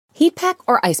Heat pack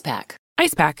or ice pack?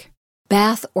 Ice pack.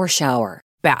 Bath or shower?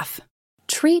 Bath.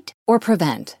 Treat or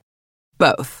prevent?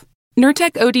 Both.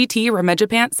 Nurtec ODT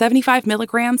Rimegepant 75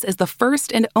 milligrams is the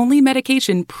first and only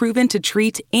medication proven to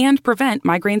treat and prevent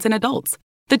migraines in adults.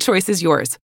 The choice is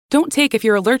yours. Don't take if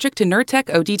you're allergic to Nurtec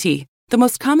ODT. The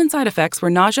most common side effects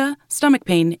were nausea, stomach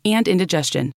pain, and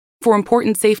indigestion. For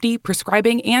important safety,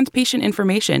 prescribing, and patient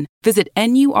information, visit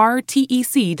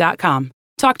NURTEC.com.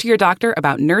 Talk to your doctor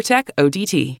about Nurtec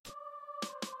ODT.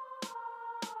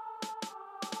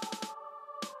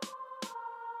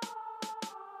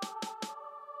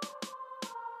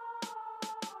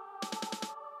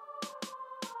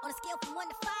 On a scale from 1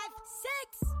 to 5,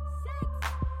 6.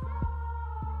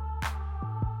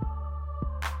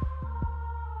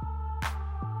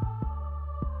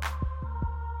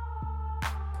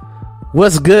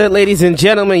 What's good, ladies and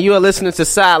gentlemen? You are listening to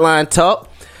Sideline Talk.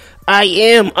 I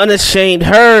am Unashamed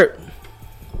Herb.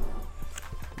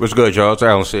 What's good, y'all? It's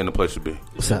Alan in the place to be.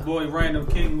 What's up? Boy, Random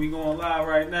King, we going live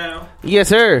right now. Yes,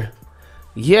 sir.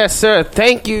 Yes, sir.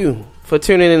 Thank you for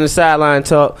tuning in to Sideline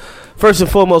Talk. First and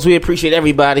foremost, we appreciate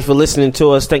everybody for listening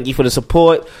to us. Thank you for the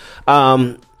support.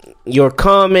 Your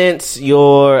comments,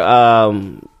 your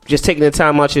just taking the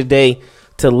time out your day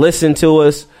to listen to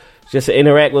us, just to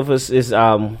interact with us is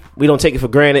we don't take it for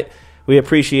granted. We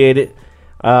appreciate it.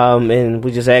 And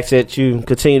we just ask that you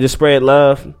continue to spread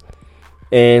love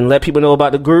and let people know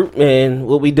about the group and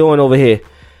what we doing over here.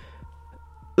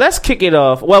 Let's kick it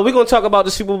off. Well, we're going to talk about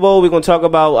the Super Bowl. We're going to talk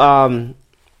about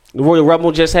the Royal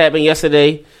Rumble just happened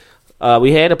yesterday.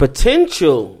 We had a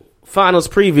potential finals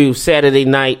preview Saturday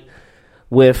night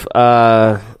with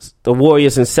the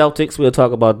Warriors and Celtics. We'll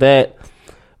talk about that.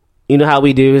 You know how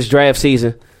we do. It's draft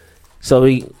season. So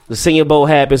the Senior Bowl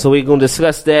happened, so we're going to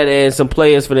discuss that and some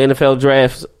players for the NFL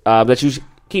drafts that you should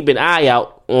keep an eye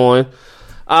out on.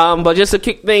 But just to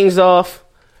kick things off,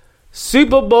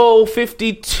 Super Bowl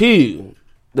 52.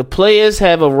 The players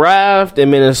have arrived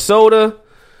in Minnesota.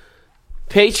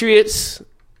 Patriots,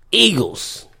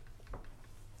 Eagles.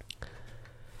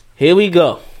 Here we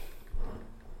go.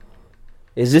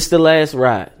 Is this the last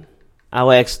ride?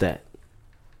 I'll ask that.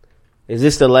 Is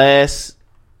this the last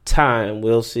time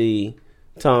we'll see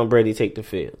Tom Brady take the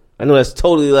field? I know that's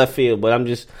totally left field, but I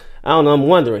don't know, I'm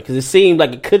wondering because it seemed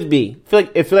like it could be.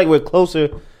 I feel like we're closer.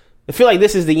 I feel like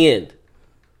this is the end.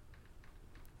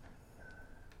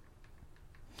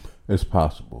 It's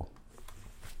possible.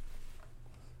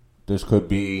 This could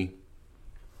be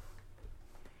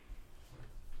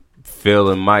Phil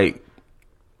and Mike,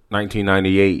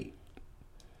 1998.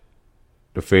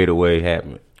 The fadeaway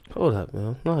happened. Hold up,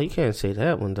 man. No, you can't say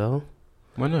that one, though.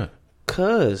 Why not?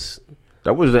 Cause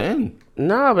that was the end.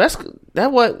 No,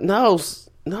 That was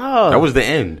the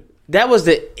end. That was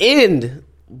the end,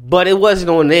 but it wasn't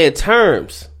on their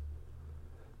terms.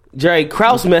 Jerry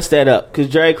Krause messed that up because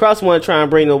Jerry Krause wanted to try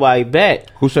and bring nobody back.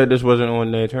 Who said this wasn't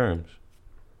on their terms?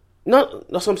 No,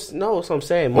 that's what I'm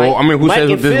saying. Who said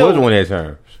this wasn't on their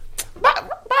terms?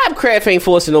 Bob Kraft ain't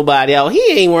forcing nobody out. He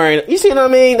ain't wearing. You see what I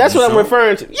mean? That's what I'm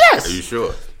referring to. Yes. Are you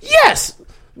sure? Yes.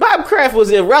 Bob Kraft was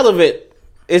irrelevant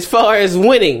as far as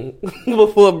winning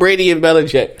before Brady and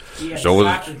Belichick.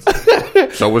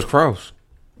 So was Krause.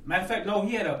 Matter of fact, no,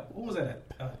 he had a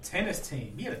tennis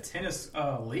team. He had a tennis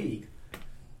league.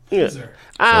 Yeah. So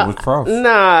was Krause.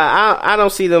 I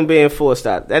don't see them being forced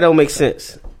out. That don't make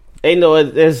sense. Ain't no,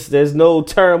 there's no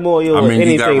turmoil or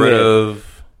anything. You got rid there.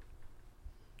 of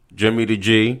Jimmy the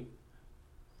G,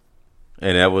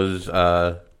 and that was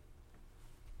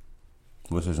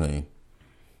what's his name?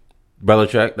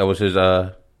 Belichick. That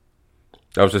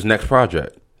was his next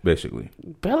project, basically.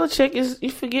 Belichick is the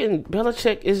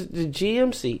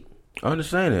GM seat. I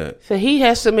understand that. So he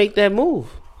has to make that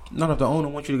move. Not if the owner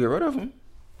wants you to get rid of him.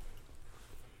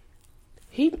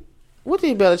 What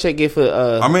did Belichick get for?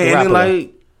 A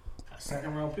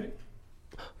second round pick.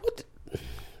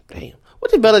 What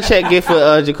did Belichick get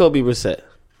for Jacoby Brissett?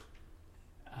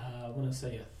 I want to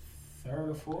say a third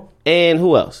or fourth. And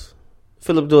who else?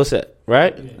 Philip Dorsett,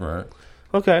 right? Yeah. Right.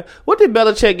 Okay. What did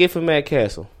Belichick get for Matt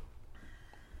Castle?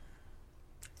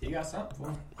 He got something for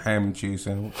him. Ham and cheese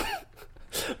sandwich.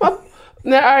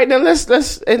 Now, all right. Now let's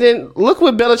and then look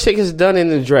what Belichick has done in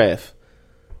the draft.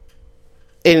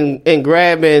 In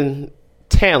grabbing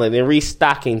talent and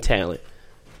restocking talent.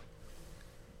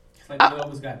 It's like he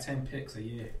always got 10 picks a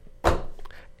year.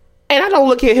 And I don't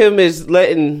look at him as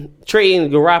trading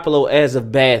Garoppolo as a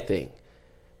bad thing.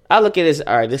 I look at it as,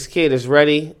 all right, this kid is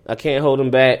ready. I can't hold him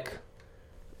back.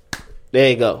 There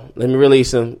you go. Let me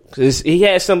release him. 'Cause he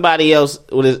has somebody else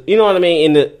with his, you know what I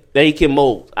mean, that he can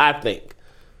mold, I think.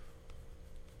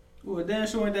 Well, Dan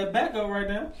sure ain't that backup right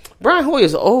now. Brian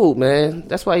Hoyer's old, man.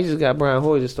 That's why he just got Brian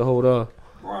Hoyer just to hold on.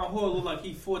 Brian Hoyer look like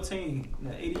he 14.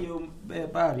 That 80-year-old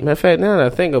bad body. Matter of fact, now that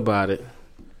I think about it,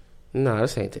 nah,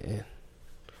 this ain't the end.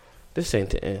 This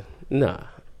ain't the end. Nah,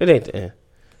 it ain't the end.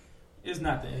 It's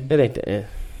not the end. It ain't the end.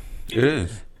 It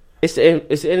is. It's the end.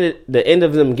 It's the end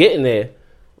of them getting there,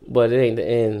 but it ain't the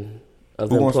end of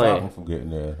Who them gonna stop playing. him from getting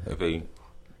there? If they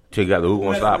together, who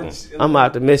gonna stop him? I'm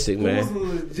optimistic, man.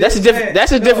 Who's That's a different.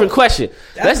 That's a different question.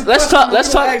 Let's talk.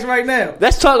 Let's talk. Ask right now.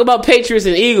 Let's talk about Patriots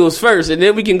and Eagles first, and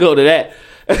then we can go to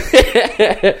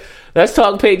that. Let's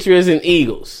talk Patriots and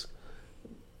Eagles.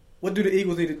 What do the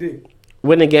Eagles need to do?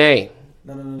 Win the game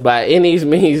No. by any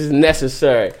means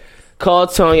necessary. Call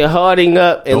Tonya Harding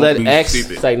up and Don't let be X.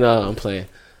 stupid. It's like, no, I'm playing.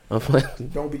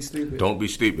 Don't be stupid. Don't be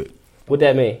stupid. What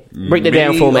that mean? Break that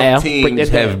down for me, Al. Break that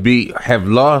Teams down. have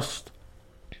lost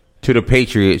to the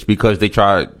Patriots because they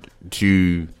tried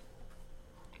to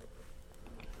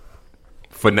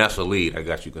finesse a lead, I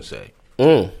guess you can say.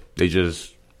 They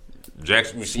just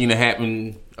we've seen it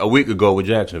happen a week ago with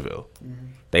Jacksonville. Mm-hmm.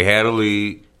 They had a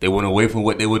lead. They went away from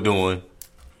what they were doing,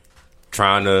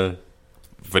 trying to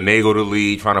finagle the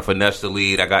lead, trying to finesse the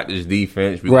lead. I got this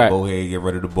defense. We can go ahead and get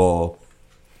rid of the ball.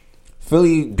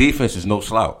 Philly defense is no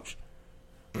slouch,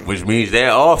 which means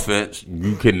their offense,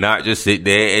 you cannot just sit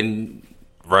there and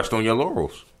rest on your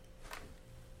laurels.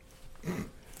 You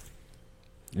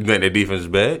think their defense is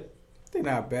bad? They're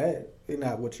not bad. They're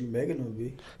not what you making them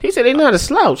be. He said they're not a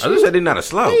slouch. I just said they're not a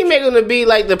slouch. He ain't making them to be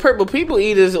like the Purple People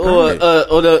Eaters or Right.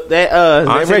 that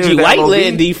said Reggie it was White LOB.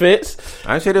 led defense.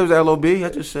 I didn't say it was LOB. I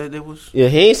just said it was. Yeah,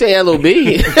 he ain't say LOB.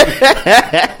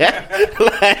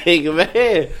 Like,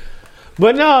 man.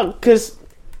 But no, because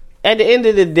at the end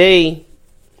of the day,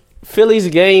 Philly's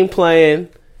game plan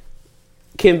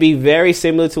can be very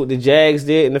similar to what the Jags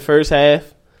did in the first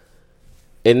half.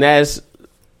 And that's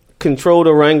control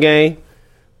the run game,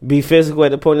 be physical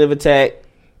at the point of attack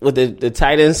with the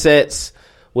tight end sets,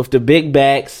 with the big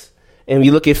backs. And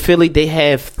you look at Philly, they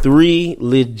have 3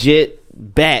 legit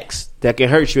backs that can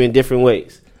hurt you in different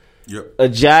ways. Yep.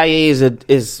 Ajayi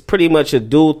is pretty much a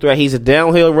dual threat. He's a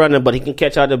downhill runner, but he can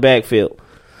catch out the backfield.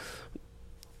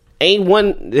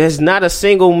 There's not a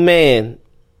single man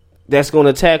that's going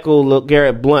to tackle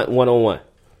Garrett Blunt one-on-one.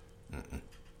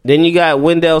 Then you got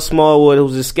Wendell Smallwood,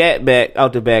 who's a scat back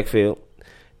out the backfield,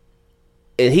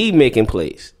 and he making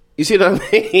plays. You see what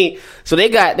I mean? So they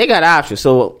got options.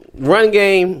 So run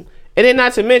game, and then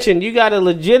not to mention you got a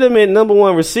legitimate number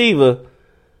 1 receiver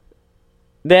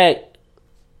that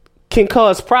can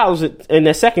cause problems in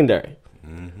the secondary.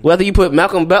 Mm-hmm. Whether you put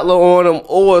Malcolm Butler on him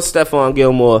or Stephon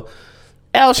Gilmore,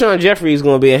 Alshon Jeffrey is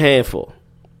going to be a handful.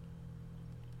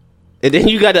 And then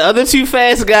you got the other 2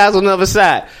 fast guys on the other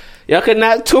side. Y'all can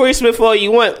knock Torrey Smith all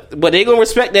you want, but they going to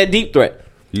respect that deep threat.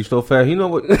 He's so fast. You know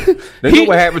what? They know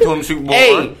what happened to him in the Super Bowl.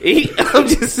 Hey, I'm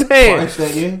just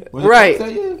saying.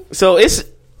 Right. So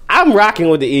I'm rocking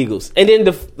with the Eagles. And then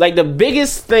the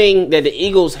biggest thing that the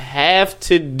Eagles have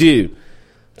to do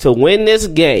to win this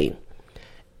game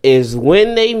is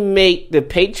when they make the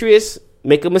Patriots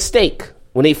make a mistake.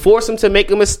 When they force them to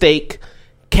make a mistake,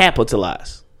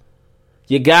 capitalize.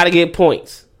 You got to get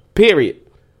points. Period.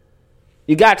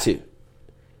 You got to.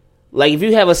 Like, if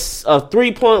you have a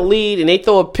 3-point lead and they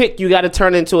throw a pick, you got to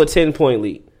turn it into a 10-point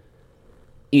lead.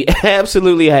 You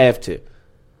absolutely have to.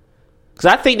 Because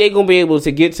I think they're going to be able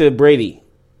to get to Brady.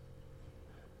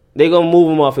 They're going to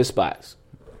move him off his spots.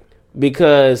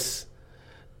 Because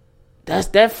that's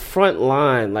that front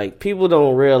line. Like, people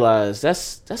don't realize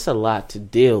that's a lot to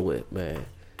deal with, man.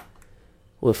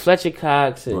 With Fletcher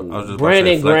Cox and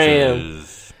Brandon Graham.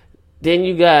 Then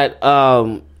you got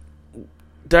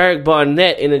Derek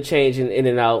Barnett interchanging in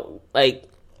and out. Like,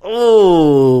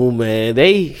 oh, man.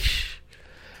 They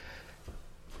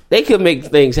could make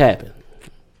things happen.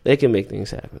 They can make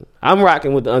things happen. I'm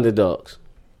rocking with the underdogs.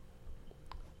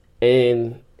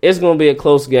 And it's going to be a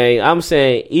close game. I'm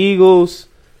saying Eagles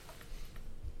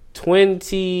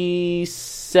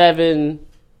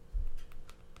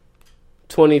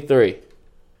 27-23.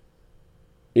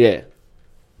 Yeah.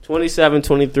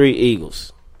 27-23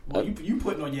 Eagles. Well, you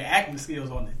putting on your acting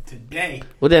skills on it today.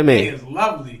 What that mean? It is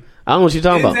lovely. I don't know what you're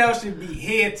talking about. Denzel should be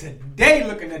here today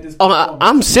looking at this. Oh,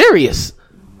 I'm serious.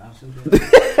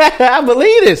 I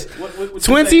believe this. What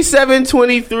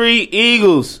 27-23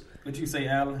 Eagles. What you say,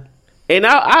 Alan? And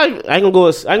I ain't gonna go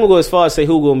as far as say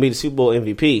who's gonna be the Super Bowl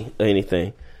MVP or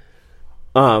anything.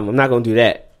 I'm not gonna do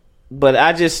that. But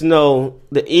I just know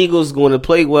the Eagles going to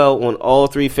play well on all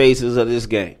 3 phases of this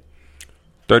game.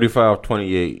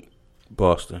 35-28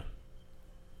 Boston.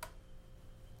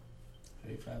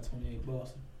 35-28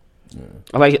 Boston.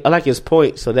 I like his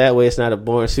point, so that way it's not a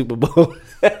boring Super Bowl.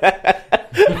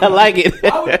 I like it.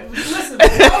 Why would you have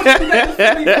the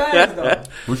Philly fans, though?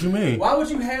 What you mean? Why would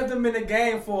you have them in the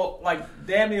game for like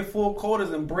damn near 4 quarters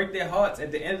and break their hearts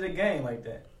at the end of the game like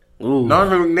that? Ooh.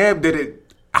 Donovan McNabb did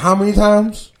it how many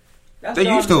times? That's They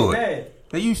used to Donovan it. McNabb.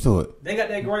 They used to it. They got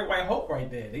that great white hope right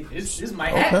there. This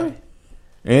might happen. Okay.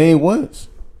 It ain't once.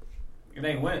 It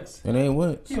ain't Wentz. It ain't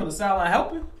once. He on the sideline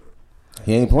helping.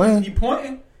 He ain't playing. He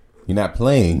pointing. You're not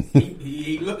playing.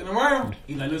 He looking around.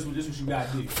 He like, listen, this is what you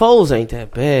got to do. Foles ain't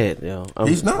that bad, yo.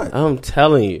 He's not. I'm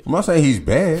telling you. I'm not saying he's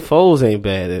bad. Foles ain't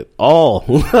bad at all.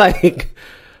 Like,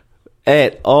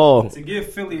 at all. To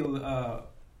give Philly a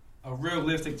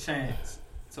realistic chance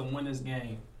to win this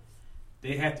game,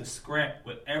 they have to scrap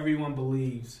what everyone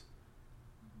believes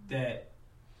that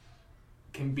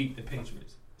can beat the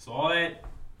Patriots. So all that,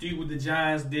 do what the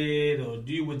Giants did or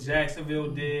do what Jacksonville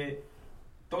did,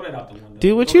 throw that out the window.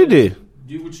 Do what you do.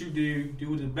 Do what you do.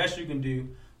 Do the best you can do.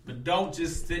 But don't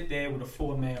just sit there with a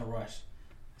 4-man rush.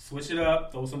 Switch it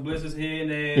up. Throw some blitzes here and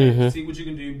there. Mm-hmm. See what you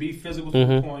can do. Be physical to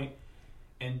the point.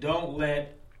 And don't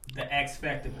let the X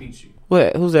Factor beat you.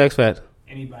 What? Who's the X Factor?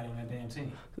 Anybody on that damn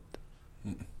team.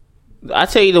 I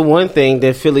tell you the one thing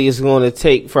that Philly is going to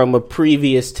take from a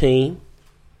previous team,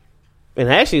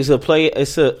 and actually it's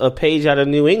a page out of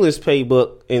New England's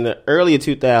playbook in the earlier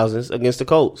 2000s against the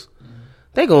Colts.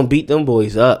 They're going to beat them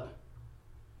boys up.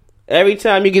 Every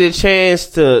time you get a chance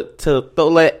to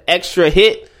throw that extra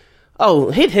hit,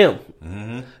 hit him.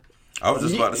 Mm-hmm. I was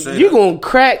just about to say you're going to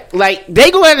crack, like,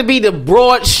 they going to have to be the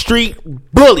Broad Street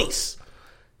bullies.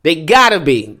 They got to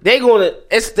be. That's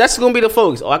going to be the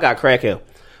focus. I got to crack him.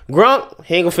 Gronk,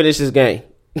 he ain't going to finish this game.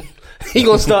 He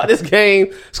going to start this game.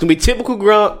 It's going to be typical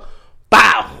Gronk.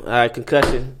 Bow. All right,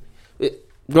 concussion.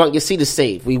 Gronk, you see the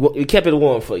save. We kept it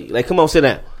warm for you. Like, come on, sit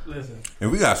down. Listen.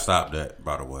 And we got to stop that,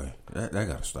 by the way. That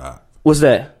got to stop. What's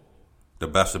that? The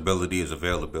best ability is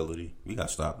availability. We got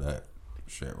to stop that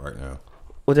shit right now.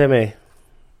 What that mean?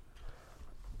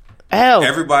 Al,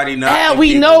 everybody not. Al,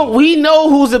 we know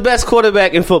who's the best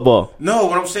quarterback in football. No,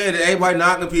 what I'm saying is everybody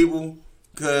knocking people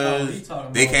because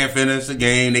they can't finish the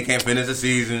game, they can't finish the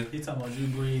season. He talking about Drew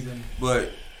Brees and but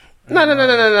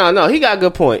no. He got a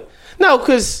good point. No,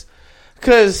 because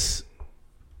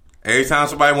every time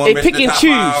somebody wants to pick mention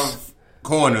the and top choose 5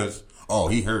 corners,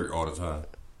 he hurt all the time.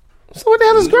 So what the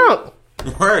hell is Gronk?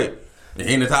 Right, he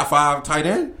ain't the top 5 tight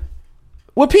end.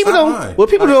 What people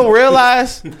don't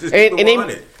realize,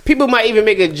 and people might even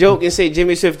make a joke and say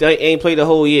Jimmy Swift ain't played the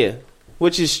whole year,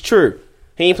 which is true.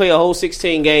 He ain't played a whole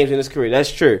 16 games in his career.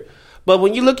 That's true. But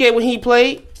when you look at when he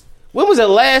played, when was the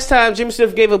last time Jimmy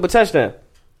Swift gave up a touchdown?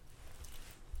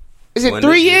 Is it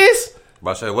 3 years?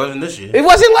 But I said it wasn't this year. It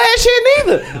wasn't last year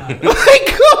neither. He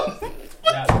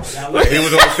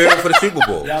was on the field for the Super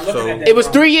Bowl. So it was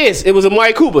 3 years. It was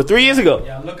Amari Cooper 3 years ago.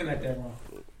 Y'all looking at that wrong.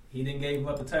 He didn't give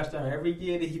up a touchdown every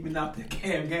year that he been out the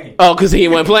damn game. Oh, because he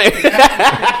wasn't playing. Every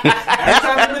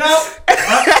time he been out,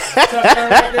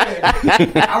 touchdown right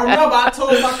there. I remember I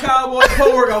told my Cowboys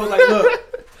coworker, I was like, look,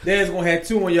 Dad's going to have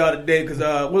 2 on y'all today because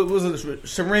what was it?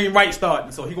 Shereen Wright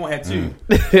starting, so he going to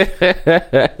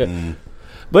have 2.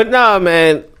 But no,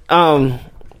 man,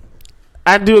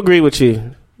 I do agree with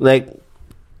you. Like,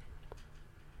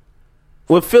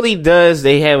 what Philly does,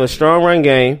 they have a strong run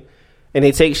game, and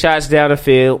they take shots down the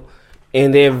field,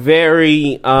 and they're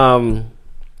very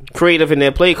creative in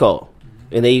their play call.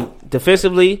 And they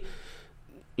defensively,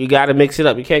 you got to mix it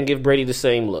up. You can't give Brady the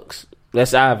same looks.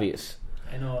 That's obvious.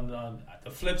 And on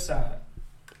the flip side,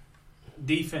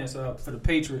 defense for the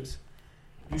Patriots,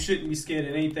 you shouldn't be scared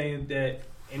of anything that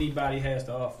anybody has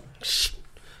to offer.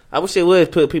 I wish they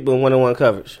would put people in one-on-one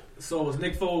coverage. So is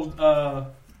Nick Foles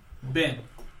Ben?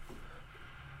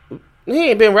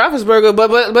 He ain't been Roethlisberger, but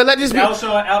let just be. Is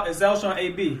Alshon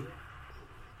AB?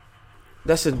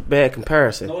 That's a bad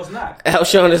comparison. No, it's not.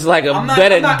 Alshon is like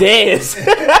better Dez.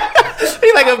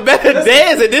 He's like a better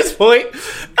Dez at this point.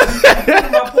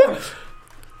 That's my point.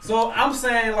 So I'm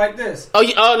saying like this.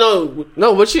 No.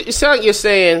 What you sound like you're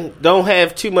saying? Don't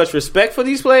have too much respect for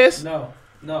these players. No.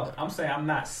 I'm saying I'm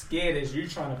not scared as you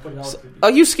trying to put it out.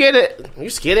 Are you scared of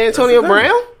Antonio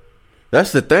Brown?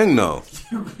 That's the thing, though.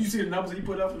 You see the numbers he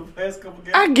put up for the past couple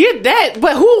games? I get that,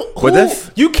 but who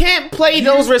you can't play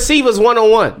those receivers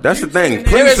one-on-one. That's the thing.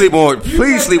 Please sleep on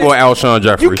Alshon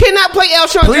Jeffrey. You cannot play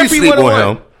Alshon Jeffrey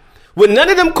one-on-one. With none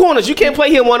of them corners, you can't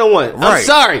play him one-on-one. Right. I'm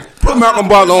sorry. Put Malcolm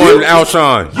Butler on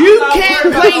Alshon. You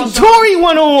can't play Torrey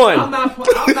one-on-one. I'm not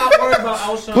worried about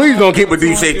Alshon. Please don't keep a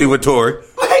deep safety with Torrey.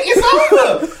 It's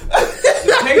over.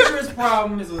 The Patriots'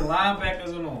 problem is the linebackers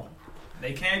and on.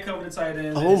 They can't cover the tight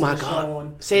ends. Oh my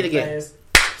God! Say it again.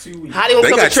 2 weeks. How they gonna They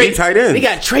cover got two tight ends. They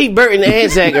got Trey Burton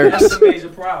and Zach That's Ertz. the major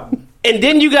problem. And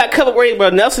then you got covered right by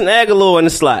Nelson Aguilar in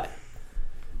the slot.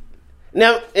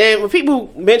 Now, and when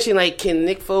people mention, like, can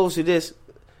Nick Foles do this?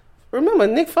 Remember,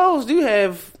 Nick Foles do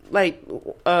have, like,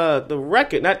 the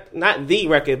record, not the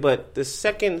record, but the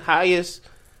second highest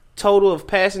total of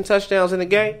passing touchdowns in the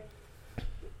game.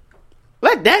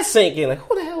 Let that sink in. Like,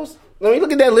 who the hell is... Let me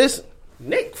look at that list.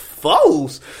 Nick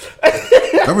Foles.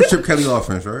 That was Chip Kelly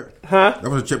offense, right? Huh? That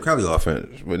was a Chip Kelly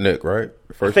offense with Nick, right?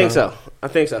 The I first think time? so. I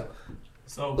think so.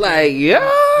 So, Like, yeah.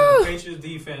 the Patriots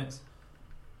defense,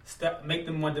 make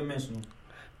them one-dimensional.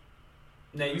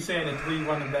 Now, you saying a 3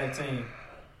 running back team.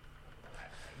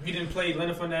 You didn't play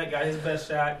Leonard Fournette, got his best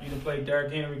shot. You didn't play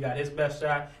Derrick Henry, got his best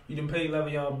shot. You didn't play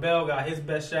Le'Veon Bell, got his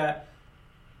best shot.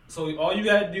 So all you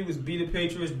got to do is beat the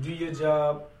Patriots, do your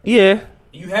job. Yeah.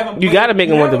 You haven't. You gotta make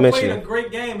them one-dimensional. Played a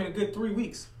great game in a good 3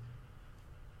 weeks.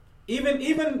 Even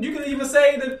you can even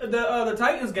say that the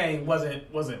Titans game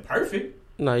wasn't perfect.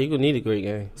 No, you're going to need a great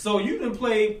game. So you can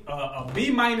play a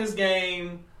B-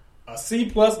 game, a C+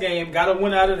 game, got a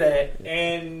win out of that,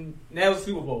 and now it's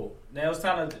Super Bowl. Now it's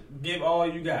time to give all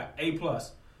you got, A+.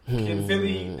 Can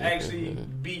Philly actually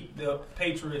beat the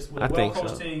Patriots with a I think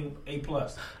well-coached so. team, A+?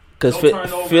 Because No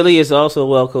turnovers. Philly is also a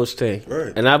well-coached team.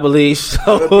 Right. And I believe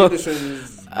so.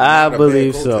 I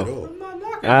believe so. I'm not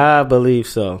knocking. I believe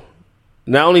so.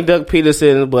 Not only Doug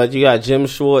Peterson, but you got Jim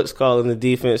Schwartz calling the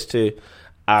defense too.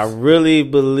 I really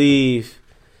believe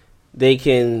they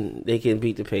can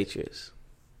beat the Patriots.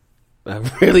 I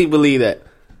really believe that.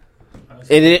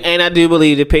 And I do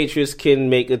believe the Patriots can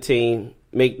make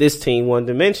this team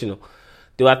one-dimensional.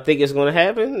 Do I think it's going to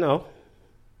happen? No.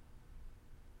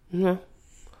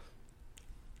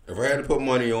 If I had to put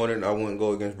money on it, I wouldn't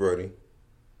go against Brady.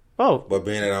 Oh. But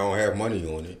being that I don't have money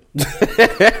on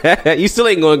it, You still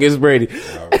ain't going against Brady.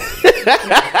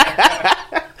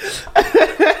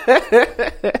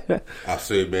 I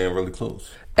see it being really close.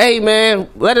 Hey, man,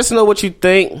 let us know what you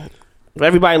think. For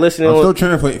everybody listening I'm still on...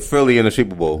 cheering for Philly in the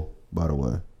Super Bowl, by the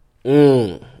way.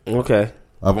 Okay.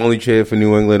 I've only cheered for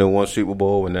New England in one Super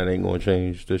Bowl, and that ain't going to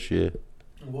change this year.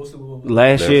 What Super Bowl was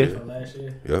Last year? it? Last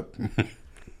year. Yep.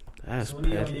 That's So when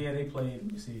the other perfect. year they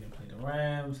played, you see, they played the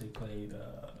Rams, they played.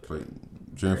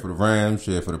 Cheering for the Rams,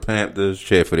 cheer for the Panthers,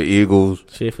 cheer for the Eagles,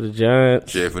 Cheer for the Giants.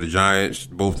 cheer for the Giants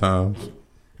both times.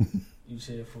 You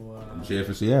cheer for Cheer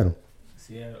for Seattle.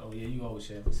 Seattle. Oh yeah, you always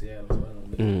cheer for Seattle. So I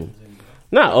don't know.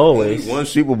 Not always. One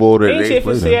Super Bowl that They ain't they cheer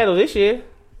for played in. Seattle this year.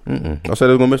 I said they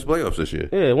was gonna miss playoffs this year.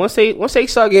 Yeah, once they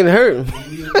start getting hurt.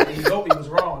 You hope he was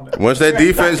wrong. Though. Once that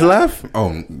defense left,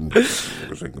 this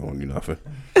ain't gonna do nothing.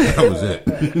 That was it.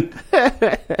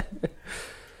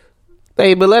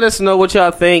 Hey, but let us know what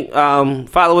y'all think.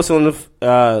 Follow us on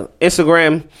the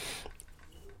Instagram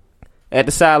at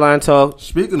the Sideline Talk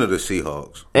Speaking of the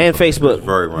Seahawks, and Facebook.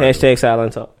 Very right. Hashtag Sideline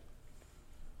Talk.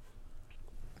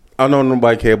 I know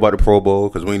nobody care about the Pro Bowl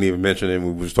because we didn't even mention it.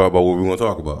 We was talking about what we want to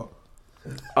talk about.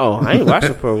 Oh, I ain't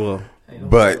watching Pro Bowl.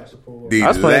 But the I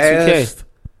was playing 2K. last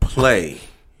play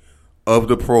of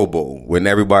the Pro Bowl, when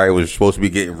everybody was supposed to be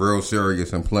getting real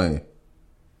serious and playing,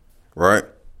 right?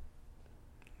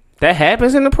 That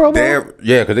happens in the Pro Bowl?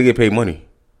 Yeah, because they get paid money.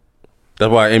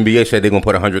 That's why NBA said they're gonna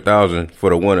put $100,000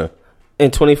 for the winner.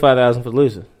 And $25,000 for the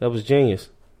loser. That was genius.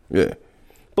 Yeah.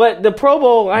 But the Pro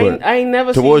Bowl, I ain't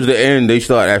never seen. Towards the end, they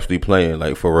start actually playing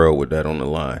like for real with that on the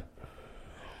line.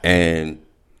 And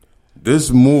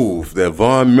this move that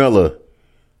Von Miller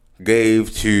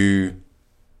gave to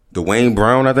Dwayne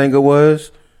Brown, I think it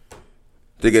was,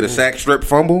 to get a sack strip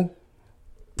fumble,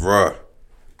 bruh.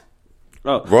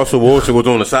 Oh. Russell Wilson was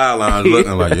on the sidelines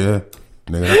looking like, yeah,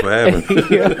 nigga, that's what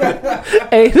happened.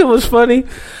 Hey, it was funny.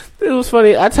 It was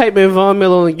funny. I typed in Von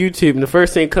Miller on YouTube, and the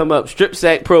first thing come up, strip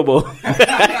sack Pro Bowl.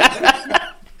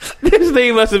 This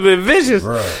thing must have been vicious.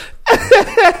 Bruh.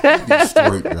 He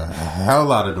destroyed the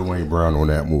hell out of Dwayne Brown on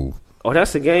that move. Oh,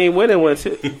 that's a game-winning one,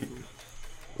 too.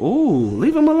 Ooh,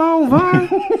 leave him alone, Von.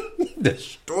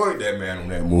 Destroyed that man on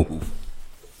that move.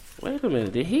 Wait a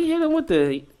minute. Did he hit him with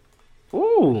the...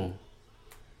 Ooh.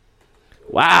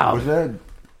 Wow. Was that?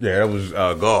 Yeah, that was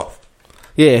Goff.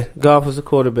 Yeah, Goff was the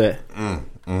quarterback.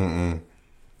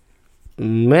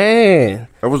 Man.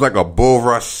 That was like a bull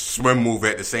rush swim move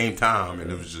at the same time, and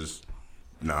it was just,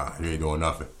 nah, you ain't doing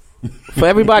nothing. For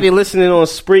everybody listening on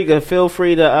Spreaker, feel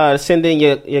free to send in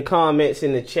your comments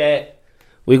in the chat.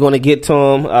 We're going to get to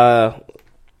them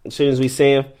as soon as we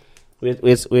see them.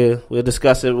 We'll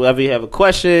discuss it. Whether you have a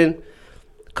question,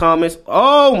 comments.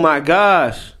 Oh, my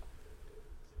gosh.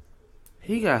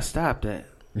 He got stopped at.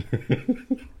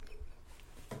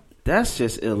 That's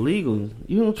just illegal.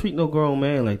 You don't treat no grown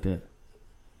man like that.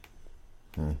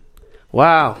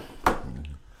 Wow.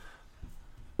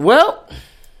 Well,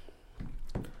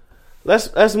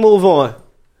 let's move on.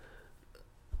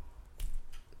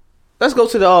 Let's go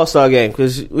to the All-Star game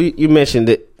because you mentioned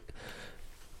it.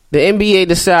 The NBA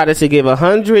decided to give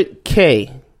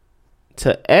 $100K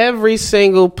to every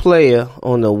single player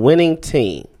on the winning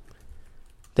team.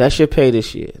 That's your pay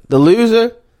this year. The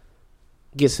loser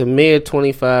gets a mere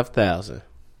 $25,000.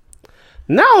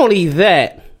 Not only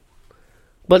that,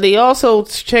 but they also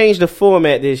changed the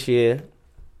format this year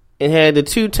and had the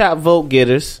 2 top vote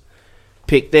getters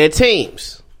pick their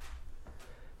teams.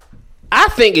 I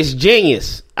think it's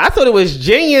genius. I thought it was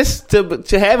genius to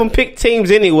have them pick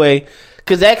teams anyway,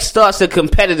 because that starts the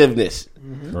competitiveness.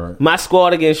 Mm-hmm. Right. My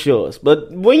squad against yours.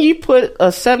 But when you put a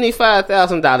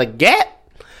 $75,000 gap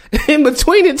in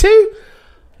between the two,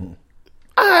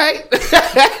 all right.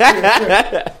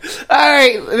 All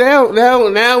right,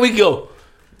 now we go.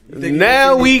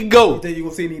 Now we go. You think you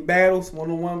gonna see any battles,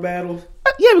 one-on-one battles?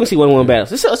 Yeah, we can see one-on-one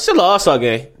battles. It's still an All-Star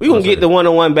game. We gonna get the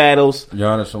one-on-one battles.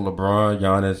 Giannis and LeBron,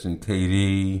 Giannis and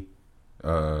KD.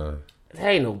 There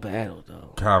ain't no battle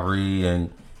though. Kyrie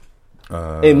and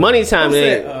in money time.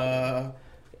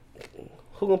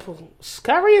 Who gonna put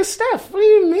Kyrie and Steph? What do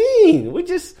you mean? We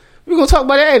gonna talk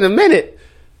about that in a minute.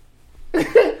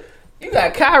 You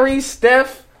got Kyrie,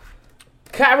 Steph,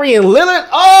 Kyrie and Lillard.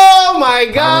 Oh my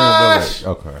gosh!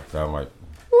 Okay, that might.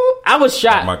 I was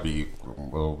shocked. That might be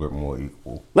a little bit more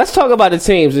equal. Let's talk about the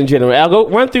teams in general. I'll go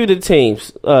run through the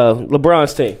teams.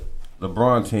 LeBron's team.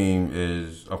 LeBron team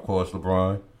is, of course,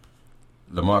 LeBron,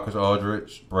 LaMarcus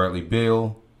Aldridge, Bradley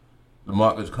Beal.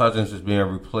 LaMarcus Cousins is being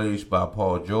replaced by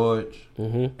Paul George,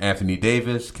 Anthony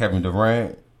Davis, Kevin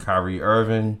Durant, Kyrie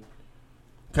Irving,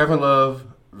 Kevin Love,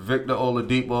 Victor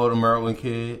Oladipo, the Maryland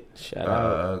kid, shout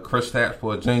out. Kristaps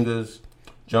Porzingis,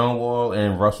 John Wall,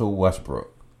 and Russell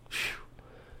Westbrook.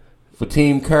 For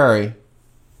Team Curry,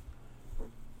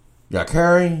 got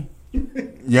Curry,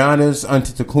 Giannis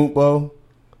Antetokounmpo,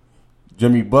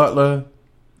 Jimmy Butler,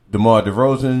 DeMar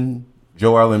DeRozan,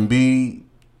 Joel Embiid,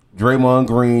 Draymond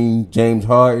Green, James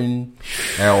Harden,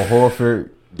 Al Horford,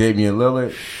 Damian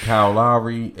Lillard, Kyle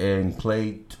Lowry, and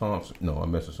Klay Thompson. No,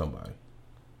 I'm missing somebody.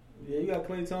 Yeah, you got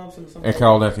Klay Thompson or something. And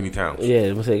Karl Anthony Towns. Yeah,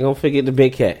 I'm saying, don't forget the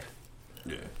big cat.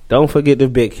 Yeah. Don't forget the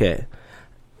big cat.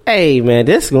 Hey, man,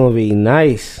 this is going to be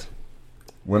nice.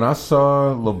 When I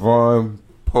saw LeBron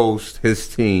post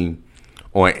his team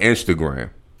on Instagram,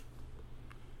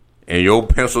 and yo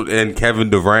penciled in Kevin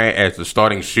Durant as the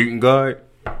starting shooting guard,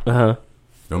 them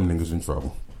niggas in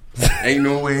trouble. Ain't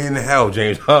no way in the hell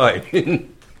James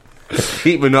Harden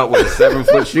keeping up with a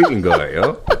 7-foot shooting guard,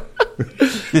 yo.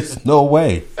 There's no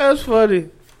way. That's funny.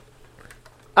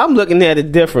 I'm looking at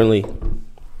it differently.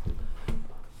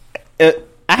 I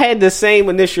had the same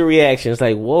initial reactions,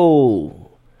 like, whoa,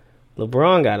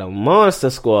 LeBron got a monster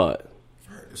squad.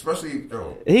 Especially,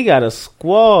 he got a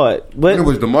squad. But it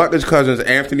was DeMarcus Cousins,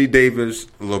 Anthony Davis,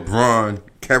 LeBron,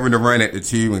 Kevin Durant at the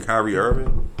team, and Kyrie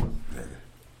Irving.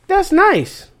 That's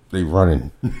nice. They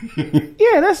running.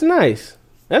 Yeah, that's nice.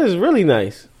 That is really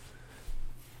nice.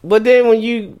 But then when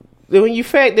you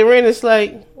factor in, it's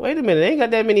like, wait a minute, they ain't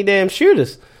got that many damn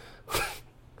shooters.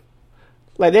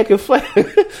 Like they can play,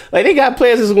 like they got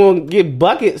players that's going to get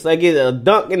buckets, like get a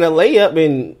dunk and a layup,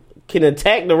 and can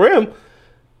attack the rim.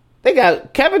 They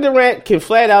got Kevin Durant can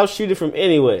flat out shoot it from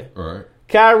anywhere. All right.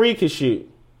 Kyrie can shoot.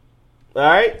 All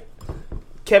right.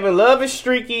 Kevin Love is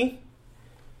streaky.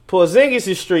 Porzingis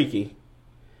is streaky.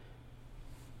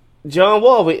 John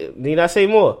Wall, need I say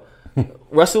more?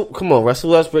 Russell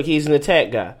Westbrook, he's an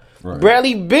attack guy. Right.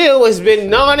 Bradley Beal has been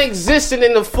non-existent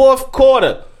in the fourth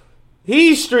quarter.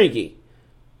 He's streaky.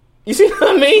 You see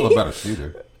what I mean? What about a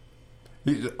shooter?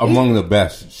 He's among the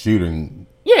best shooting.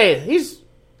 Yeah, he's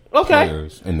okay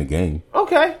players in the game.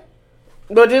 Okay,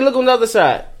 but then look on the other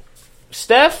side.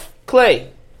 Steph, Klay,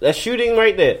 that's shooting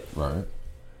right there. Right.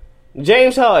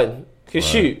 James Harden can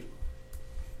shoot.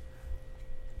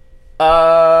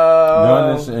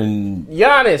 Giannis and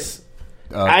Giannis.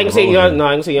 I can say Giannis. No,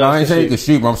 I can say Giannis. No, I ain't saying he can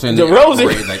shoot, but I'm saying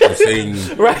DeRozan. Like I'm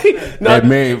saying, right? No, that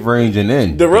mid range and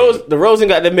in. DeRozan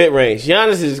got the mid range.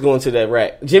 Giannis is going to that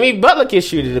rack. Jimmy Butler can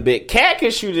shoot it a bit. Cat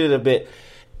can shoot it a bit.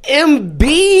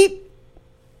 Embiid.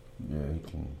 Yeah, he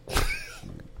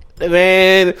can.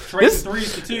 Man, this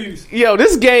threes to twos. Yo,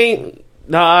 this game.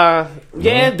 That.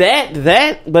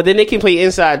 But then they can play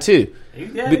inside too.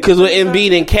 Because with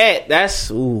Embiid and Cat, that's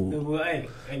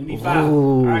Hey, need 5.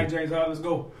 All right, James, let's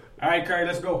go. All right, Curry,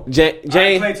 let's go. James,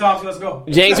 Klay Thompson, let's go.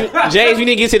 James, you need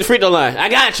to get to the free throw line. I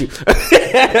got you.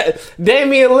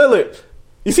 Damian Lillard.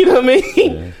 You see what I mean?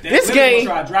 Yeah. This game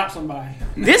try to drop somebody.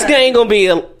 This game gonna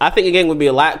be. I think the game will be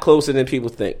a lot closer than people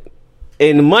think.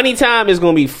 And money time is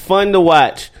going to be fun to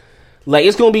watch. Like,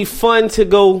 it's going to be fun to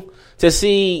go to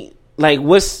see, like,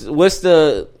 what's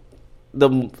the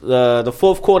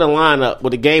fourth quarter lineup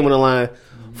with the game on the line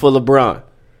for LeBron.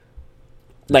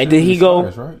 Like, did he go?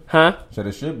 Stars, right? Huh? So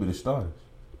it should be the stars.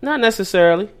 Not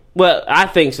necessarily. Well, I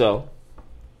think so.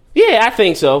 Yeah, I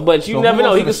think so. But you never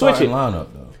know. He can switch it.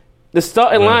 Lineup, though. The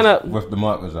starting lineup. With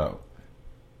DeMarcus out.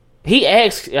 He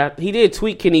asked. He did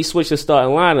tweet. Can he switch the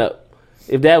starting lineup?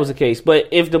 If that was the case, but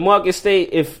if DeMarcus stay,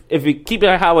 if we keep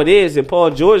it how it is, and Paul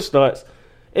George starts,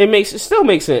 it still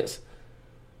makes sense.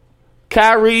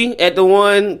 Kyrie at the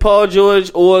 1, Paul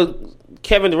George or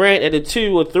Kevin Durant at the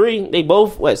 2 or 3. They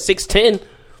both 6'10".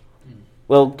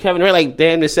 Well, Kevin Durant like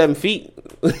damn near 7 feet,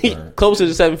 Right. closer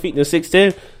to 7 feet than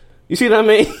 6'10". You see what I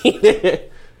mean?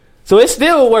 So it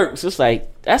still works. It's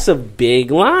like that's a big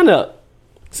lineup.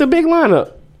 It's a big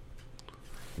lineup.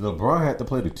 LeBron had to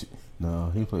play the 2.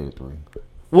 No, he played the 3.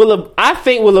 I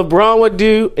think what LeBron would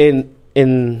do in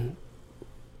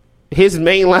his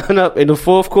main lineup in the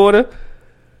fourth quarter,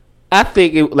 I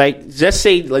think it, just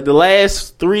say the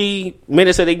last 3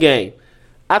 minutes of the game,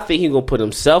 I think he's gonna put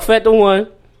himself at the 1,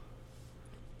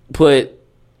 put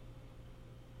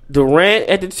Durant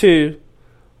at the 2,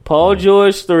 Paul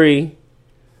George 3,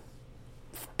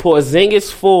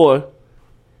 Porzingis 4,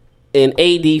 and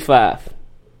AD 5.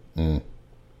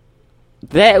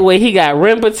 That way, he got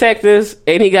rim protectors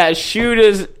and he got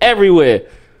shooters everywhere.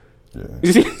 Yeah.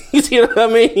 You see what I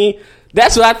mean?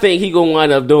 That's what I think he gonna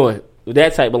wind up doing with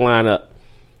that type of lineup.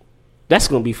 That's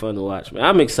gonna be fun to watch, man.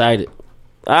 I'm excited.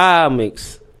 I'm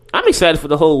excited for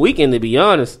the whole weekend, to be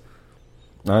honest.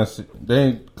 Honestly,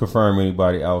 they didn't confirm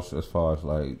anybody else as far as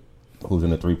like who's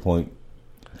in the 3-point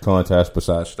contest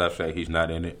besides Steph saying he's not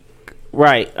in it.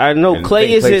 Right. I know And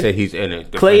Clay is said in. he's in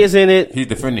it. Clay is in it. He's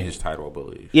defending his title, I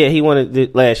believe. Yeah, he won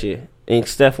it last year, and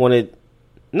Steph won it.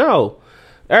 No,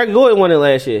 Eric Gordon won it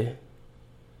last year.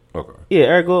 Okay. Yeah,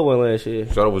 Eric Gordon won last year.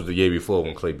 So that was the year before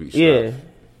when Clay beat Steph. Yeah.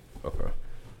 Okay.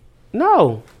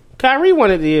 No, Kyrie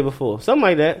won it the year before, something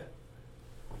like that.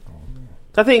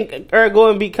 I think Eric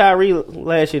Gordon beat Kyrie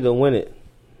last year to win it.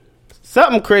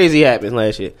 Something crazy happened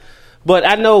last year. But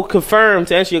I know, confirmed,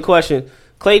 to answer your question,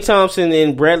 Klay Thompson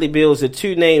and Bradley Beal are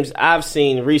 2 names I've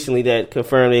seen recently that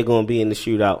confirm they're going to be in the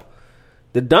shootout.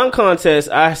 The dunk contest,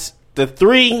 the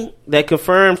 3 that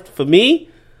confirmed for me,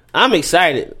 I'm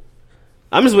excited.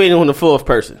 I'm just waiting on the 4th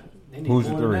person. Who's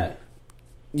the 3?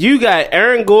 You got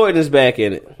Aaron Gordon is back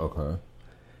in it. Okay.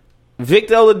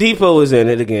 Victor Oladipo is in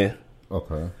it again.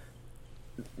 Okay.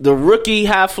 The rookie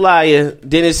high flyer,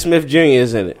 Dennis Smith Jr.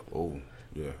 is in it. Oh,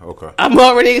 yeah. Okay. I'm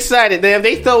already excited. Damn,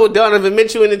 they throw Donovan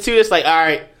Mitchell in the 2. It's like, all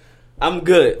right, I'm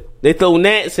good. They throw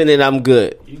Nance in it, I'm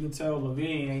good. You can tell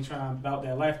Levine ain't trying about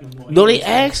that life no more. No, they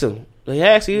asked him. They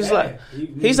asked him.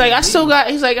 He's like, I still got.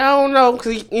 He's like, I don't know,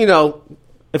 because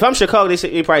if I'm Chicago,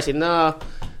 they probably say, nah,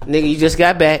 nigga, you just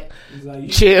got back. He's like,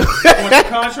 Chill. You want that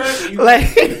contract? Or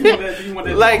you want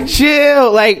that Like,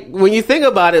 chill. Like, when you think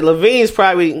about it, Levine's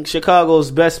probably Chicago's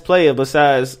best player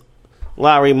besides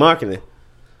Lowry Marketing.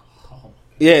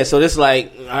 Yeah, so this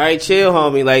like, all right, chill,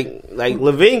 homie. Like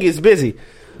Levine gets busy.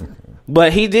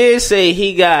 But he did say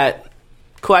he got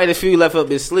quite a few left up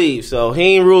his sleeve, so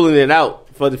he ain't ruling it out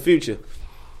for the future.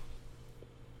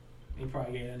 He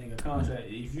probably gave that nigga a contract.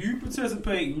 If you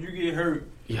participate and you get hurt,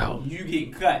 Yo. you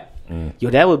get cut. Yo,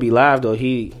 that would be live though. If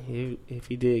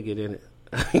he did get in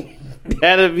it,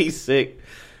 that'd be sick.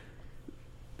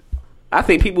 I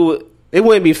think it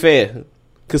wouldn't be fair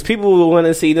because people would want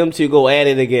to see them two go at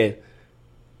it again.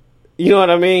 You know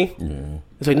what I mean? Yeah.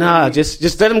 It's like, nah,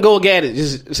 just let him go get it.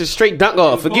 Just straight dunk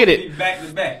off. Forget it. Back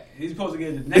to back. He's supposed to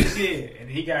get it next year, and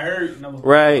he got hurt. And I was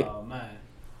Right. Like, oh man.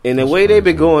 And the way they've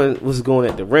been going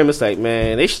at the rim. It's like,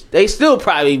 man, they still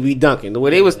probably be dunking the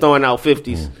way they was throwing out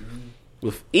 50s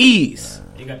with ease.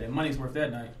 They got their money's worth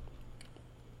that night.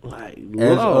 Like,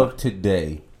 As Lord. of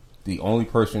today, the only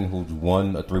person who's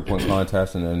won a 3-point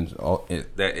contest and then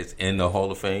that is in the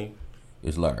Hall of Fame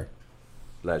is Larry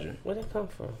Legend. Where'd that come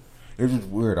from? It was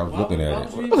weird. I was looking at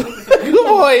it. Good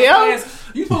boy, yo.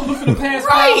 You supposed to look for the past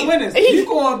Right. 5 winners. You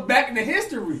going back into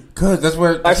history. Cause that's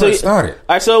where so it started.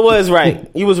 All right, so it was right.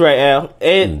 You was right, Al.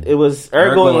 And it was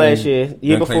Eric Gordon last year.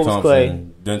 Year then before Klay was Clay.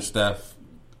 Thompson, then Steph,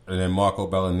 and then Marco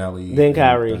Bellinelli, Then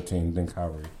Kyrie. then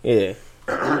Kyrie, Yeah,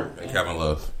 and Kevin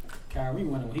Love. Kyrie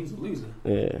won it when he was a loser.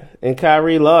 yeah. And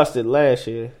Kyrie lost it last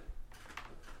year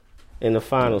in the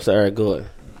finals to Eric Gordon.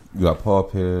 You got Paul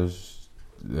Pierce,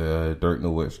 Dirk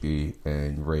Nowitzki,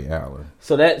 and Ray Allen.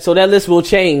 So that list will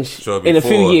change So it'll be in a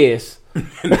few 4. years.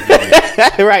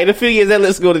 Right, in a few years that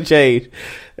list going to change.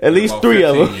 At least About 3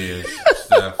 of 15 them. years,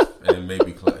 Steph, and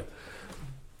maybe Clay.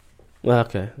 Well,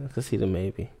 okay, I can see the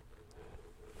maybe.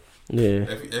 Yeah.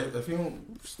 If he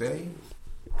don't stay,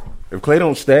 if Clay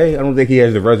don't stay, I don't think he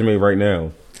has the resume right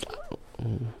now.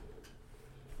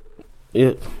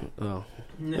 Yeah. Oh.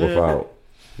 Without.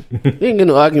 You ain't get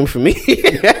no argument for me.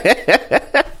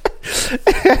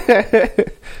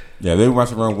 Yeah, they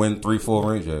rush around win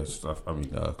 3-4 rings. Yeah, stuff. I mean,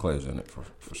 Clay's in it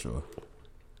for sure.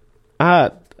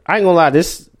 I ain't gonna lie.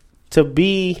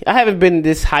 I haven't been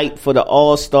this hyped for the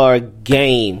All-Star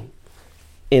game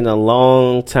in a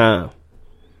long time.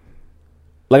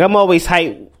 Like, I'm always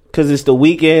hyped because it's the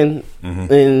weekend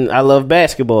and I love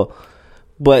basketball.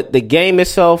 But the game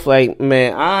itself, like,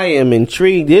 man, I am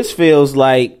intrigued. This feels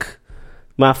like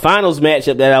my finals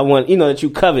matchup that I want, that you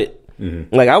covet.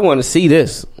 Like, I want to see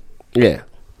this. Yeah.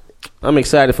 I'm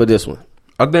excited for this one.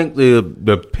 I think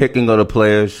the picking of the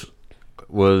players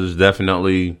was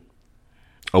definitely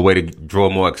a way to draw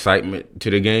more excitement to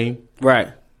the game. Right.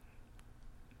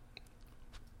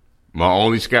 My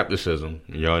only skepticism,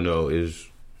 y'all know, is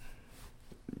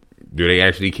do they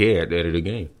actually care at the end of the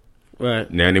game?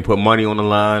 Right. Now they put money on the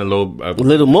line, a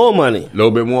little more money. A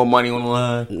little bit more money on the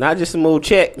line. Not just some old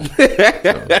check.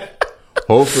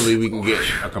 Hopefully we can get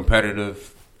a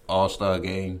competitive All-Star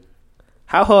game.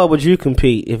 How hard would you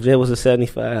compete if there was a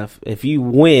 75? If you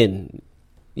win,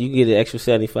 you get an extra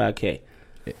 75K.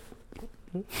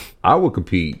 I would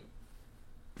compete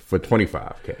for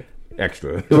 $25K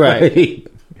extra. Right.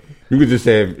 You could just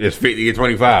say it's 50 or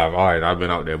 25. All right, I've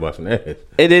been out there busting ass.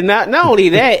 And then not only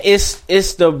that,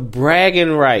 it's the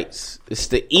bragging rights. It's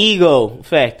the ego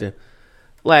factor.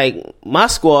 Like, my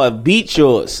squad beat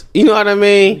yours. You know what I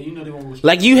mean?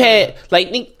 Like, you had,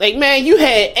 like man, you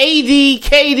had AD,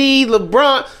 KD,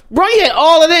 LeBron. Bro, you had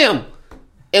all of them.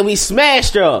 And we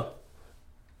smashed y'all.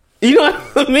 You know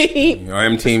what I mean? I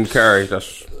am Team Curry.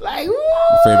 That's like,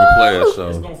 my favorite player. So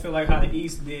it's gonna feel like how the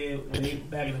East did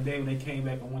back in the day when they came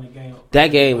back and won the game. That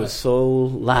game was so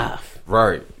live.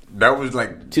 Right. That was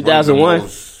like 2001.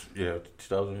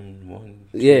 2001.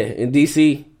 Yeah, in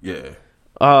DC. Yeah.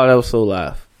 Oh, that was so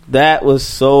live. That was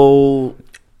so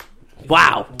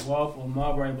wow. When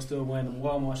Marbury was still wearing the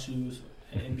Walmart shoes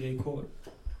at NBA court.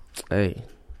 Hey.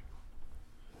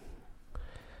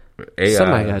 AI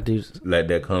somebody gotta do. Let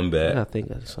that come I back. gotta think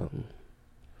of something.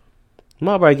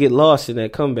 Marbury get lost in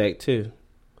that comeback too,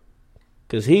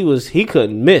 cause he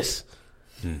couldn't miss.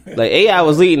 Like AI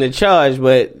was leading the charge,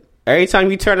 but every time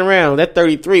you turn around, that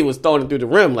 33 was throwing it through the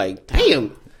rim. Like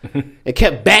damn, it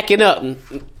kept backing up. And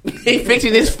he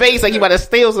fixing his face like he about to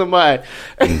steal somebody.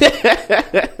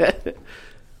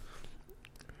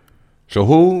 So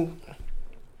who?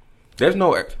 There's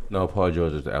no Paul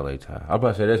George is the LA tie. I was about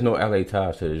to say there's no LA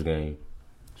ties to this game.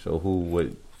 So who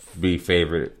would be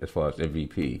favorite as far as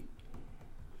MVP?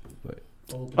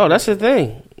 Oh, that's the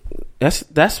thing.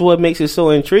 That's what makes it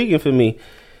so intriguing for me.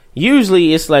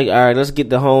 Usually it's like, all right, let's get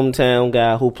the hometown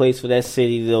guy who plays for that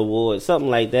city the award, something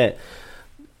like that.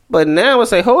 But now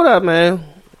it's like, hold up, man.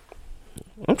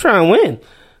 I'm trying to win.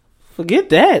 Forget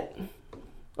that.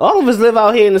 All of us live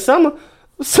out here in the summer,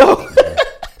 so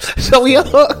we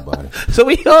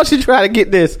all should try to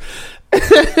get this.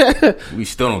 We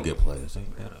still don't get players.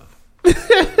 Ain't that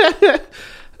up?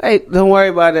 Hey, don't worry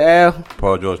about it, Al.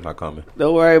 Paul George not coming.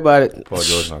 Don't worry about it. Paul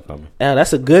George not coming. Al,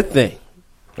 that's a good thing.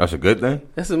 That's a good thing?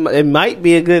 It might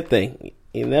be a good thing.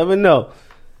 You never know.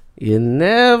 You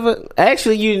never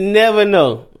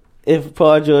know if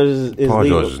Paul George is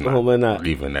leaving home or not.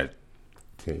 Leaving that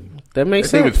team. That makes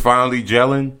That team sense. is finally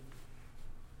gelling.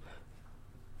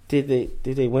 Did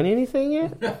they win anything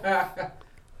yet?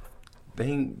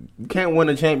 You can't win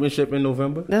a championship in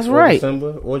November. That's or right.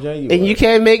 December or January. And you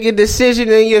can't make a decision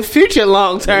in your future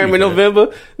long term in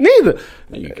November. Neither.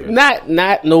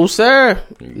 No sir.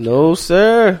 No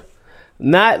sir.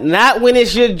 Not when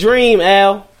it's your dream,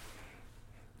 Al.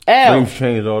 Dreams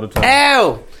change all the time.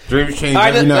 Al. Dreams change All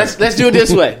right, every night. let's do it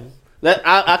this way.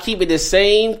 I'll keep it the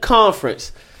same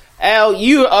conference. Al,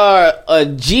 you are a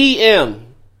GM.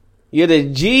 You're the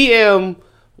GM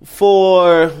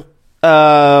for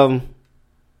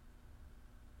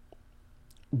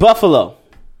Buffalo,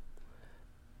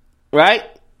 right?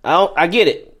 I get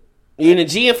it. You're the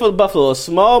GM for Buffalo, a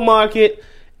small market,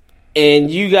 and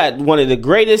you got one of the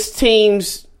greatest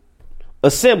teams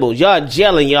assembled. Y'all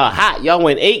gelling, y'all hot. Y'all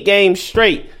win 8 games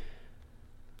straight.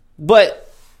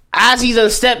 But Ozzy's done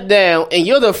stepped down, and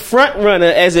you're the front runner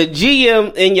as a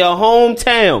GM in your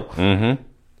hometown. Mm-hmm.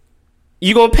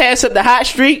 You gonna pass up the hot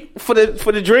streak for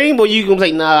the dream, or you gonna be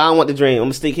like, nah, I don't want the dream. I'm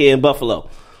gonna stick here in Buffalo.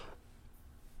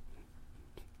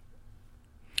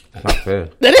 That's not fair.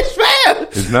 That is fair.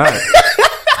 It's not.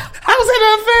 How is that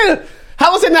not fair?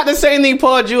 How is it not the same thing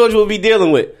Paul George will be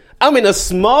dealing with? I'm in a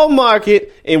small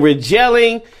market in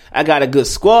Regelling. I got a good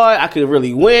squad. I could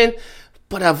really win.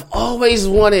 But I've always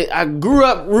I grew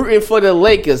up rooting for the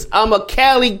Lakers. I'm a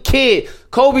Cali kid.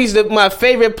 Kobe's my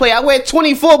favorite player. I wear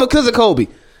 24 because of Kobe.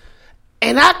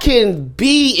 And I can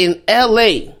be in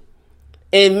LA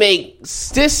and make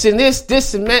this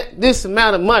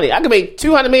amount of money. I can make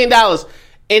 $200 million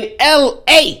in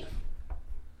LA.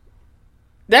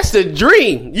 That's the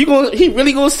dream. He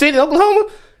really gonna sit in Oklahoma?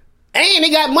 And they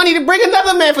got money to bring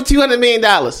another man for $200 million.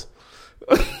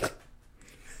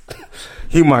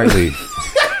 He might leave.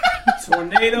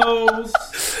 Tornadoes,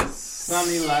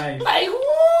 sunny life. Like, woo!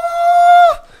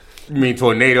 You mean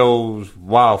tornadoes,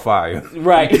 wildfire,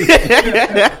 Right.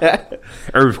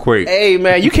 earthquake? Hey,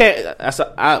 man, you can't.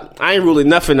 I ain't ruling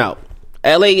nothing out.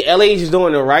 LA is just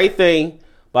doing the right thing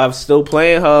by still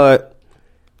playing hard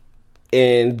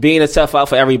and being a tough out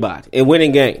for everybody and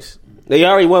winning games. They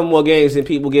already won more games than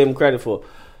people give them credit for.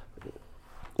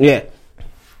 Yeah.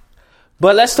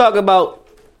 But let's talk about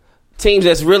teams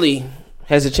that's really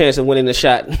has a chance of winning the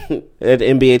shot at the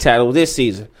NBA title this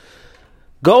season.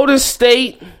 Golden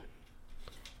State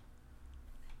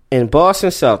and Boston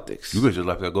Celtics. You guys just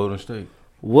left that Golden State.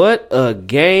 What a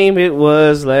game it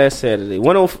was last Saturday.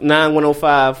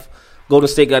 109-105. Golden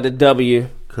State got the W.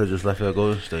 Could just left that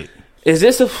Golden State.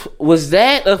 Was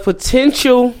that a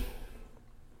potential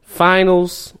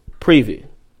finals preview?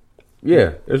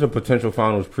 Yeah, there's a potential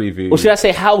finals preview. Or should I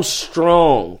say how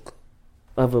strong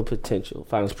of a potential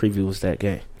finals preview was that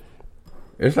game?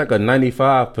 It's like a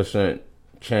 95%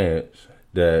 chance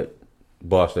that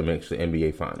Boston makes the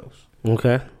NBA Finals.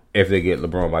 Okay. If they get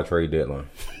LeBron by trade deadline.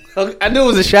 I knew it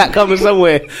was a shot coming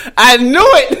somewhere. I knew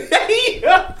it.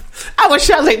 I was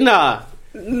shocked. Like, nah.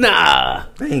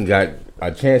 They ain't got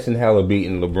a chance in hell of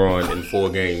beating LeBron in 4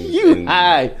 games. You in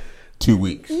high. 2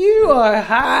 weeks. You are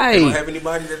high. They don't have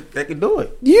anybody that can do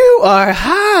it. You are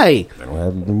high. They don't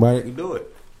have anybody that can do it.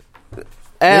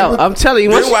 Al, I'm telling you.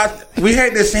 We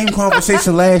had the same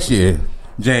conversation last year,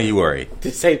 January.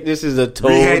 This is a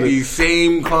total. We had the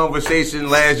same conversation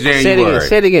last January.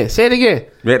 Say it again.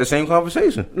 We had the same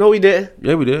conversation. No, we didn't.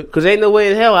 Yeah, we did. Because ain't no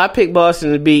way in hell I picked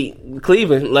Boston to beat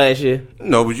Cleveland last year.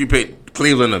 No, but you picked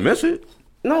Cleveland to miss it.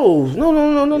 No.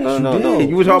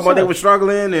 You was talking about they were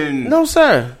struggling and... No,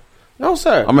 sir. I'm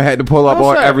going to have to pull up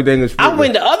all everything. I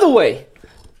went the other way.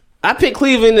 I picked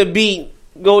Cleveland to beat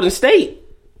Golden State.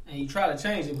 And you try to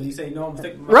change it, but you say, no, I'm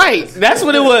sticking with my Right. guys. That's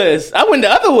what it was. I went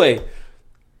the other way.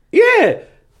 Yeah.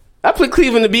 I picked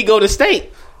Cleveland to beat Golden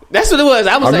State. That's what it was.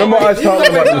 I was remember us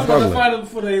talking about the Final struggling.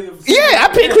 before they- yeah, I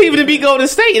picked Cleveland to beat Golden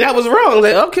State, and I was wrong.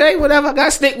 Like, okay, whatever. I got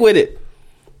to stick with it.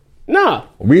 Nah.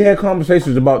 We had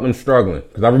conversations about them struggling.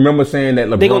 Because I remember saying that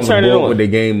LeBron was bored with the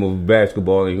game of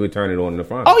basketball and he would turn it on in the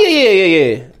finals. Oh,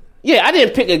 yeah. Yeah, I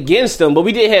didn't pick against them, but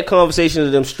we did have conversations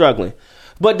of them struggling.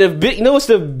 But you know what's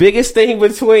the biggest thing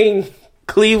between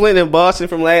Cleveland and Boston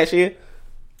from last year?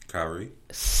 Kyrie.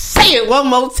 Say it one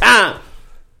more time.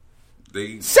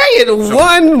 Say it So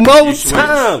one more you switch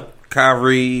time.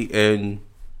 Kyrie and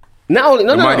No.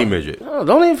 Mighty Midget. No,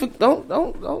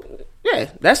 don't. Yeah,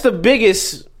 that's the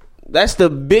biggest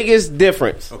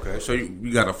difference. Okay, so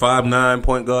you got a 5'9"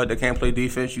 point guard that can't play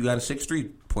defense. You got a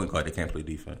 6'3" point guard that can't play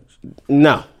defense.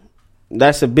 No,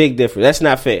 that's a big difference. That's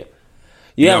not fair.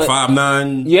 You have a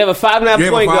 5'9". You have a 5'9"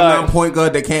 point guard. Point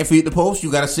guard that can't feed the post.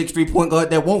 You got a 6'3" point guard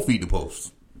that won't feed the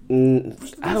post.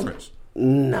 What's the difference?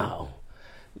 No,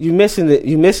 you missing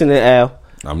it, Al.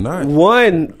 I'm not.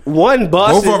 One Boston.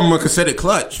 Both of them are considered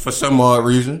clutch for some odd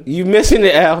reason. You missing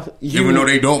it, Al. Even though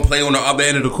they don't play on the other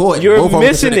end of the court, You're both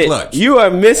missing it. Clutch. You are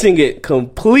missing it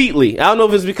completely. I don't know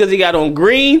if it's because he got on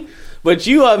green, but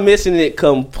you are missing it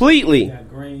completely. Got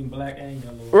green, black, and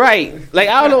yellow. Right. Like,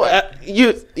 I don't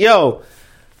know.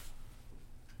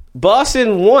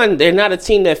 Boston won. They're not a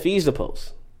team that feeds the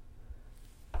post.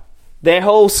 Their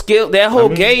whole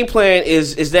game plan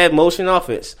is that motion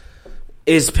offense.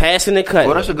 Is passing and cutting.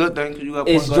 Well, that's a good thing because you got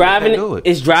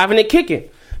It's driving and kicking.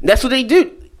 That's what they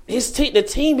do. The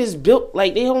team is built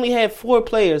like they only had 4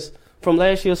 players from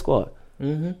last year's squad,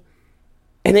 and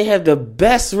they have the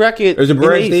best record. Is it in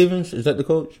Brad the East. Stevens? Is that the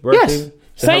coach? Brad Yes, Stevens?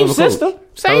 same system.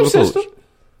 Same system.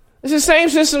 It's the same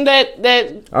system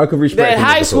that I could respect that him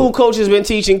as high a school coach. coach has been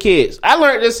teaching kids. I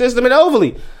learned this system at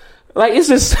Overly. Like, it's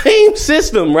the same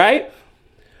system, right?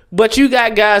 But you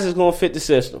got guys that's gonna fit the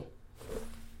system.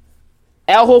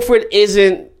 Al Horford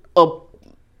isn't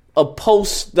a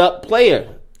post-up player.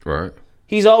 Right.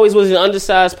 He's always was an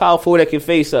undersized power forward that can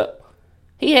face up.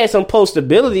 He had some post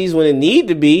abilities when it needed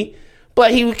to be,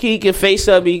 but he can face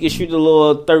up. He can shoot a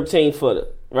little 13-footer,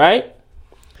 right?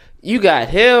 You got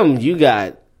him. You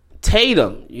got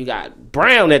Tatum. You got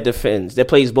Brown that defends, that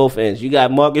plays both ends. You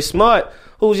got Marcus Smart,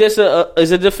 who's just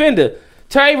is a defender.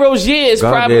 Terry Rozier is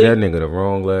God probably gave that nigga the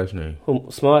wrong last name.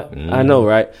 Smart. I know,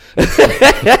 right?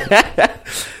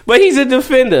 But he's a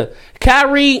defender.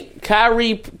 Kyrie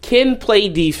can play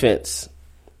defense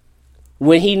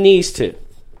when he needs to.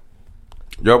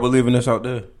 Y'all believe in this out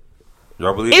there?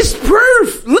 Y'all believe It's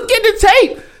proof. Look at the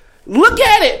tape. Look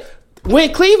at it.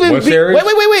 When Cleveland One series?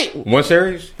 wait. One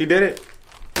series? He did it?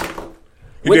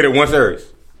 He did it one series.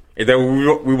 Is that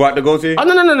what we about to go to? Oh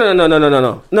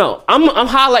no. I'm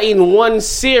highlighting one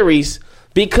series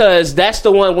because that's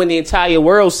the one when the entire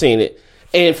world seen it.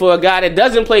 And for a guy that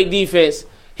doesn't play defense,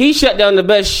 he shut down the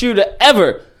best shooter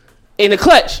ever in the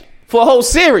clutch for a whole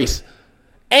series.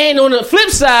 And on the flip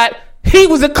side, he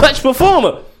was a clutch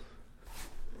performer.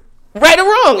 Right or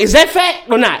wrong? Is that fact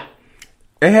or not?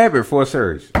 It happened for a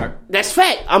series. That's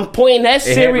fact. I'm pointing that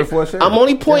series. for a series. I'm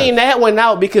only pointing that one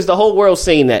out because the whole world's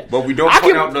seen that. But we don't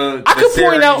point out the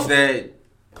series that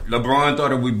LeBron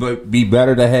thought it would be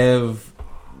better to have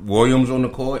Williams on the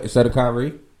court instead of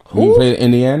Kyrie. When he played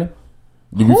Indiana.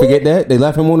 Did you forget that? They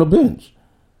left him on the bench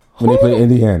when they played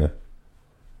Indiana.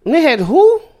 And they had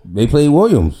who? They played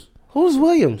Williams. Who's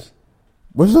Williams?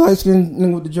 What's the light-skinned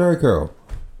nigga with the Jerry curl?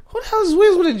 Who the hell is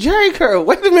Williams with a Jerry curl?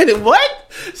 Wait a minute, what?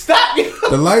 Stop, yo.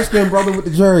 The light-skinned brother with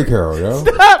the Jerry curl, yo.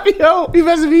 Stop, yo. He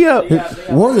messing me up.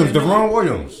 Williams, DeRon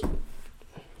Williams.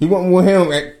 He went with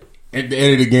him at the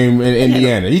end of the game in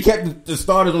Indiana. He kept the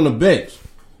starters on the bench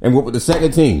and went with the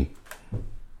second team.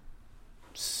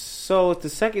 So if the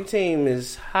second team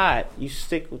is hot, you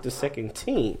stick with the second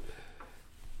team.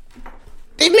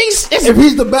 It makes If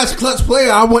he's the best clutch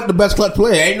player, I want the best clutch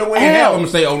player. Ain't no way in hell I'm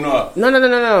gonna say, oh no.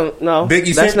 No.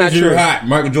 Biggie that's not Simmons, true. you're hot.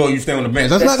 Michael Jordan, you stay on the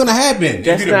bench. That's not gonna happen. If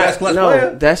you're the best clutch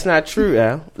player. That's not true,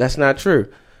 Al. That's not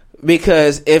true.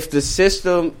 Because if the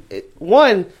system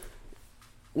one,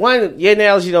 your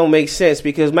analogy don't make sense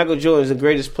because Michael Jordan is the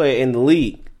greatest player in the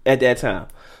league at that time.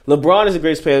 LeBron is the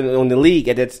greatest player in the league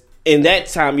at that in that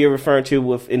time you're referring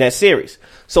to in that series.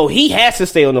 So he has to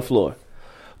stay on the floor.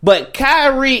 But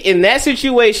Kyrie, in that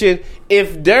situation,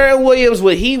 if Darren Williams,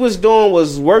 what he was doing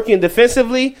was working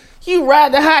defensively, you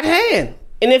ride the hot hand.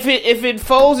 And if it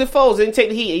folds, it folds. Didn't take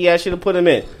the heat. Yeah, I should have put him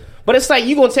in. But it's like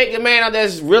you gonna take a man out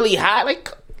that's really hot. Like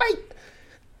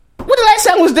when the last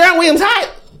time was Darren Williams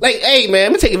hot? Like, hey man,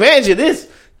 I'm gonna take advantage of this.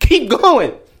 Keep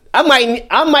going. I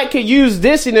might could use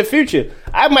this in the future.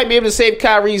 I might be able to save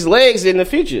Kyrie's legs in the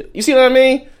future. You see what I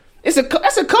mean? That's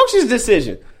a coach's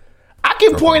decision. I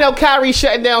can point out Kyrie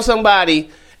shutting down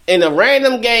somebody in a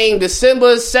random game,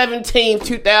 December 17,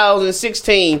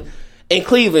 2016 in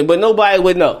Cleveland, but nobody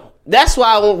would know. That's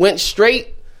why I went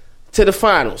straight to the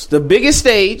finals. The biggest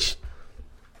stage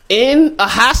in a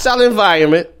hostile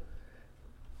environment,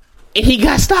 and he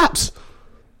got stops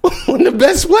on the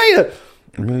best player.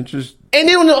 I mean, just... And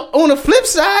then on the flip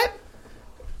side,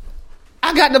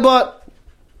 I got the ball.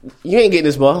 You ain't getting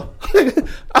this ball.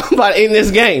 I'm about to end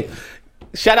this game.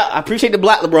 Shout out. I appreciate the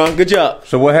block, LeBron. Good job.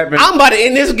 So what happened? I'm about to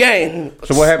end this game.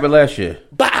 So what happened last year?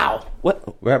 Bow. What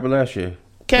happened last year?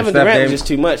 Kevin Durant was just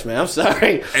too much, man. I'm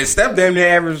sorry. And Steph damn near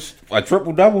averaged a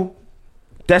triple-double.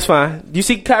 That's fine. Do you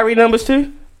see Kyrie numbers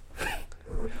too?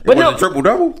 But no,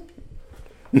 triple-double?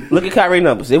 Look at Kyrie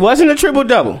numbers. It wasn't a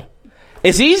triple-double.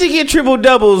 It's easy to get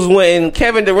triple-doubles when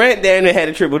Kevin Durant damn near had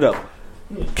a triple-double.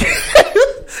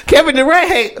 Kevin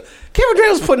Durant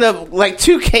was putting up like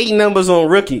 2K numbers on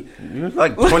rookie. It was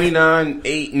like 29,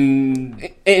 8,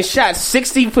 and shot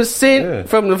 60%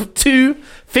 from the 2,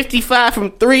 55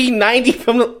 from 3, 90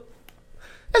 from the...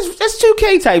 That's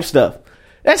 2K type stuff.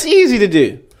 That's easy to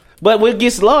do. But what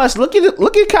gets lost, look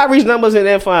at Kyrie's numbers in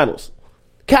that finals.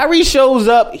 Kyrie shows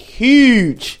up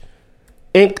huge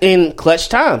in clutch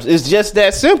times. It's just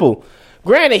that simple.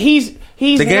 Granted, he's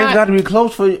the game's not... got to be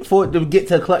close for it to get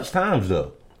to clutch times,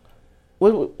 though.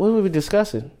 What were we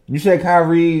discussing? You said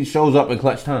Kyrie shows up in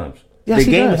clutch times. Yes,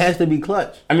 the game does. has to be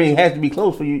clutch. I mean, it has to be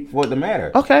close for it to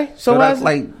matter. Okay, so that's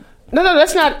like no,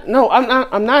 that's not. No,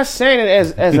 I'm not saying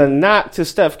it as a knock to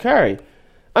Steph Curry.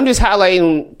 I'm just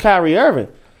highlighting Kyrie Irving.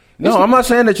 No, I'm not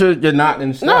saying that you're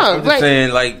knocking Steph. No, I'm just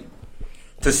saying like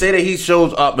to say that he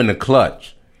shows up in the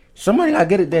clutch. Somebody gotta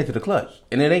get it there to the clutch,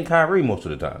 and it ain't Kyrie most of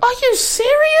the time. Are you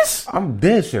serious? I'm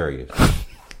dead serious.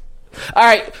 All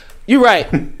right. You're right.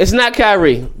 It's not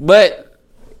Kyrie, but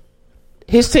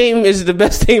his team is the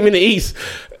best team in the East.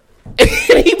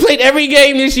 He played every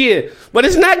game this year, but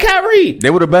it's not Kyrie.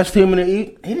 They were the best team in the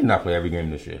East. He did not play every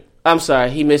game this year. I'm sorry.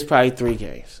 He missed probably 3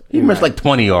 games. He missed like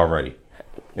 20 already.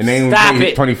 And they ain't Stop played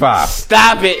it. 25.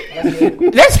 Stop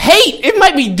it. That's hate. It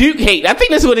might be Duke hate. I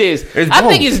think that's what it is. It's I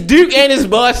both. think it's Duke and it's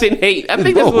Boston hate. I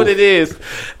think that's both. what it is.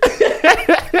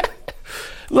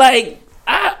 Like,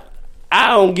 I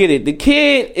don't get it. The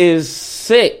kid is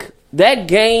sick. That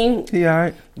game, He all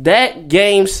right. that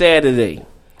game Saturday.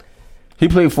 He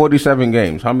played 47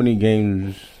 games. How many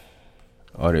games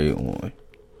are they on?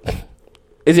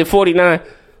 Is it 49?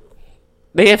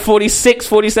 They had 46,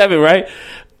 47, right?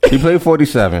 He played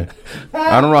 47.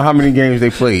 I don't know how many games they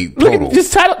played Look total. at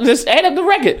just add up the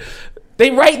record.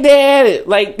 They right there at it.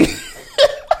 Like,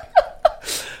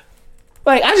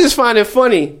 like I just find it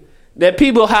funny that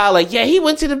people holler like, yeah, he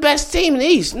went to the best team in the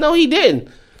East. No, he didn't.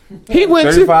 He went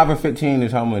 35 and 15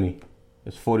 is how many?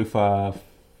 It's 45.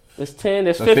 It's 10.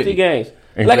 There's That's 50 50. games.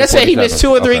 And Like I said, he missed 2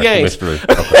 or 3 Okay, games. He missed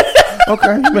 3.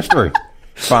 Okay, he missed 3.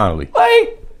 Finally.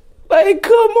 Like,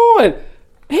 come on.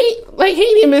 He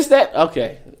didn't miss that.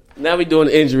 Okay, now we doing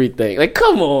the injury thing. Like,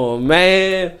 come on,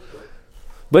 man.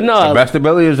 But no, Best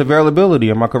ability is availability.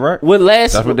 Am I correct?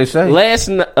 That's what they say.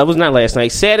 It was not last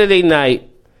night. Saturday night,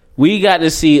 we got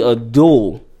to see a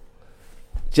duel.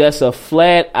 Just a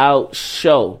flat out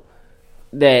show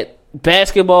that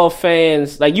basketball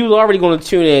fans, like, you were already going to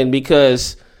tune in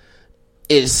because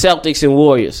it's Celtics and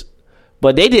Warriors,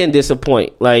 but they didn't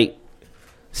disappoint. Like,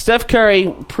 Steph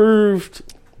Curry proved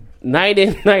night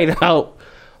in, night out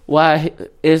why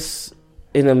it's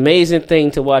an amazing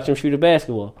thing to watch him shoot a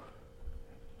basketball.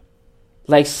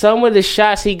 Like, some of the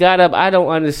shots he got up, I don't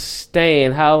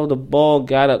understand how the ball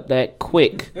got up that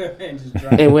quick.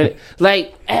 And when,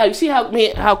 like, Al, you see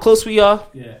how close we are?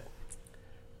 Yeah.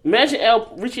 Imagine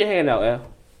Al, reach your hand out, Al.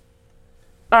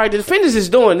 All right, the defenders is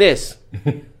doing this,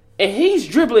 and he's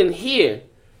dribbling here,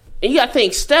 and you got to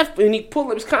think Steph, and he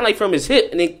pull up, it's kind of like from his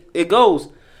hip, and it goes,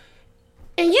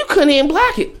 and you couldn't even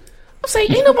block it. I'm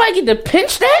saying, ain't nobody get to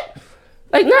pinch that,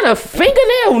 like not a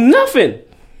fingernail, nothing.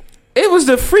 It was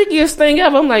the freakiest thing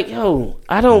ever. I'm like, yo,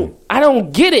 I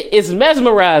don't get it. It's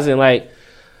mesmerizing. Like,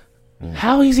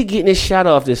 how is he getting his shot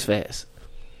off this fast?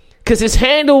 Because his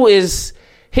handle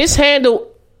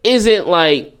isn't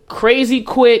like crazy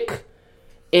quick.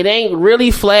 It ain't really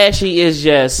flashy. It's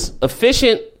just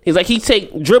efficient. He's like, he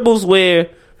take dribbles where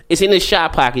it's in his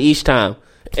shot pocket each time,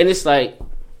 and it's like,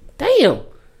 damn,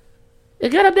 it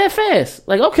got up that fast.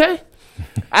 Like, okay,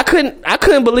 I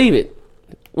couldn't believe it.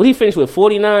 What did he finish with?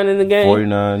 49 in the game.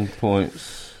 49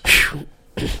 points.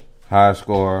 High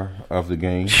score of the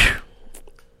game.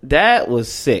 That was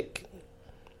sick.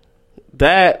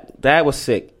 That was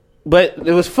sick. But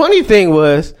the funny thing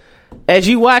was, as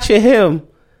you watching him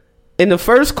in the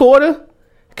first quarter,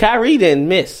 Kyrie didn't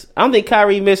miss. I don't think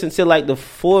Kyrie missed until like the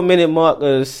 4-minute mark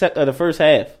of the first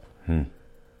half.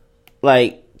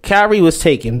 Like, Kyrie was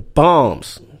taking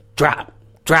bombs, drop,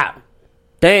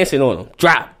 dancing on them,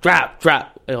 drop.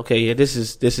 Okay, yeah, this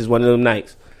is one of them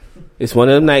nights. It's one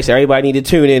of them nights. Everybody need to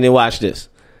tune in and watch this.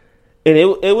 And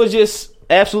it was just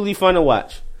absolutely fun to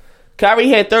watch. Kyrie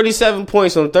had 37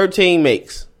 points on 13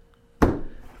 makes.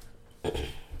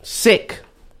 Sick.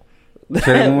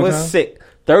 That was sick.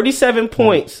 37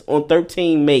 points on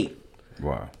 13 make.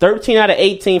 Wow. 13 out of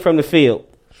 18 from the field.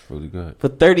 It's really good. For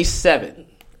 37.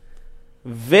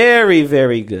 Very,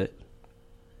 very good.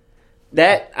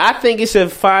 That, I think it's a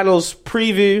finals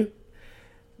preview.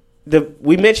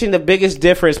 We mentioned the biggest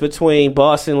difference between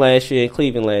Boston last year and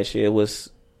Cleveland last year was,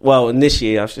 well, in this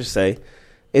year, I should say,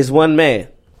 is one man.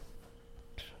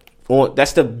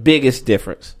 That's the biggest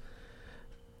difference.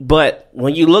 But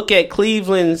when you look at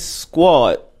Cleveland's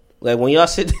squad, like when y'all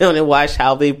sit down and watch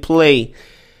how they play,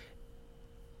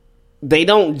 they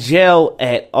don't gel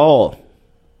at all.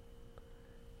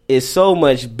 It's so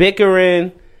much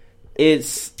bickering.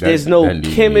 There's no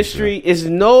chemistry. It's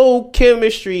no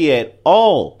chemistry at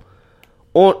all.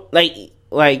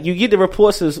 Like you get the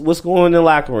reports of what's going on in the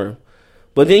locker room,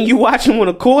 but then you watch them on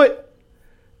the court.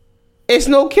 It's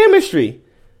no chemistry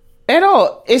at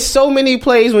all. It's so many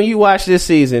plays when you watch this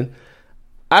season.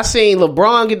 I seen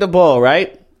LeBron get the ball,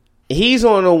 right? He's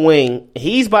on the wing.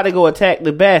 He's about to go attack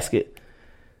the basket.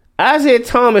 Isaiah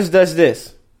Thomas does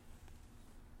this.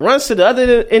 Runs to the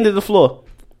other end of the floor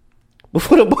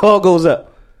before the ball goes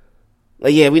up.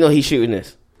 Like, yeah, we know he's shooting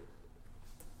this.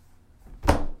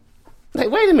 Like,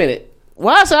 wait a minute.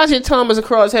 Why is Isaiah Thomas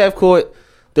across half court?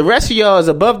 The rest of y'all is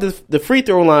above the free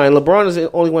throw line. LeBron is the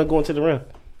only one going to the rim.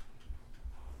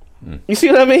 You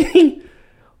see what I mean?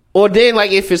 Or then,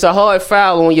 like, if it's a hard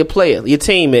foul on your player, your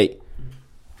teammate,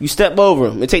 you step over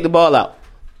him and take the ball out.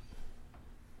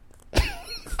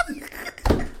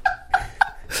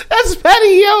 That's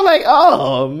petty, yo. Like,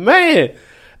 oh man,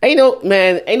 ain't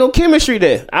no chemistry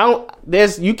there.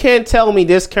 You can't tell me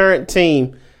this current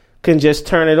team can just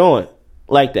turn it on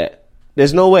like that.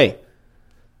 There's no way.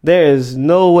 There is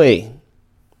no way.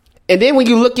 And then when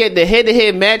you look at the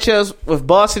head-to-head matchups with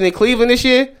Boston and Cleveland this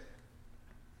year,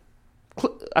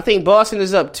 I think Boston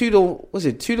is up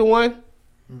 2-1?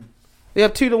 They're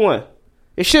up 2-1.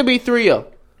 It should be 3-0.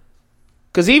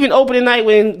 Because even opening night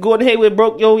when Gordon Hayward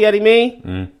broke Yo Yeti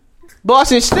Mean,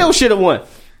 Boston still should have won.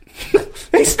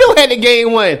 They still had the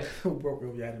game won. Who broke Yo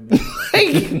Yeti Mean?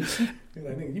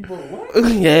 Like, nigga, you broke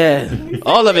what? Yeah.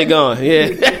 All of it gone.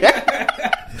 Yeah.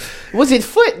 Was it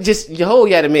foot? Just your whole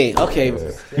Yeti Mean. Okay.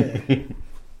 Yeah.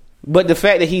 But the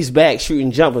fact that he's back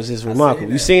shooting jumpers is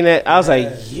remarkable. You seen that? I was like,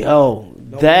 yo,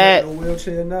 No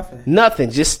wheelchair, nothing.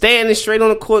 Nothing. Just standing straight on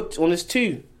the court on his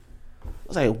two. I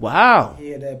was like, wow. He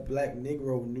had that black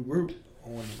Negro root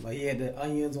on him. Like, he had the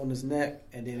onions on his neck,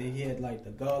 and then he had, like,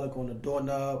 the garlic on the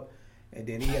doorknob, and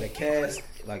then he had a cast.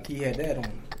 Like, he had that on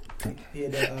him. He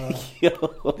had that,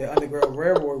 the Underground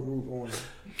Railroad root on him.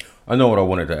 I know what I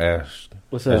wanted to ask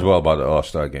What's as that? well about the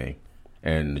All-Star game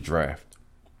and the draft.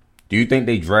 Do you think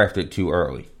they drafted too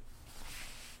early?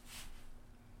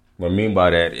 What I mean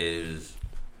by that is,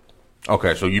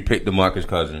 okay, so you pick DeMarcus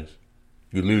Cousins.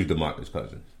 You lose DeMarcus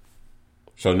Cousins.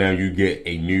 So now you get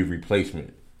a new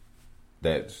replacement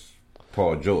that's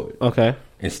Paul George. Okay.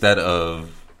 Instead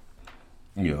of,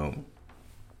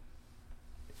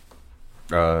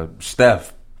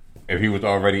 Steph, if he was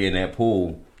already in that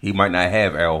pool, he might not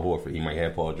have Al Horford. He might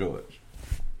have Paul George.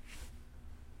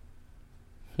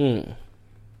 So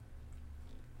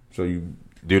you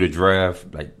do the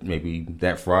draft like maybe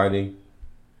that Friday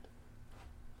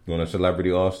during a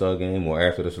Celebrity All-Star game or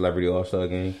after the Celebrity All-Star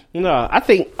game? No, I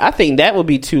think that would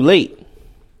be too late.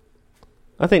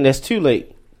 I think that's too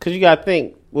late because you got to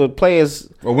think with players.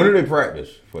 Well, when do they practice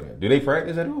for that? Do they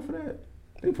practice at all for that?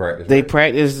 They practice. They right?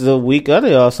 practice the week of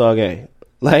the All-Star game.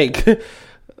 Like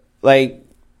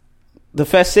the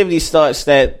festivities starts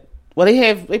they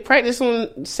practice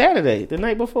on Saturday, the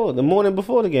night before, the morning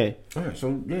before the game. All right,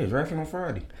 so yeah, drafting on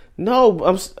Friday. No,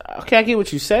 okay, I get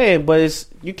what you're saying, but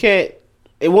it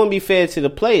wouldn't be fair to the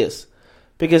players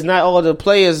because not all the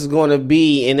players is going to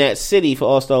be in that city for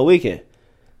All-Star weekend.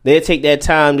 They'll take that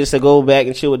time just to go back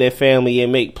and chill with their family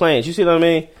and make plans. You see what I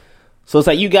mean? So it's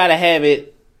like you got to have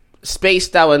it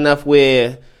spaced out enough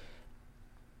where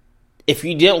if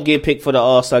you don't get picked for the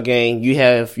All-Star game,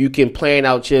 you can plan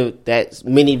out that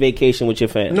mini vacation with your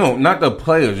family. No, not the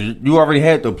players. You already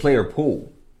had the player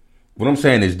pool. What I'm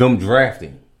saying is them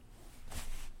drafting.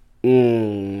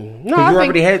 No, you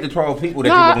already had the 12 people that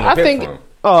you were going to pick from.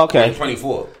 Oh, okay. The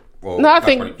 24. Well, No, I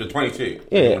think the 22.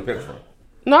 Yeah. You want to pick from.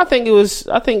 No, I think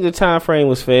the time frame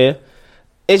was fair.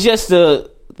 It's just the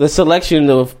selection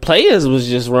of players was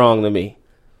just wrong to me.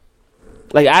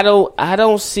 Like I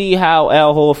don't see how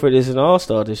Al Horford is an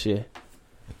All-Star this year,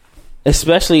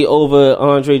 especially over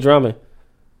Andre Drummond.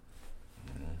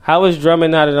 How is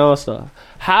Drummond not an All-Star?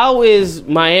 How is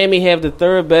Miami have the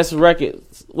third best record?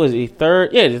 Was he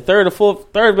third? Yeah, the third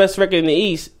best record in the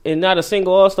East, and not a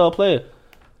single All-Star player.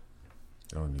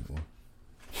 I don't need one.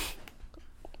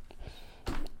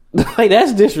 Like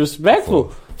that's disrespectful.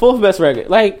 Fourth best record.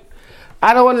 Like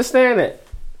I don't understand that.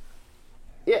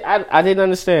 Yeah, I didn't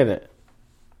understand that.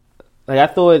 Like I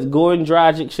thought Gordon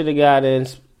Dragic should have got in.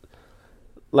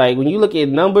 Like when you look at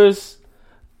numbers,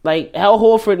 like Al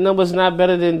Horford numbers not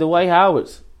better than Dwight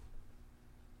Howard's,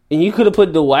 and you could have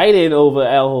put Dwight in over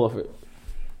Al Horford,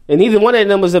 and neither one of their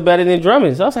numbers are better than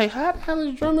Drummond's. I was like, how the hell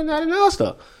is Drummond not an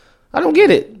All-Star? I don't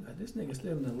get it. This nigga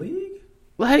still in the league?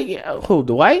 Like who?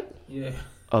 Dwight? Yeah.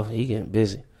 Oh, he getting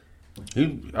busy. I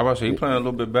was about to say he playing a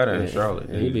little bit better in Charlotte.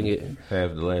 Yeah, he been getting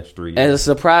have the last 3 years. As a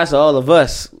surprise to all of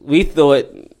us, we thought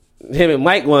him and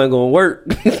Mike wasn't gonna work.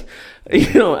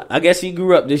 I guess he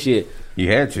grew up this year. He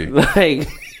had to. Like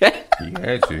He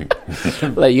had to.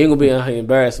 like you ain't gonna be out here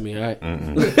embarrassing me, all right?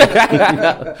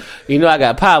 You know I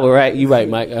got power, right? You right,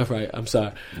 Mike. That's right. I'm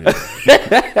sorry. Won't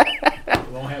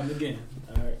happen again.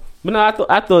 All right. But no,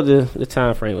 I thought the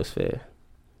time frame was fair.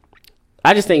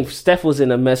 I just think Steph was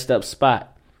in a messed up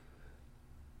spot.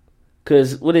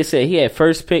 Because what they said, he had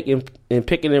first pick and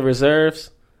picking in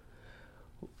reserves.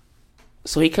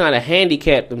 So he kind of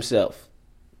handicapped himself.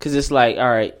 Because it's like, all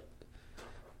right,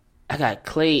 I got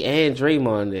Clay and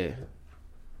Draymond there.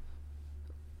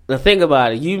 Now think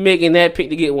about it. You making that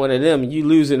pick to get one of them, you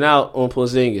losing out on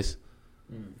Porzingis.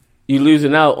 You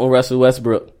losing out on Russell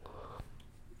Westbrook.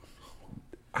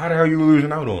 How the hell you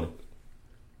losing out on him?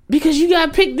 Because you got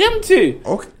to pick them two.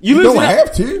 Okay. You You don't losing out-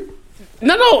 have to.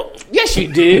 No. Yes,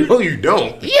 you do. No, you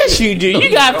don't. Yes, you do. You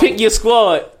got to pick your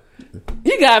squad.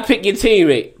 You got to pick your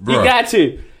teammate. You Bruh. got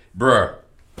to. Bruh.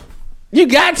 You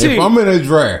got to. If I'm in a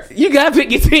draft, You got to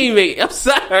pick your teammate. I'm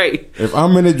sorry. if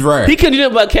I'm in a draft, He couldn't do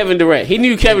about Kevin Durant. He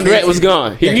knew Kevin Durant was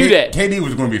gone. He knew that. KD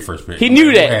was going to be first pick. He knew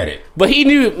Had that. it. But he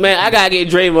knew, man, I gotta get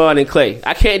Draymond and Clay.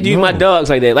 I can't do my dogs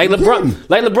like that. Like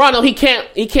LeBron, no, he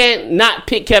can't not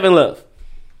pick Kevin Love.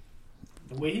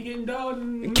 The way he getting dogged.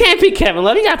 You can't pick Kevin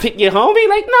Love. You gotta pick your homie.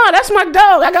 Like, no, that's my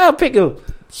dog. I gotta pick him.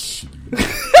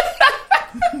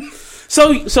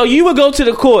 So you would go to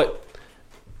the court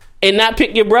and not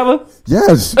pick your brother?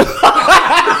 Yes. You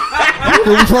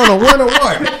trying to win or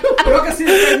what? I can see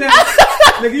this right now.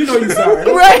 Nigga, you know you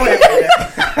sorry. Right.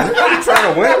 You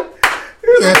trying to win?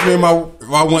 You asked me if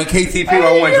I want KTP or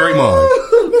I want Draymond.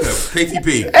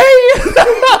 KTP.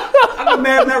 I'm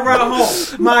mad that run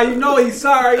home. Ma, you know he's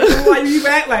sorry. Why you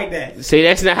act like that? See,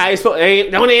 that's not how you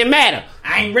supposed. Don't even matter.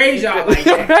 I ain't raised y'all like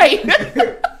that. Right.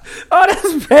 Oh,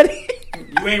 that's petty.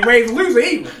 You ain't raised a loser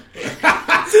either.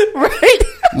 Right.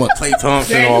 I want Klay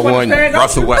Thompson Dad, or I you want want to stand up?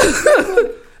 Russell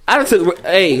Westbrook. I done took.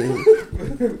 Hey,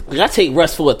 I take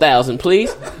Russ for 1,000,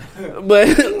 please.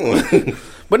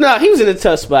 But no, he was in a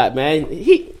tough spot, man.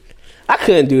 I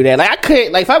couldn't do that. Like I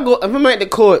couldn't. Like if I'm at the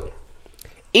court,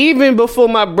 even before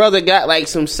my brother got like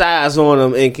some size on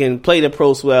him and can play the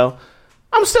pros well,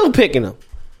 I'm still picking him.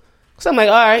 So I'm like,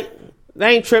 all right, that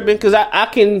ain't tripping because I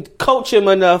can coach him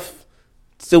enough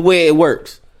to where it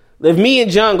works. If me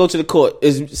and John go to the court,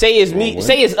 say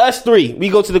it's us three, we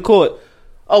go to the court.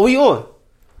 Oh, we on.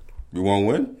 You want to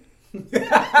win?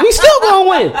 We still gonna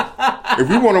win. If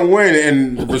you want to win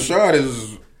and Rashad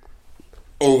is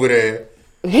over there,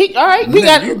 All right, we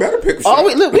got. You better pick a Oh,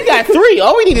 shot. we got 3.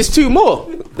 All we need is 2 more.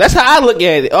 That's how I look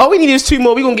at it. All we need is 2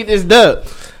 more. We gonna get this dub.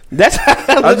 That's how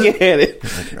I look at it.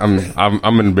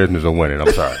 I'm in the business of winning.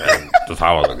 I'm sorry. That's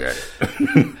how I look at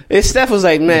it. And Steph was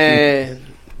like, man,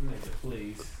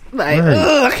 Please. like,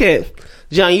 I can't.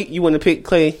 John, you want to pick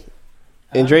Clay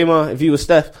and Draymond if you were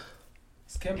Steph?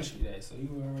 It's chemistry day, so you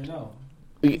already know.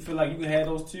 You feel like you can have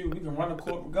those two, we can run the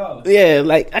court regardless. Yeah,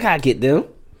 like I gotta get them.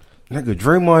 Nigga,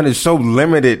 Draymond is so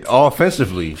limited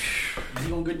offensively. You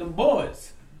gonna get them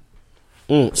boys.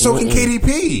 So can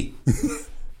KDP.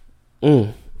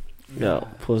 Yo,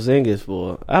 Porzingis,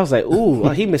 boy. I was like, ooh,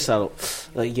 he missed out.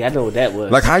 Like, yeah, I know what that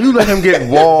was. Like, how you let him get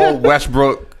Wall,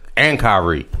 Westbrook, and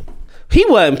Kyrie? He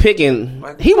wasn't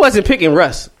picking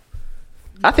Russ.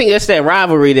 I think that's that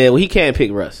rivalry there where he can't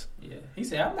pick Russ. Yeah. He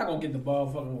said, I'm not gonna get the ball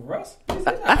fucking with Russ.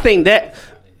 I think that.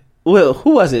 Well,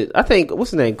 who was it? I think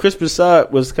what's his name? Chris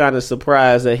Broussard was kind of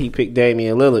surprised that he picked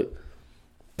Damian Lillard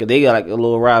because they got like a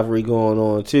little rivalry going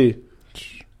on too.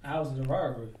 How is it a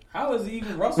rivalry? How is it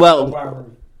even Russell Well, a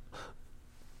rivalry?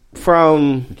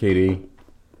 From KD.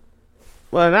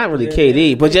 well, not really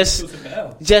KD, but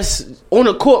just on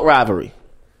a court rivalry.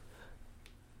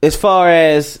 As far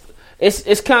as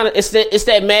it's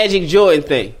that Magic Jordan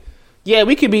thing. Yeah,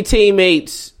 we could be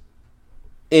teammates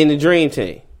in the Dream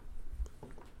Team.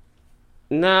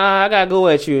 Nah, I gotta go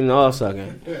at you in the All-Star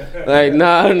game. Like,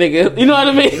 nah, nigga. You know what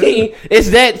I mean?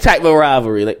 It's that type of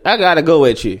rivalry. Like, I gotta go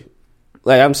at you.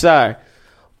 Like, I'm sorry.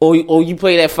 Or you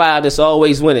play that 5 that's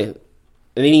always winning.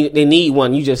 And they need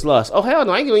one, you just lost. Oh, hell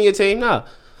no, I ain't giving your team, nah.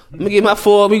 I'm gonna get my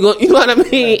 4, you know what I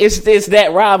mean? It's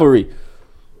that rivalry.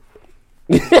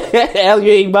 Hell,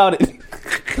 you ain't about it.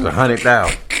 It's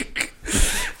 100,000.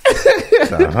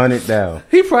 It's 100,000.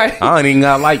 He probably... I ain't even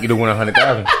gotta like you to win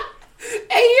 100,000.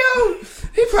 Hey, yo.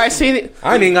 He probably seen it.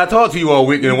 I ain't even gotta talk to you all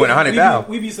week and win 100,000.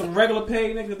 We be some regular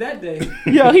paid niggas that day.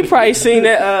 Yo, he probably seen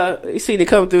that. He seen it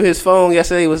come through his phone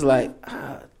yesterday. He was like,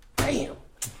 damn.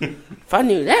 If I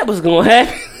knew that was going to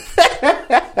happen.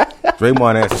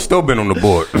 Draymond ass has still been on the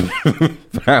board.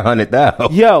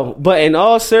 100,000. Yo, but in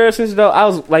all seriousness, though, I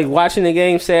was like watching the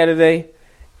game Saturday,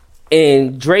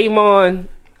 and Draymond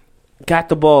got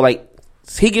the ball. Like,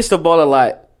 he gets the ball a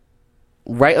lot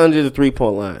right under the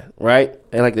 3-point line, right?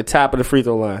 And like the top of the free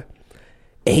throw line.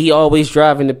 And he always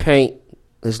driving the paint,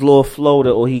 his little floater,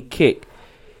 or he kick.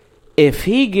 If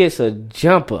he gets a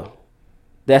jumper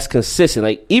that's consistent,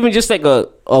 like even just like a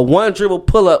one dribble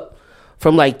pull up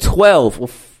from like 12 or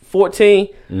 14,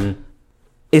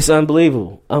 it's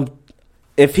unbelievable.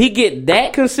 If he get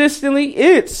that consistently,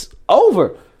 it's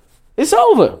over. It's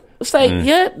over. It's like,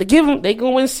 yeah, they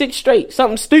gonna win 6 straight.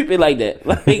 Something stupid like that.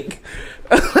 Like,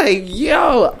 like,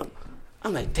 yo.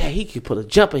 I'm like, dang, he could put a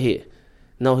jumper here.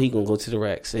 No, he gonna go to the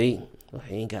rack. See?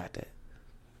 He ain't got that.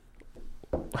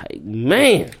 Like,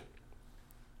 man.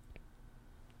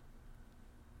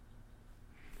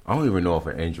 I don't even know if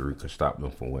an injury could stop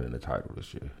them from winning the title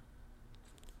this year.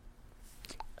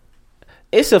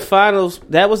 It's a finals.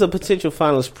 That was a potential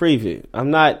finals preview. I'm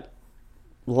not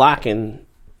locking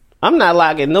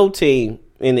no team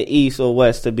in the East or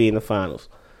West to be in the finals.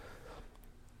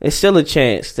 It's still a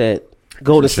chance that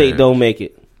Golden It's a State chance. don't make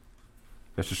it.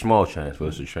 It's a small chance, but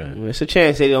it's a chance. It's a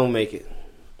chance they don't make it.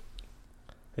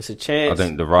 It's a chance. I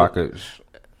think the Rockets.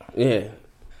 Yeah.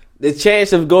 The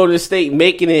chance of Golden State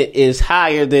making it is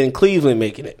higher than Cleveland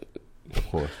making it. Of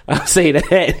course. I'll say that.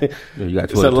 Yeah, you got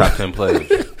two It's of the a top lot. 10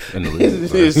 players in the league.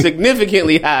 It's bro.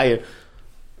 significantly higher.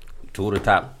 Two of the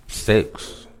top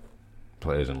 6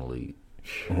 players in the league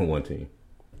on one team.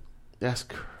 That's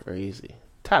crazy.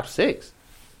 Top 6.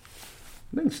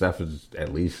 I think Steph is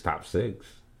at least top 6.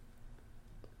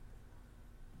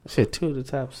 I said 2 of the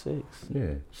top 6.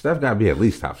 Yeah, Steph got to be at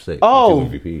least top 6. Oh,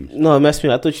 Two MVPs. no, it messed me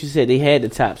up. I thought you said they had the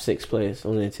top 6 players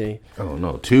on their team. Oh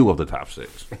no, 2 of the top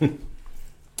 6.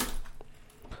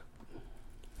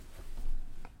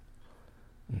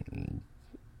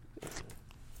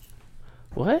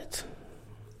 What?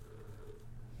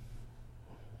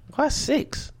 Why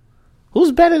 6?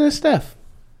 Who's better than Steph?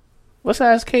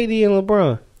 Besides KD and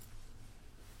LeBron?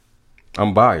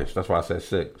 I'm biased. That's why I said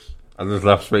 6. I just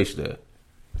left space there.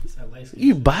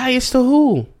 You biased to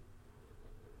who?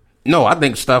 No, I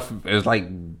think Steph is like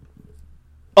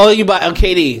Oh, you buy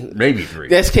KD. maybe 3.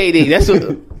 That's KD. That's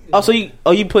what. Also, you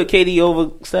put KD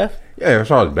over Steph. Yeah, it's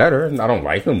always better. I don't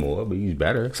like him more, but he's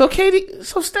better. So KD.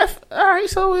 So Steph. All right.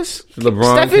 So it's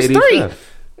LeBron, Steph is KD, 3.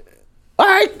 Steph. All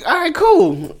right.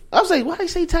 Cool. I was like, why did you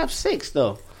say top 6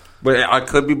 though? But I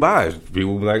could be biased.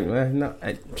 People be like, no,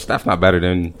 Steph's not better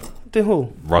than Then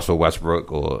who? Russell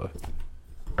Westbrook or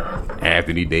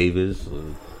Anthony Davis.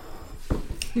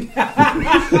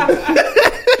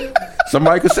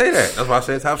 Somebody could say that. That's why I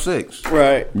said top 6.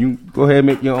 Right. You go ahead and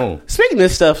make your own. Speaking of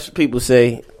stuff people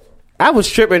say, I was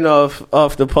tripping off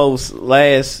the post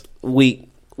last week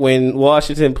when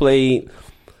Washington played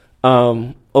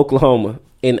Oklahoma,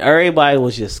 and everybody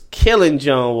was just killing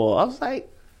John Wall. I was like,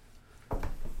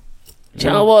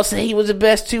 John Wall said he was the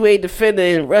best 2-way defender,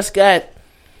 and Russ got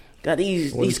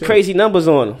these crazy numbers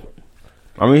on him.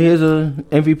 I mean, here's a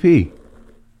MVP.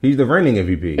 He's the reigning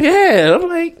MVP. Yeah, I'm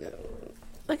like,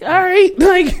 all right,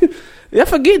 like, I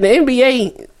forget the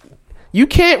NBA. You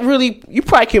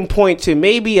probably can point to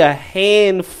maybe a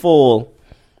handful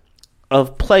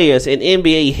of players in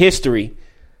NBA history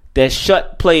that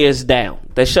shut players down,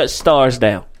 that shut stars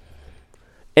down.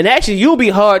 And actually, you'll be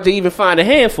hard to even find a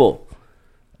handful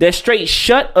that straight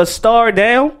shut a star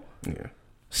down. Yeah.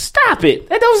 Stop it.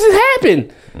 That doesn't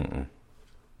happen.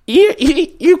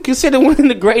 You consider one of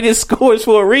the greatest scorers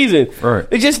for a reason. Right.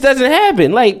 It just doesn't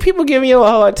happen. Like, people give me a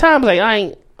hard time. Like,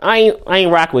 I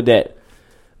ain't rock with that.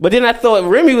 But then I thought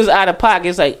Remy was out of pocket.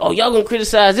 It's like, oh, y'all gonna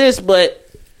criticize this, but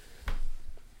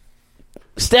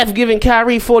Steph giving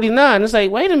Kyrie 49. It's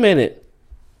like, wait a minute.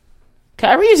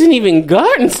 Kyrie isn't even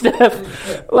guarding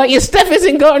Steph. Like, if Steph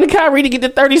isn't guarding Kyrie to get to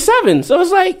 37. So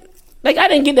it's like I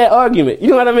didn't get that argument. You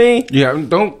know what I mean? Yeah, Yeah,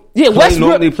 Clay Westbrook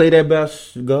normally play that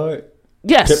best guard?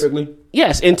 Yes. Typically?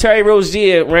 Yes, and Terry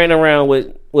Rozier ran around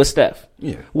with Steph.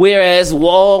 Yeah. Whereas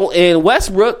Wall and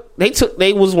Westbrook,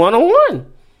 they was 1-on-1.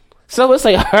 So it's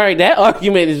like, all right, that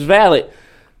argument is valid.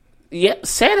 Yeah,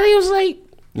 Saturday was like,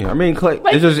 Yeah, I mean, Clay,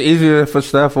 Like- it's just easier for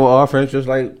Steph for offense, just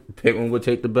like Pittman would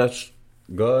take the best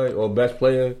guard or best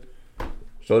player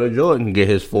so that Jordan can get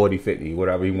his 40, 50,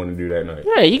 whatever he want to do that night.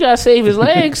 yeah, you gotta save his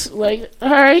legs. Like, all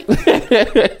right,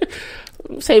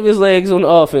 save his legs on the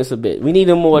offense a bit. We need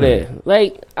him more there.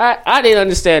 Like, I didn't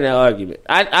understand that argument.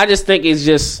 I just think it's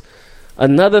just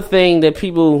another thing that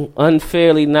people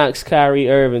unfairly knocks Kyrie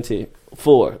Irving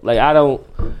for. Like, I don't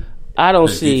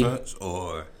His see. defense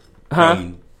or Huh?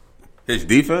 his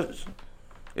defense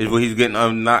is what he's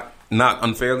getting not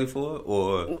unfairly for,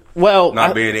 or Well,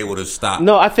 not being able to stop.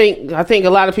 No, I think a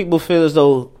lot of people feel as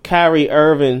though Kyrie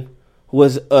Irving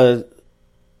was a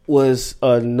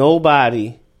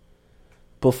nobody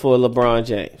before LeBron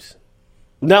James.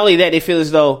 Not only that, they feel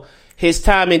as though his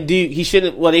time in Duke, they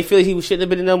feel he shouldn't have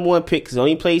been the number 1 pick because he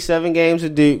only played 7 games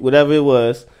at Duke, whatever it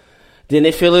was. Then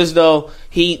they feel as though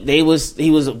he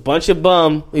was a bunch of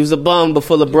bum. He was a bum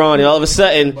before LeBron, and all of a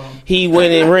sudden he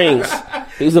winning rings.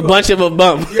 He was a bunch of a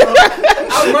bum.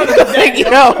 Like,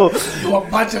 yo, You a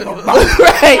bunch of them.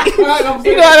 right?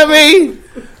 You know what I mean?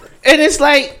 And it's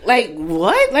like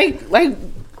what? Like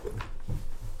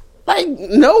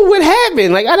know what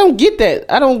happened? Like, I don't get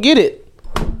that. I don't get it.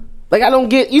 Like, I don't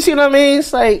get. You see what I mean?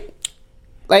 It's like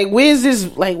where's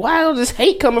this? Like, why all this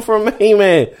hate coming from me,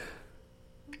 man?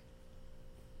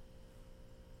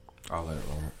 I'll let it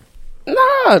roll.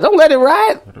 Nah, don't let it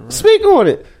ride. Speak on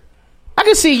it. I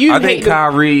can see you. I think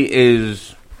Kyrie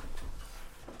is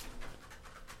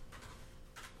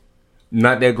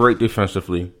not that great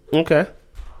defensively. Okay.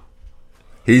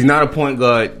 He's not a point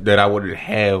guard that I would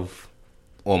have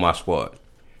on my squad.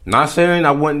 Not saying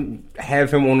I wouldn't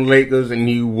have him on the Lakers and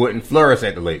he wouldn't flourish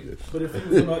at the Lakers. But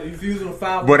if he was on a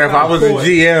foul, But if I was a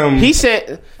GM, He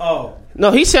said, oh,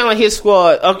 no, he sounded like his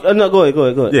squad. No, go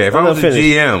ahead. yeah, if I'm I was a gonna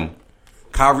finish. GM,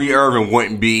 Kyrie Irving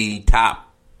wouldn't be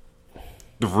top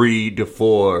 3 to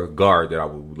 4 guard that I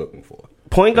was looking for.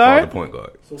 Point If I was guard? a point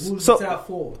guard. so who's So- the top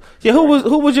 4? Yeah,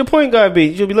 who would your point guard be?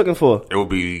 You'll be looking for. It would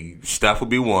be Steph would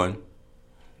be 1.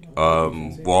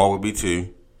 Wall would be 2.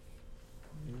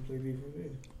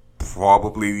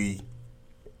 Probably.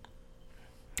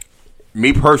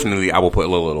 Me personally, I will put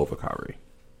Lillard over Kyrie.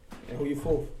 And who you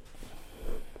 4th?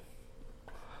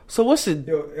 So what's the?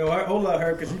 Yo, hold up,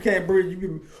 her, because you can't breathe.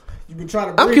 You've been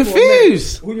trying to I'm breathe.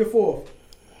 confused. Who your 4th?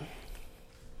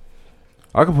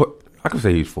 I could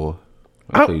say he's 4.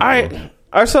 All right.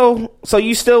 So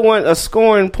you still want a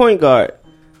scoring point guard,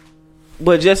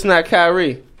 but just not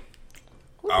Kyrie.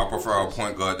 I prefer a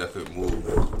point guard that could move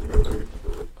the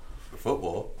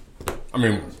football. I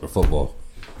mean, the football.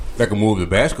 That can move the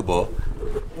basketball.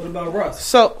 What about Russ?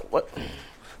 So what?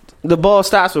 The ball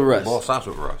stops with Russ, The ball stops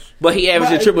with Russ. but he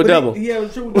averaged a triple double. He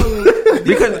averaged a triple double.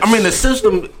 Because, I mean, the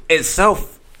system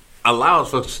itself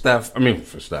allows for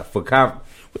for Kyrie.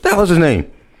 What the hell is his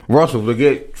name? Russell to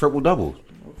get triple doubles.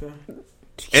 Okay.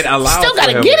 It allows Still for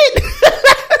gotta him get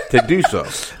it. to do so.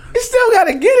 You still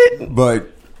gotta get it. But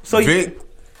So Vic,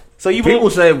 you people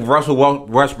say Russell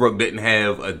Westbrook didn't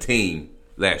have a team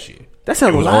last year. That's a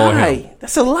It was all him. lie.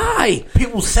 That's a lie.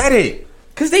 People said it.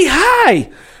 Cause they high.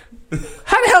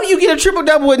 How the hell you get a triple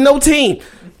double with no team?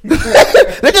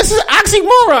 That just is an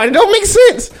oxymoron. It don't make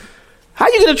sense. How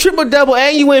you get a triple double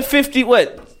and you win 50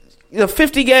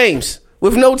 games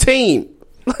with no team?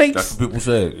 Like That's what people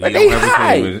said. Like, He they don't have a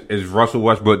high. team. Is Russell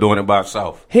Westbrook doing it by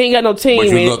himself? he ain't got no team. But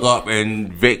you man. look up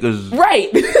and Vic is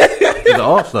Right. an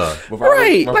all-star.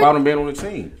 Right, Without like- him being on the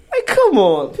team. Like, come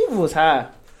on. People was high.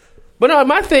 But no,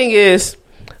 my thing is,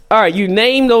 all right, you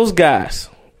name those guys.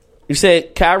 You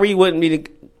said Kyrie wouldn't be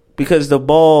because the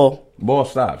ball, Ball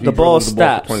stops. The ball dribbles the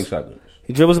stops. for 20 seconds.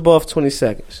 he dribbles the ball for 20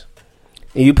 seconds.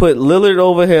 And you put Lillard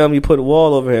over him, you put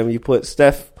Wall over him, you put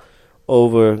Steph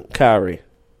over Kyrie.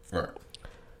 Right.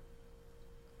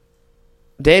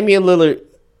 Damian Lillard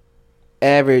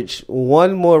averaged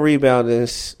one more rebound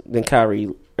than Kyrie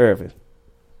Irving.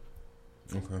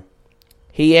 Okay.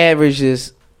 He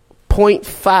averages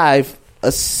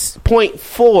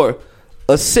 0.4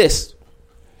 assists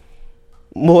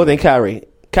more than Kyrie.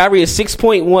 Kyrie is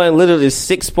 6.1, Lillard is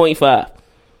 6.5.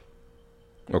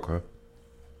 Okay.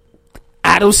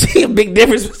 I don't see a big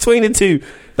difference between the two.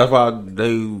 That's why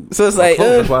they. So it's like,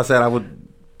 that's why I said I would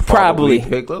Probably.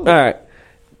 pick All Lillard. right.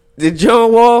 Did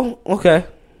John Wall? Okay.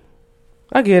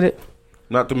 I get it.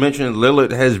 Not to mention,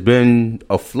 Lillard has been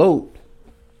afloat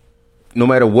no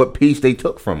matter what piece they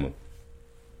took from him.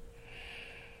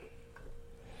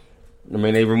 I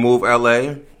mean, they removed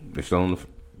LA. They're still in the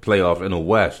playoffs in the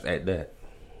West at that.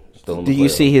 Still in the Do you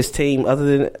playoffs. see his team other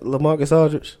than LaMarcus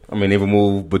Aldridge? I mean, they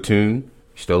removed Batum.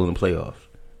 Still in the playoffs.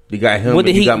 You got him. What did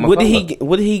and you he? got What did McCullough. he?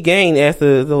 What did he gain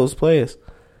after those players?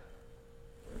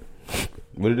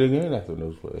 What did they gain after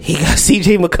those players? He got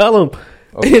C.J. McCollum.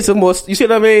 Okay. It's a more. You see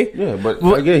what I mean? Yeah, but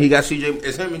What- again, he got CJ.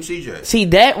 It's him and CJ. See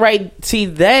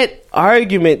that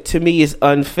argument to me is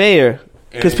unfair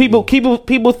because And-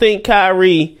 people think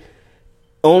Kyrie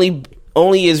only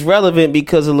is relevant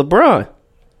because of LeBron.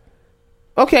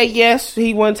 Okay, yes,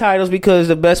 he won titles because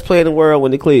the best player in the world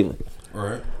went to Cleveland. All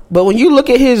right. But when you look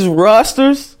at his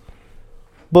rosters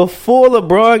before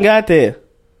LeBron got there,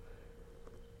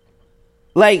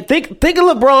 like think of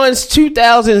LeBron's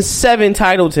 2007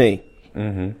 title team.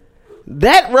 Mm-hmm.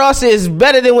 That roster is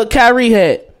better than what Kyrie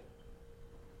had.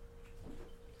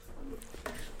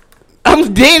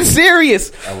 I'm dead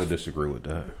serious. I would disagree with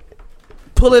that.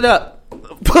 Pull it up.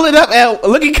 Al.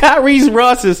 Look at Kyrie's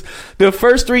rosters the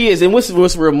first 3 years. And what's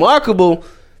remarkable,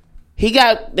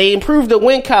 they improved the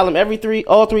win column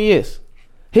all 3 years.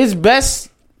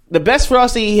 The best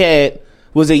roster he had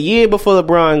was a year before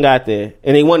LeBron got there,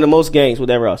 and they won the most games with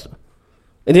that roster.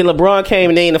 And then LeBron came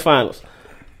and they in the finals.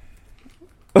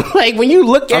 Like when you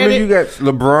look at I mean, it, you got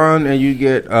LeBron and you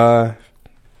get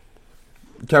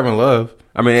Kevin Love.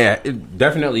 I mean, yeah, it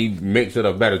definitely makes it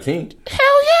a better team. hell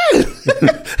yeah.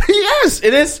 Yes,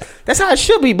 it is. That's how it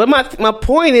should be. But my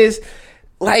point is,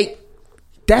 like,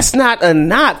 that's not a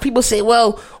knock. People say,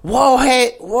 well,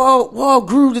 Wall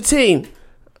grew the team.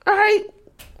 All right,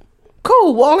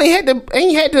 cool. Wall ain't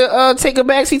had to take a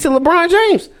backseat to LeBron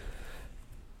James.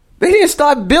 They didn't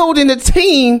start building the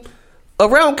team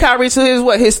around Kyrie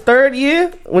till his third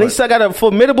year when he still got a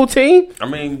formidable team. I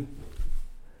mean,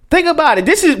 Think about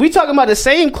it. We talking about the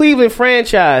same Cleveland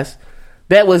franchise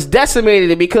that was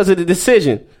decimated because of the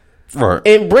decision. Right.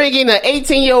 and bringing an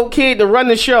 18-year-old kid to run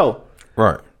the show.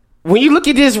 Right. When you look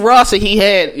at this roster he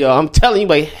had, yo, I'm telling you,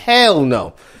 like, hell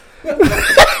no.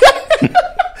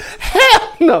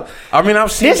 Hell no. I mean,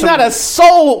 I've seen There's some, not a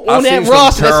soul on I've that seen some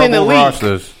roster that's in the terrible league.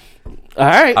 rosters. All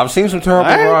right. I've seen some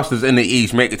terrible All right. rosters in the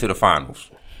East make it to the finals.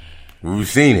 We've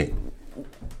seen it.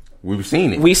 We've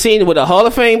seen it. We seen it with a Hall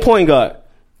of Fame point guard.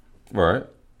 Right.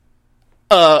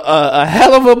 A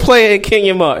hell of a player in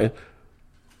Kenyon Martin.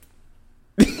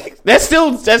 That's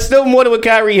still more than what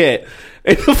Kyrie had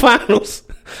in the finals.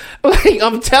 Like,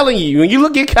 I'm telling you, when you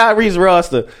look at Kyrie's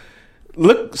roster,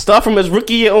 start from his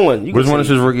rookie year on. Which one is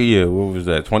his rookie year? What was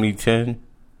that? 2010?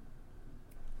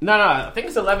 No, I think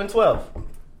it's 11-12.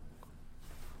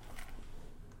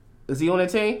 Is he on that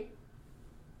team?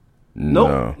 Nope.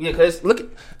 No. Yeah, because look at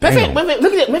Damn.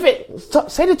 look at it.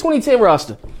 Say the 2010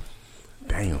 roster.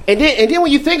 Damn. And then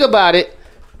when you think about it,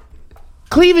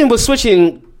 Cleveland was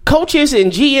switching coaches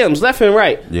and GMs left and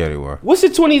right. Yeah, they were. What's the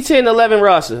 2010-11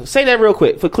 roster? Say that real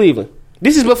quick for Cleveland.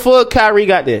 This is before Kyrie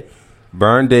got there.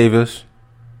 Baron Davis.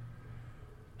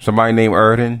 Somebody named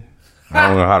Erden. I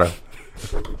don't know how to.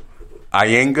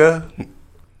 Iyenga.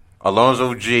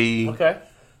 Alonzo G. Okay.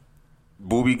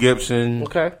 Boobie Gibson.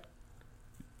 Okay.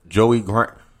 Joey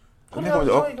Grant. Who the hell is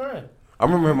Joey Grant? I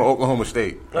remember him at Oklahoma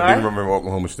State. I All do right. remember him at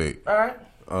Oklahoma State. All right.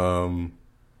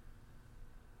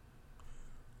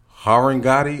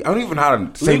 Harangati. I don't even know how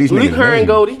to say these Luke niggas' names.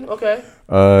 Harangody.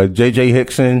 Okay. J.J.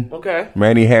 Hickson. Okay.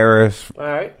 Manny Harris. All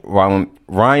right.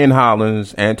 Ryan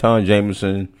Hollins. Anton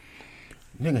Jameson.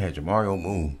 Nigga had Jamario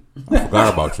Moon. I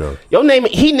forgot about y'all.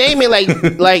 He named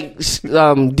it like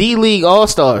D-League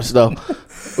All-Stars though.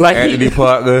 Like Anthony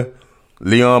Parker.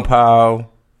 Leon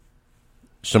Powell.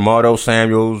 Samardo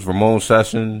Samuels. Ramon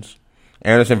Sessions.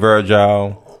 Anderson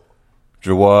Varejao.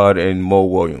 Jawad and Mo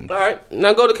Williams. All right.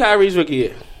 Now go to Kyrie's rookie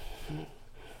year.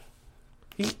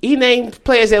 He named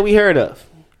players that we heard of.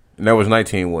 And that was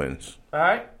 19 wins. All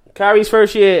right. Kyrie's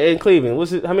first year in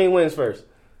Cleveland. How many wins first?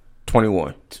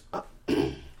 21. All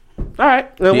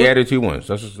right. Now, He added 2 wins.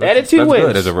 That's added 2 wins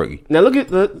good as a rookie. Now look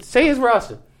at say his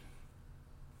roster.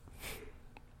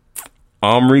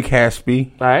 Omri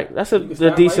Caspi. All right. That's a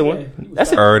decent one.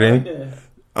 That's Erden.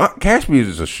 Caspi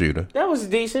is a shooter. That was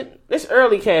decent. It's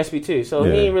early Caspi too, so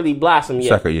Yeah. he ain't really blossomed yet.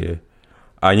 Second year.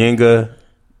 Iyenga,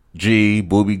 G,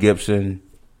 Boobie Gibson,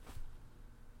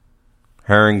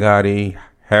 Harangati,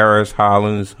 Harris,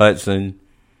 Hollins, Hudson,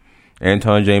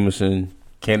 Anton Jameson,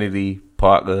 Kennedy,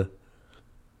 Parker.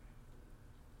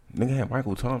 Nigga had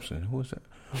Michael Thompson. Who was that?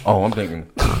 Oh, I'm thinking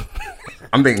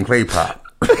Clay Pop.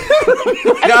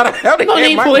 No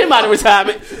need to pull him out of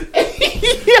retirement.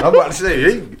 I'm about to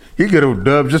say he get a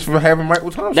dub just for having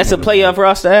Michael Thompson. That's a playoff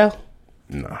roster, Al.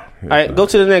 No. All right, go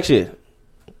to the next year.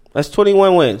 That's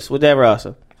 21 wins with that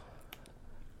roster.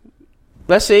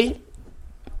 Let's see.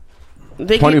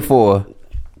 24.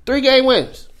 3-game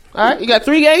wins. All right, you got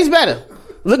 3 games better.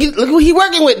 Look who he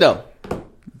working with though.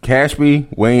 Cashby,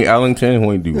 Wayne Ellington,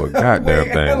 who ain't do a goddamn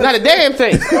thing. Not a damn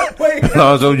thing.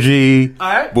 Alonzo G,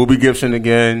 All right. Boobie Gibson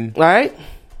again, All right.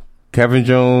 Kevin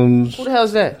Jones, Who the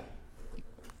hell's that?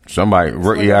 somebody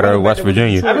rookie out of West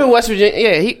Virginia, I'm in West Virginia.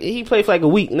 Yeah, he played for like a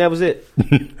week and that was it.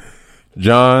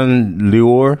 John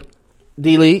Lior,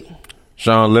 D-League.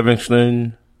 Sean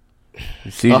Livingston, Off the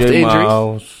CJ injuries.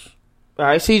 Miles, All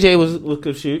right, CJ was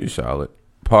could shoot. he's solid.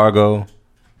 Pargo,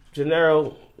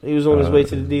 Gennaro, he was on his way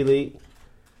to the D-League.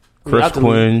 Chris Out the league.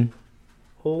 Quinn,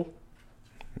 Who?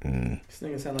 This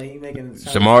nigga sound like he making.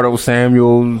 Samardo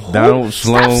Samuels, Donald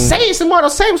Stop Sloan, saying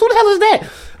Samardo Samuels. Who the hell is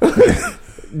that?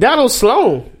 Donald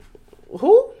Sloan.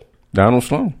 Who? Donald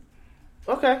Sloan,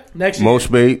 Okay. Next year. Mo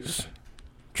Spates,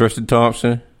 Tristan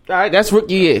Thompson, All right, that's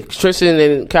rookie year. Tristan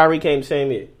and Kyrie came the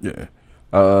same year. yeah,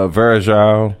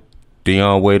 Varejao,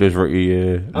 Deion Waiters rookie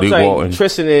year, I'm Luke sorry, Walton,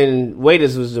 Tristan and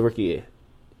Waiters was the rookie year.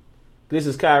 This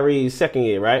is Kyrie's second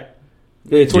year, right?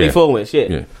 Yeah, 24 wins, yeah.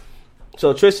 yeah.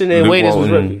 So Tristan and Luke Waiters was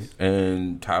Walton rookies.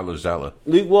 and Tyler Zeller.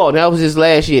 Luke Walton, that was his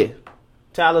last year.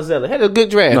 Tyler Zeller had a good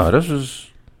draft. No, this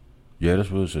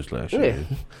was his last year.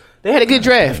 Yeah. They had a good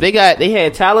draft. They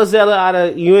had Tyler Zeller out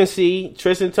of UNC,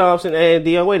 Tristan Thompson, and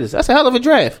Deion Waiters. That's a hell of a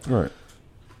draft. Right.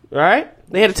 All right?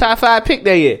 They had a top 5 pick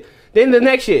that year. Then the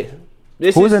next year.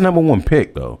 Who was that number 1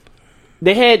 pick though?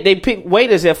 They picked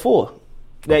Waiters at 4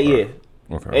 that year.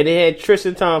 Okay. And they had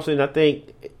Tristan Thompson, I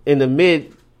think, in the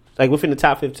mid, like within the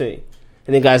top 15.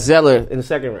 And then got Zeller in the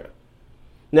second round.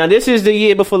 Now, this is the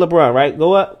year before LeBron, right?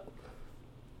 Go up.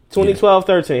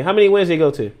 2012-13. How many wins they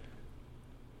go to?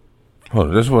 Hold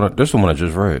on, this is the one I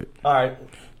just read. All right.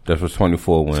 That was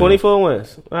 24 wins. 24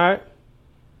 wins. All right.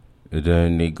 And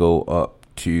then they go up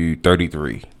to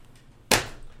 33.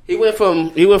 He went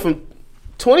from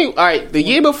 20. All right, the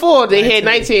year before they had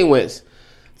 19 wins.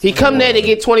 He come there to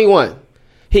get 21.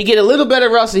 He get a little better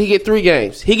roster. He get 3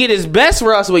 games. He get his best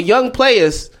roster with young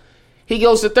players. He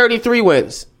goes to 33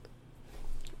 wins.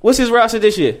 What's his roster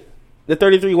this year? The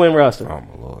 33 win roster. Oh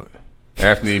my lord!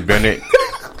 Anthony Bennett,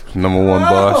 number 1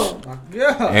 boss.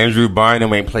 Andrew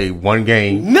Bynum ain't played 1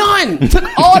 game. None. Took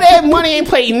all that money, ain't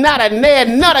played not a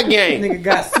game. Nigga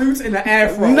got suits and an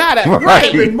afro. Not a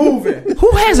Right. Been moving.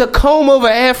 Who has a comb over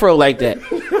afro like that?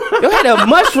 You had a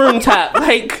mushroom top,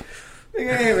 like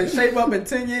Nigga ain't even shape up in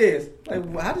 10 years.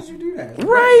 Like, how did you do that?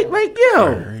 right, like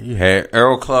yo, You had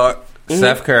Errol Clark,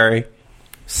 Seth Curry.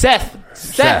 Seth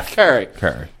Curry.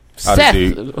 Out the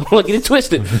Seth, don't get it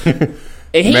twisted.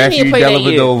 And he Matthew didn't play that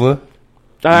year. All Dellavedova,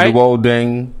 right, Luol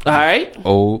Deng, all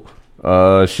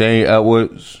right. Shane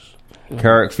Edwards,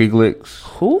 Carrick Felix,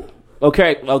 Who?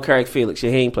 Carrick Felix.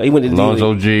 Yeah, he ain't play. He went to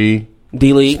Lonzo G,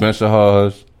 D-League. Spencer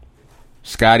Hawes,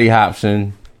 Scotty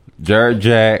Hobson, Jared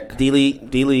Jack, D-League.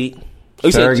 Oh,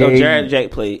 you said Sergey- Jared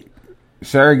Jack played.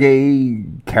 Sergey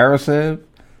Karasev.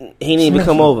 He didn't even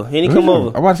come over.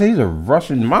 I'm about to say he's a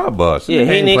Russian mob boss. Yeah, he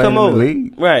ain't didn't come playing in over. the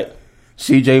league. Right.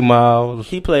 CJ Miles,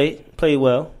 He played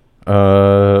well.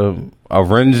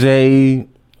 Arenze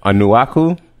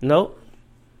Anuaku, Nope.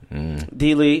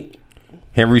 D-League.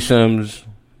 Henry Sims,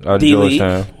 D-League.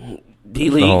 Georgetown, the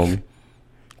D-League. homie.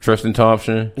 Tristan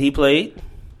Thompson, He played.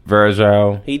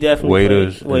 Verzal, He definitely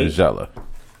Waiters, played. Wait. and Zeller.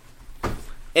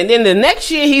 And then the next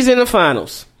year, he's in the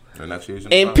finals.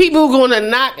 And people going to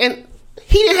knock, and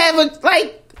he didn't have look what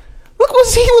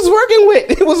he was working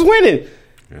with. It was winning.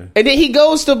 Yeah. And then he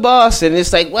goes to Boston.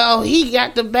 It's like, well, he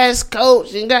got the best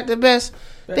coach and got the best.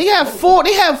 They have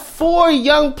 4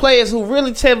 young players who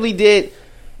relatively did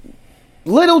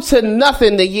little to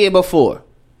nothing the year before.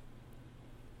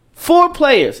 4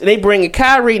 players, and they bring in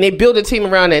Kyrie, and they build a team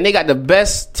around that, and they got the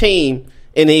best team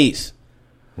in the East.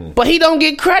 But he don't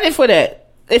get credit for that.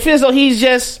 It feels like he's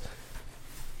just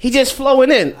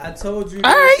flowing in. I told you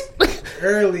All right.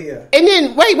 earlier. And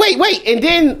then wait. And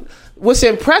then what's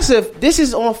impressive, this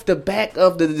is off the back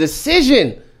of the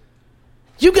decision.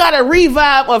 You got to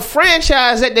revive a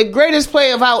franchise that the greatest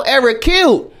player of our era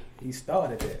killed. He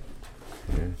started it.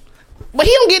 But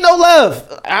he don't get no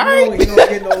love. All right. He don't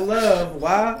get no love.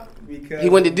 Why? Because He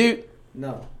went to Duke.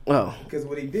 No. Oh. Because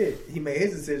what he did, he made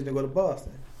his decision to go to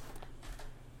Boston.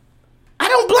 I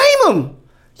don't blame him.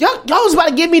 Y'all was about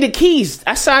to give me the keys.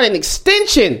 I signed an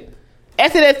extension.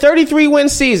 After that 33-win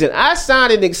season, I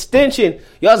signed an extension.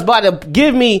 Y'all was about to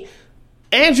give me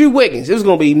Andrew Wiggins. It was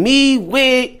going to be me,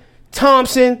 Wig,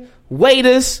 Thompson,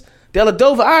 Waiters,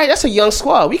 Dellavedova. All right, that's a young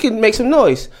squad. We can make some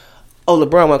noise. Oh,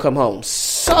 LeBron want to come home.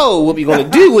 So what we're going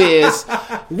to do is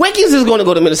Wiggins is going to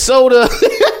go to Minnesota.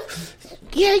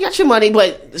 Yeah, you got your money,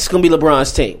 but it's going to be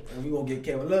LeBron's team. And we going to get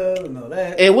Kevin Love and all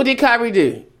that. And what did Kyrie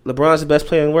do? LeBron's the best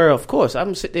player in the world. Of course, I'm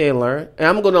going to sit there and learn. And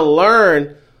I'm going to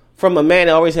learn from a man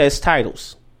that always has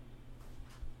titles.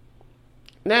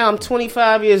 Now I'm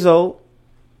 25 years old.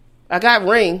 I got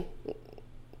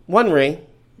one ring.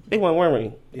 They won one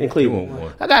ring in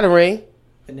Cleveland. I got a ring.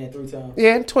 And then 3 times.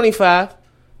 Yeah, I'm 25.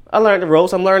 I learned the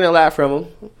ropes. I'm learning a lot from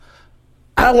him.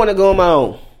 I don't want to go on my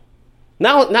own.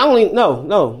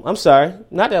 I'm sorry.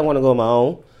 Not that I want to go on my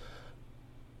own.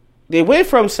 They went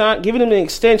from giving him an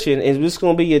extension and this is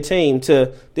going to be your team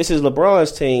to this is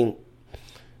LeBron's team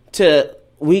to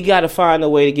we got to find a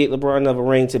way to get LeBron another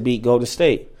ring to beat Golden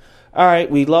State. All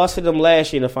right, we lost to them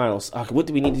last year in the finals. Okay, what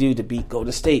do we need to do to beat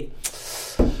Golden State?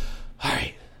 All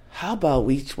right, how about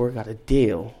we work out a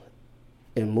deal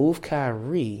and move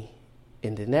Kyrie,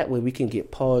 and then that way we can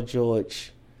get Paul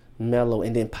George, Melo,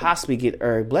 and then possibly get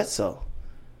Eric Bledsoe.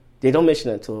 They don't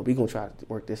mention that to it. We're going to try to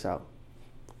work this out.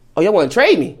 Oh, y'all want to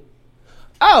trade me?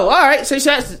 Oh, all right. So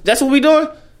that's what we doing?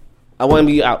 I want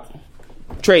to be out.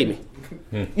 Trade me.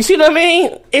 You see what I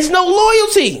mean? It's no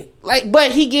loyalty.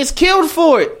 But he gets killed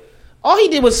for it. All he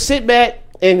did was sit back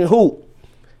and hoop.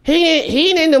 He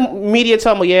ain't in the media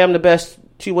talking about, yeah, I'm the best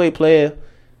two-way player.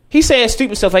 He's saying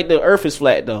stupid stuff like the earth is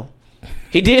flat, though.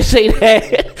 He did say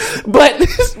that. But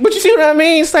you see what I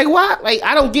mean? It's like, why?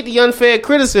 I don't get the unfair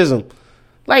criticism.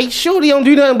 Sure, he don't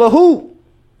do nothing but hoop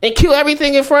and kill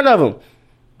everything in front of him.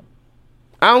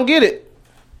 I don't get it.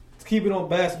 Let's keep it on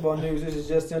basketball news. This is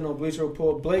just in on Bleacher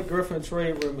Report. Blake Griffin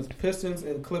trade rumors. Pistons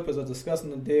and Clippers are discussing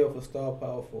the deal for star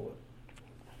power forward.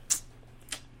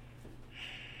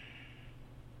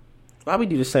 Why we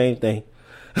do the same thing?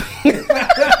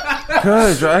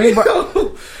 Cause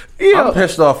I'm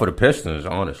pissed off for the Pistons,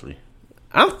 honestly.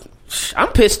 I'm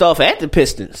pissed off at the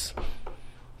Pistons.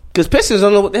 Because Pistons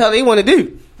don't know what the hell they want to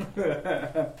do.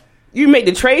 You make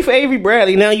the trade for Avery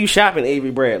Bradley, now you shopping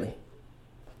Avery Bradley.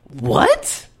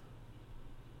 What?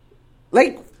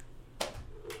 Like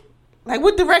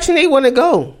what direction they want to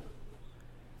go?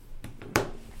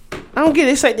 I don't get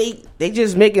it. It's like they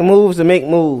just making moves to make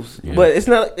moves, but it's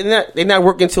not. They're not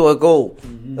working to a goal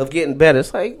of getting better.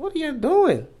 It's like, what are you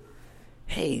doing?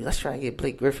 Hey, let's try to get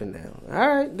Blake Griffin now.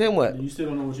 All right, then what? You still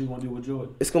don't know what you're gonna do with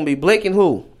Jordan. It's gonna be Blake and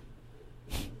who?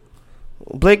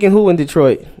 Blake and who in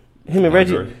Detroit? Him and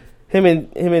Reggie. Him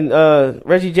and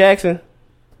Reggie Jackson.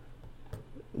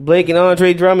 Blake and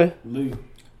Andre Drummond. Lou.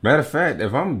 Matter of fact,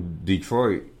 if I'm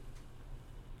Detroit,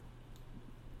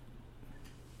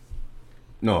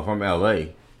 no, if I'm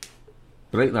LA,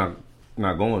 Blake not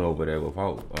going over there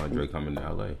without Andre coming to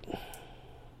LA.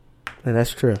 And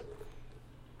that's true.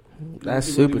 That's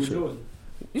You super do with true. Jordan.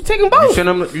 You take them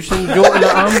both. You send Jordan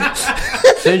to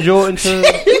send Jordan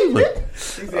to Cleveland.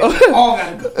 All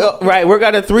gotta go. Right, we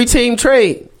got a 3-team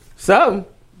trade. Something.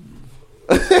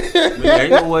 Ain't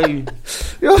no way.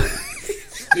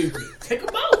 Take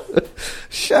them out.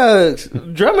 Shucks.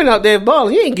 Drummond out there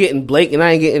balling. You ain't getting Blake and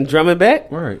I ain't getting Drummond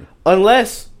back. Right.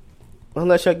 Unless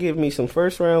y'all give me some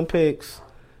first round picks.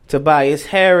 Tobias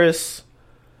Harris.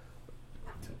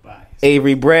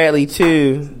 Avery Bradley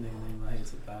too.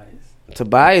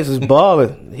 Tobias is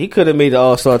balling. He could have made the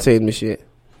All-Star team this shit.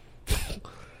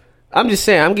 I'm just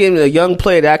saying, I'm getting a young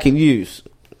player that I can use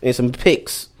and some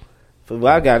picks. But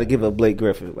I got to give up Blake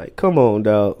Griffin. Like, come on,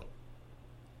 dog.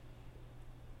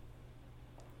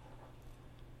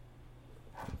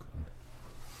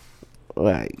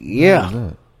 Like,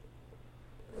 yeah.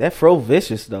 That fro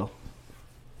vicious, though.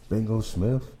 Bingo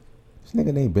Smith. This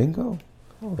nigga named Bingo?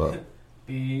 Hold up.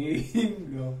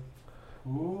 Bingo.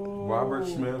 Ooh. Robert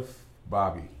Smith,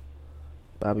 Bobby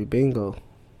Bingo.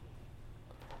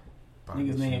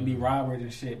 Niggas name be Robert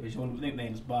and shit, but your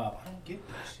nickname is Bob. I don't get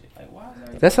that shit. Like, why is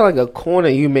that? That sound like a corner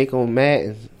you make on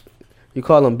Madden. You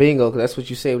call him Bingo because that's what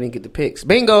you say when you get the picks.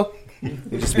 Bingo. You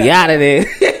just be out of there.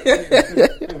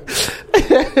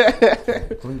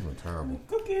 Cleveland terrible.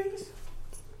 Cookies.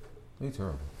 They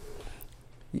terrible.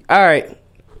 All right.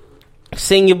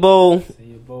 Senior Bowl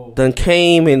done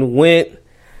came and went.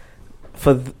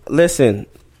 Listen,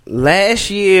 last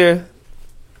year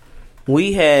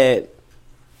we had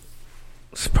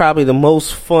probably the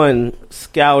most fun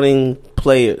scouting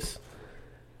players.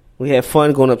 We had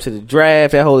fun going up to the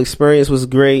draft. That whole experience was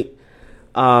great.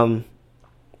 Watching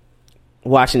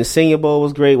the Senior Bowl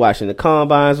was great. Watching the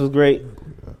Combines was great.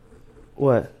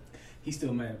 What? He's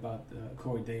still mad about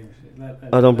Corey Davis shit.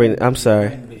 Oh, don't bring it. I'm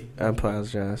sorry. I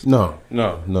apologize. No.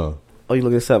 No. Oh, you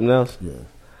looking at something else? Yeah.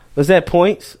 Was that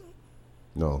points?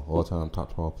 No. All-time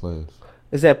top 12 players.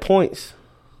 Is that points?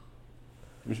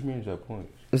 What you mean is that point?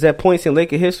 Is that points in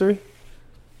Laker history?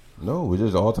 No, we're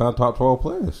just all-time top 12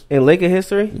 players. In Laker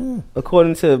history? Yeah.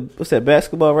 According to, what's that,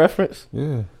 Basketball Reference?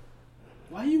 Yeah.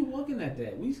 Why are you looking at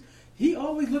that? He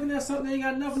always looking at something that ain't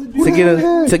got nothing to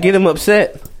do To get him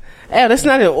upset. Al, that's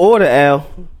not in order, Al.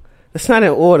 That's not in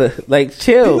order. Like, He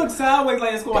chill. looks sideways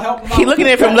like it's gonna help him out. He looking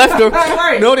at it from left to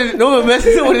Right. No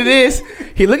message to what it is.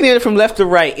 He looking at it from left to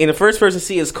right, and the first person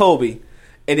see is Kobe,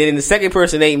 and then the second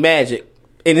person ain't Magic,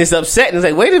 and it's upsetting. It's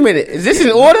like, wait a minute, is this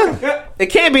in order? It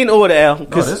can't be in order, Al. No,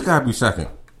 this gotta be second,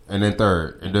 and then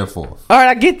third, and then fourth, All right,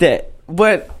 I get that,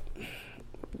 but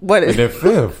and then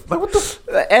fifth. Like what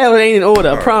the? Al, it ain't in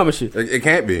order. I promise you, It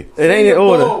can't be. it ain't in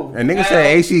order. And nigga said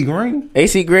AC Green,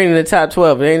 AC Green in the top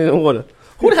 12. It ain't in order.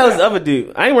 Who the hell is the other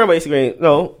dude? I ain't worried about AC Green.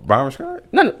 No, Byron Scott.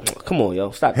 no. Come on,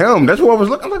 yo, stop. Him. That's what I was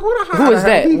looking. I'm like, what the hell? Who is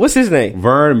that? What's his name?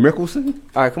 Vern Mickelson?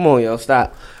 All right, come on, yo,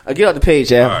 stop. Get off the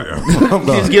page, Al. I'm done.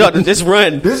 Just get off. Just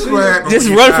run. This way. Just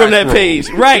run from that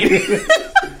page, right?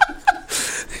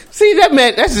 See that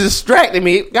man? That's distracting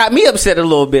me. Got me upset a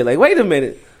little bit. Like, wait a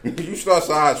minute. You start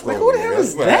side scrolling. Like, who the hell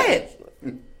is that?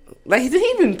 Like, did he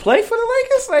even play for the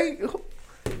Lakers?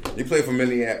 Like, You play for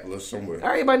Minneapolis somewhere.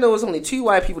 everybody knows only 2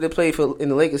 white people that played for in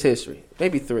the Lakers history.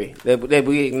 Maybe 3 that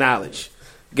we acknowledge: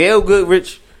 Gail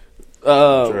Goodrich,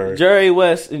 Jerry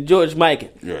West, and George Mikan.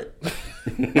 Right.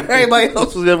 Everybody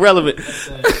else was irrelevant.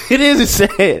 It is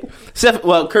sad. Except,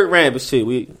 well, Kurt Rambis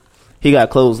too. He got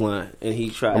clothesline and he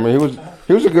tried. I mean,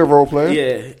 he was a good role player.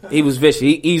 Yeah, he was vicious.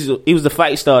 He was the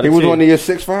fight starter. He was too. one of your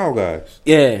 6 foul guys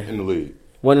Yeah, in the league.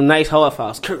 one of them nice hard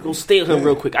fouls. Kurt, go steal him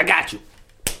real quick. I got you.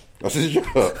 That's his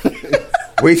job.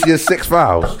 Waste your 6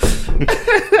 fouls.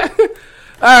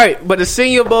 All right, but the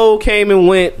Senior Bowl came and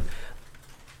went.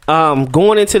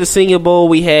 Going into the Senior Bowl,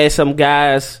 we had some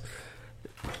guys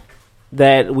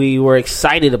that we were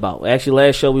excited about. Actually,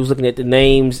 last show we was looking at the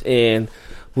names, and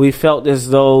we felt as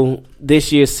though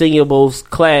this year's Senior Bowl's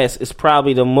class is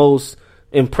probably the most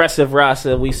impressive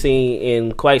roster we've seen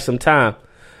in quite some time.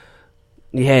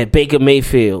 You had Baker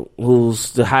Mayfield,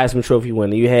 who's the Heisman Trophy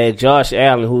winner. You had Josh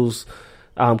Allen, who's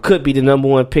could be the number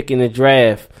one pick in the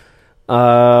draft. You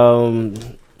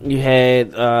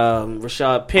had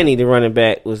Rashad Penny, the running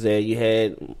back, was there. You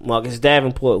had Marcus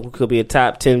Davenport, who could be a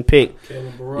top 10 pick.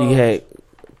 You had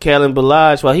Kalen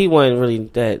Ballage. Well, he wasn't really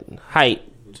that height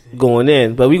going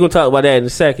in, but we're going to talk about that in a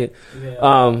second.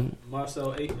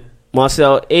 Marcel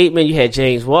Aitman. You had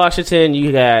James Washington.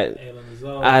 You got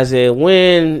Isaiah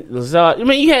Wynn, Lazard. I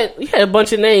mean, you had a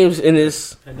bunch of names in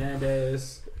this.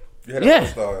 Hernandez.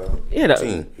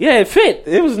 Team. It fit.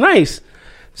 It was nice.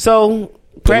 So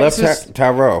the left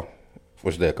Tyrell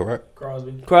was there, correct?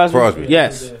 Crosby.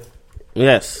 Yes.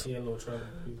 Yes. He had a little trouble.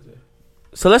 He was there.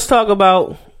 So let's talk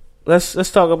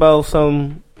about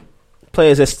some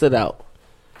players that stood out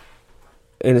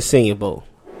in the Senior Bowl.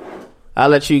 I'll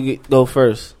let you go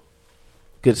first.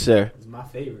 Good sir. It's my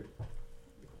favorite.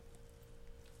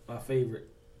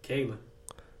 Kalen.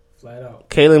 Flat out.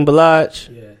 Kalen Ballage.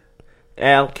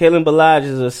 Yeah. Kalen Ballage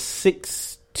is a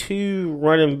 6'2"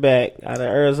 running back out of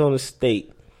Arizona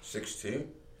State. 6'2"?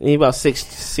 He's about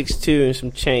 6'2" and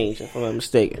some change, if I'm not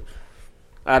mistaken.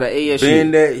 Out of ASU.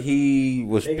 Being that he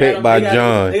was picked by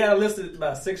John. They got listed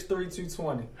about 6'3",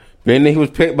 220. Being that he was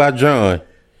picked by John,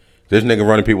 this nigga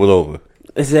running people over.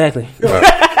 Exactly.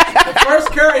 The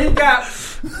first carry he got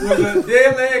was a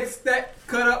dead leg stack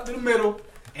cut up to the middle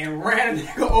and ran a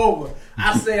nigga over.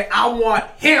 I said, I want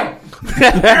him.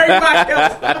 Everybody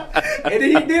else. And then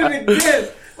he did it again.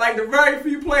 Like the very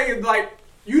few plays, like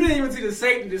you didn't even see the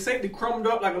safety. The safety crumbed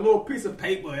up like a little piece of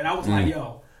paper. And I was like,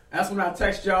 yo, that's when I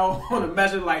text y'all on the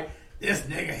message like, this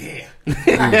nigga here.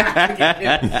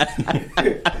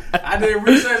 I did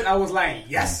research. I was like,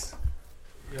 yes.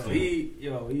 He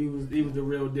was the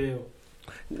real deal.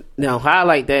 Now,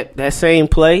 highlight that same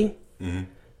play. Mm-hmm.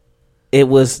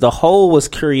 The hole was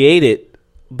created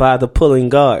by the pulling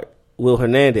guard, Will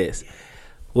Hernandez.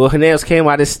 Will Hernandez came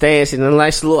out of his stance and a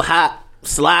nice little hop,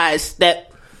 slide,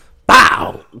 step,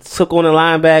 bow, took on the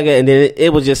linebacker, and then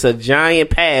it was just a giant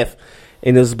path.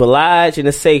 And it was Ballage and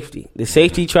the safety. The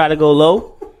safety tried to go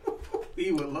low.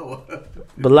 He went lower.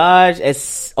 Ballage,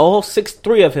 as all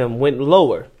 6'3" of him, went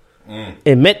lower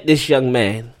and met this young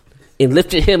man and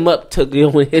lifted him up to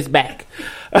his back.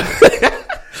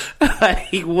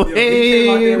 Like,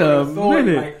 wait a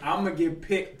minute. Like, I'm gonna get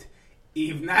picked.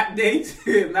 If not day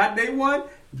one,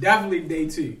 definitely day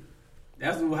two.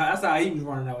 That's how he was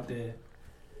running out there.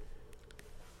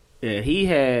 Yeah, he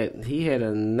had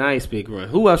a nice big run.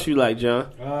 Who else you like,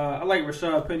 John? I like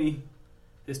Rashad Penny,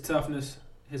 his toughness,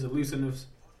 his elusiveness.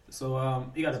 So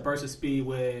he got a burst of speed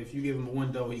where if you give him a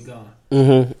window, he gone.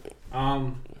 Mm-hmm.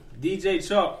 DJ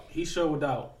Chalk, he showed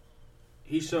out.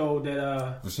 He showed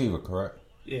that receiver, correct?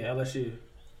 Yeah, LSU.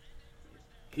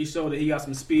 He showed that he got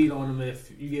some speed on him.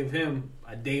 If you give him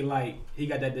a daylight, he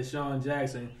got that Deshaun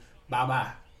Jackson.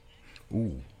 Bye.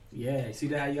 Ooh. Yeah, see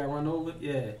that how you got run over?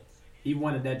 Yeah. He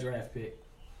wanted that draft pick.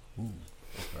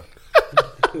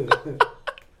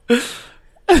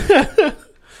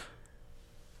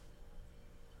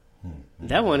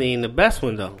 That one ain't the best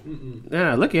one, though.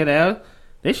 Nah, look at that.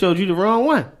 They showed you the wrong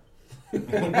one.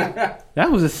 That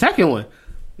was the second one.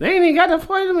 They ain't even got to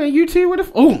play them in UT with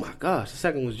it. Oh, my gosh. The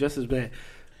second one was just as bad.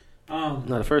 No,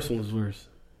 the first one was worse.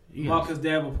 Marcus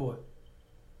Davenport.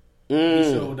 He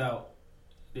showed out.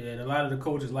 Yeah, a lot of the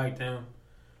coaches liked him.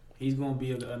 He's going to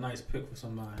be a nice pick for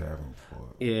somebody.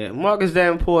 Davenport. Yeah, Marcus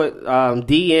Davenport,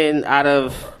 DN out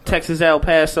of Texas El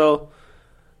Paso,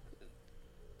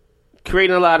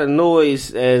 creating a lot of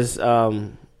noise as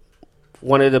one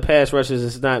of the pass rushers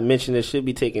is not mentioned that should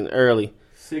be taken early.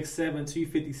 6'7",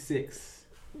 256.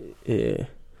 Yeah,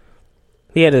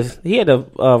 he had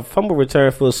a fumble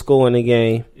return for a score in the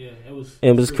game. Yeah,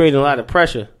 it was creating a lot of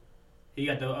pressure. He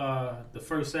got the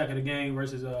first sack of the game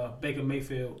versus Baker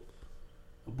Mayfield.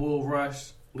 A bull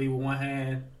rush, lead with one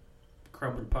hand,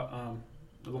 crumble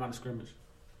the line of scrimmage.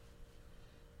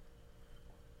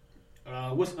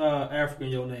 What's African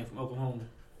your name from Oklahoma?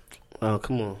 Oh,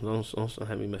 come on. Don't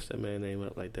have me mess that man's name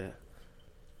up like that.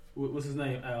 What's his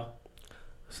name, Al?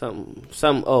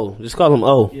 Some O. Just call him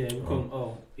O. Yeah, we call him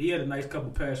O. He had a nice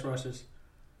couple pass rushes.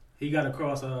 He got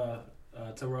across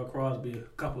Terrell Crosby a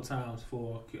couple times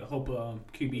for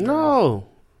QB. No.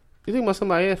 You think about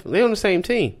somebody else? They on the same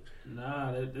team.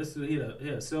 Nah, he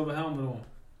had a silver helmet on.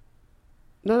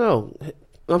 No.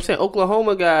 I'm saying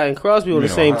Oklahoma guy and Crosby on the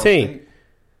same team.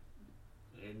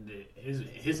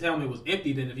 His helmet was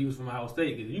empty then if he was from Ohio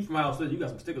State. If you from Ohio State, you got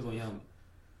some stickers on your helmet.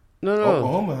 No.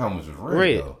 Oklahoma helmets was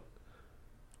red. Though.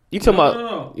 You talking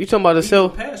about? You talking about the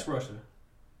silver pass rusher?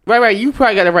 Right. You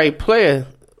probably got the right player.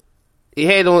 He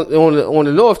had on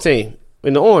the North team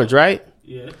in the orange, right?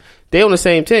 Yeah. They on the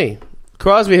same team.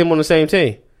 Crosby and him on the same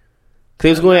team. Cause he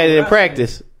was going at it in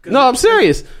practice. No, I'm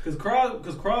serious.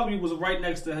 Because Crosby was right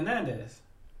next to Hernandez.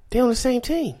 They on the same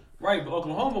team. Right, but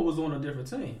Oklahoma was on a different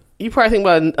team. You probably think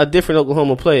about a different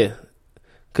Oklahoma player.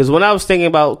 Because when I was thinking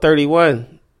about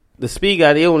 31, the speed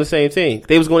guy, they on the same team.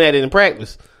 They was going at it in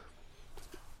practice.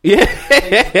 Yeah.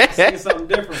 See something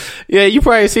different. Yeah, you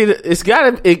probably see that. It's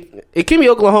got to. It can be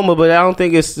Oklahoma, but I don't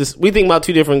think it's just. We think about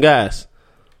two different guys.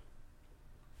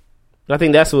 I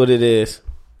think that's what it is.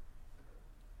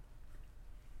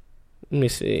 Let me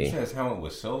see. His helmet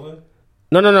was silver?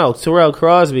 No. Terrell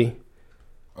Crosby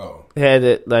Oh. had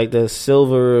it like the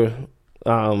silver.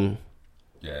 Yeah,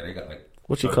 they got like.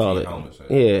 What you call it? Helmets at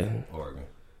Yeah. Oregon.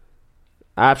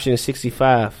 Option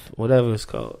 65, whatever it's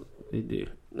called. They do.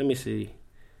 Let me see.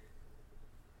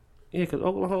 Yeah, because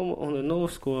Oklahoma on the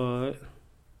North squad.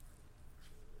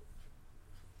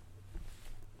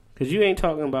 Because you ain't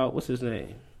talking about, what's his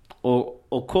name?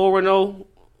 Okorino?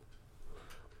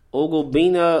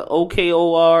 Ogobina,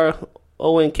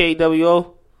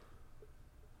 Okoronwo?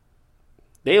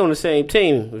 They on the same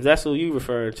team, if that's who you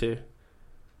referring to.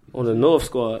 On the North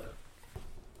squad.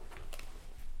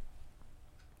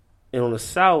 And on the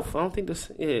South, I don't think this.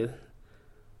 Yeah,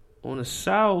 on the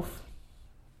South,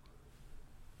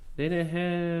 they didn't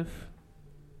have.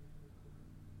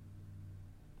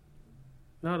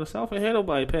 No, the South ain't had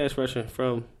nobody pass rushing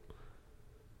from.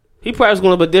 He probably was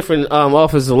going up a different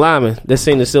offensive lineman that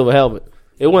seen the silver helmet.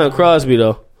 It wasn't Crosby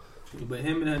though. But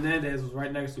him and Hernandez was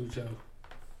right next to each other.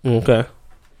 Okay.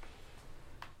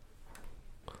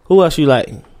 Who else you like?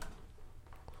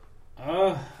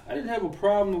 I didn't have a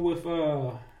problem with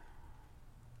who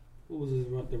was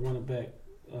the running back?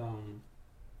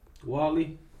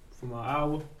 Wally from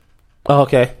Iowa. Oh,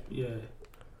 okay. Yeah,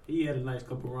 he had a nice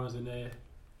couple runs in there.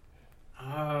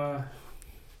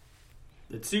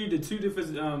 The two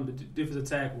defensive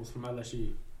tackles from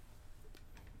LSU.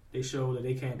 They show that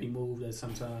they can't be moved at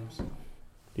sometimes.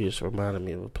 You just reminded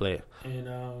me of a player.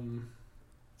 And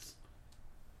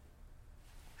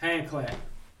Handclap.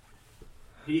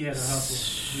 He had a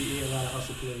hustle. He had a lot of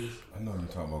hustle plays. I know you're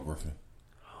talking about Griffin.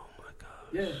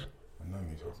 Yeah. I know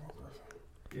you're talking about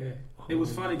Griffin. Yeah. It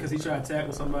was funny because he tried to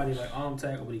tackle somebody, like arm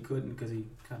tackle, but he couldn't because he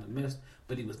kind of missed.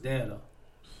 But he was there, though.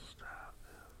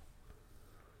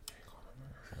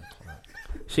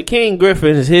 Shaquem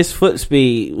Griffin, his foot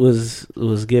speed was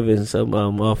giving some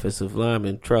offensive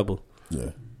linemen trouble.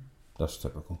 Yeah, that's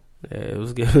typical. Yeah, it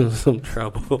was giving him some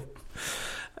trouble.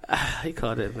 He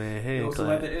called that man hand So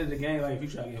at clap. the end of the game, like if you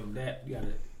try to give him that, you gotta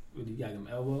give him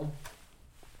elbow.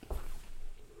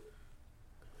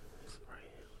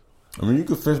 I mean, you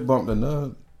could fist bump the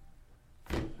nub.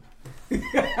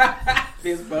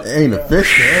 Fist bump. It ain't a fist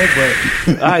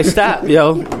bump, but All right, stop,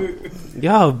 yo.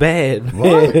 Y'all bad,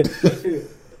 man. what?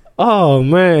 Oh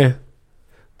man.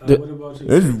 What about you?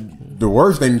 This is the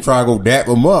worst thing to try to go dap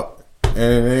him up, and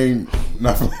it ain't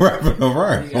nothing wrapping You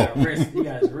around. got wrist. You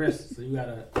got his wrist, so you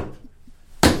gotta.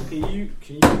 Can you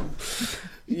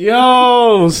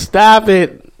Yo, stop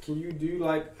it. do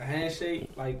like a handshake?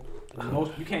 Like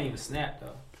most, you can't even snap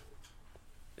though.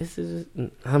 This is.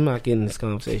 I'm not getting this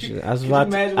conversation. I was Could you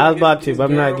about to, imagine I was his- about to, his but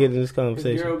I'm not girl- getting this His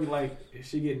conversation. girl be like, if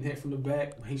she getting hit from the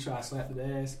back, he try to slap the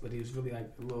ass, but he was really like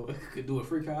a little could do a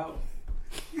freak out.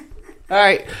 All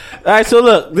right. So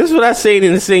look, this is what I seen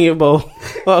in the Senior Bowl.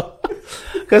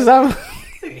 Because I'm.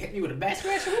 Hit me with a back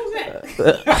scratcher. What was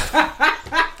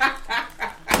that?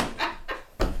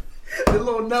 The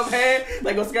little nub hand,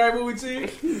 like on Scary Movie 2.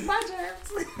 My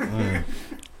germs.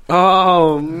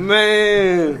 Oh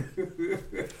man.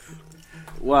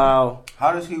 Wow.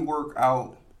 How does he work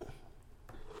out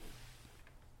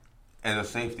as a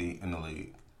safety in the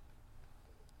league?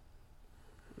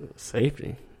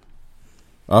 Safety.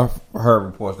 I've heard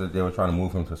reports that they were trying to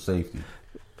move him to safety.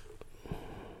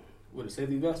 With a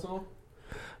safety vest on?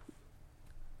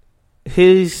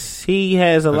 He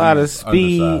has a lot of He's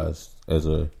speed undersized as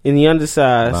a in the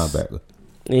undersized. linebacker.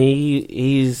 And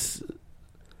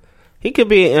he could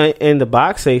be in the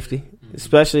box safety,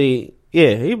 especially.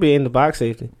 Yeah, he'd be in the box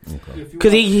safety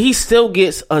because he still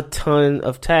gets a ton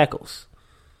of tackles.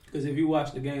 Because if you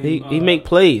watch the game, He make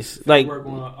plays like work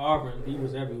on Auburn, he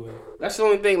was everywhere. that's the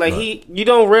only thing. Like you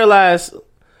don't realize.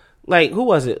 Like who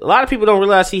was it? A lot of people don't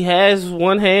realize he has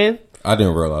one hand. I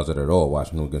didn't realize it at all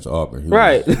watching him against Auburn. He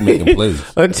Right. was making plays.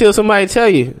 Until somebody tell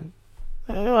you,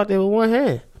 "Hey, you're out there with one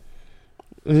hand,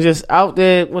 and just out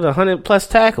there with 100+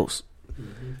 tackles."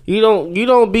 You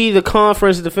don't be the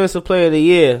conference defensive player of the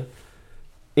year,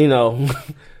 you know,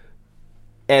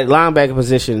 at linebacker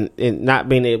position and not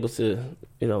being able to,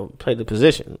 play the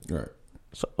position. Right.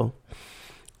 So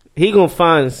he gonna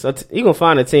find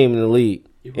a team in the league,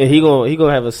 and he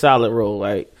gonna have a solid role.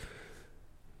 Like,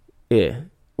 yeah.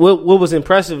 What was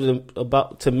impressive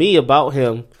to me about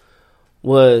him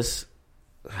was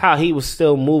how he was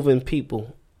still moving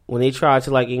people when they tried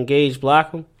to like engage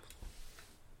block him.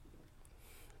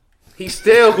 He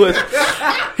still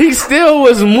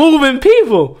was moving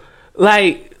people.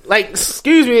 Like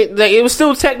excuse me, like it was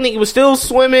still technique. It was still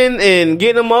swimming and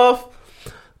getting them off.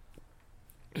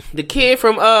 The kid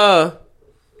from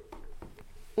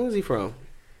where's he from?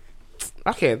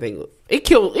 I can't think. It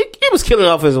was killing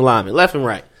offensive linemen left and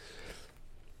right.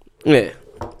 Yeah.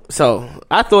 So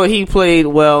I thought he played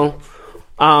well.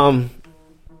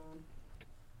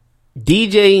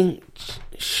 DJ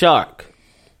Chark,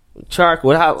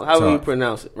 how do you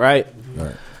pronounce it? Right.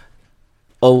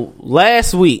 Oh,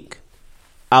 last week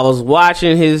I was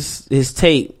watching his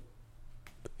tape.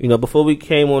 You know, before we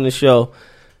came on the show,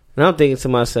 and I'm thinking to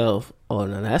myself, "Oh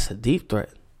no, that's a deep threat."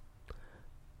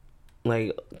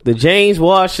 Like the James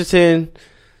Washington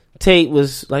tape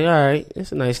was like, all right,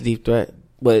 it's a nice deep threat,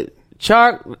 but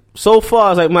Chark so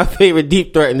far is like my favorite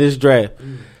deep threat in this draft.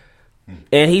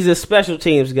 And he's a special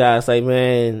teams guy. It's like,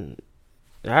 man,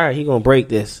 all right, he gonna break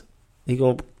this. He's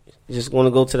just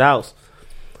gonna go to the house.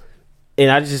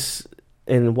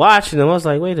 And watching him, I was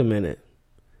like, wait a minute.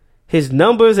 His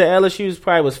numbers at LSU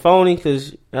probably was phony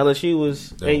because LSU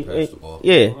was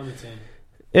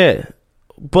yeah.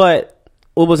 But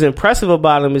what was impressive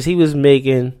about him is he was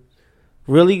making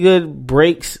really good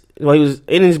breaks. Well, he was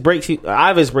in his breaks.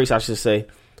 Out of his breaks, I should say,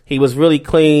 he was really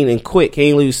clean and quick. He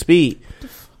didn't lose speed,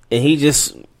 and he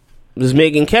just was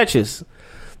making catches.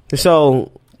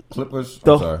 So Clippers. It's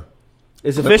Clippers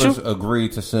official.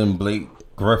 agreed to send Blake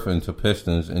Griffin to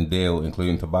Pistons and Dale,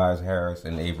 including Tobias Harris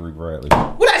and Avery Bradley.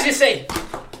 What did I just say?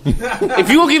 If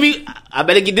you gonna give me, I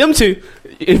better get them two.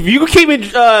 If you gonna keep me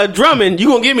drumming, you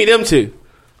gonna give me them two.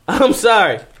 I'm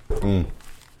sorry.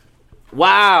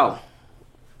 Wow.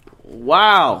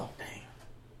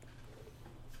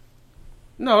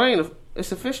 No, it ain't.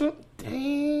 It's official.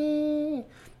 Dang.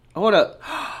 Hold up.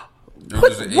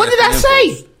 What did I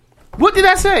say? What did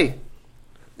I say?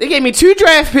 They gave me 2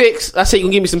 draft picks. I said you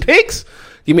gonna give me some picks.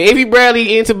 Give me Avery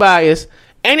Bradley and Tobias,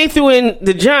 and they threw in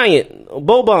the giant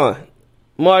Boban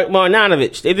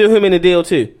Marjanovic. They threw him in the deal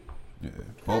too. Yeah.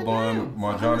 Boban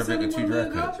Marjanovic and 2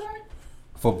 draft picks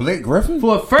for Blake Griffin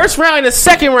for a first round and a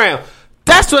second round.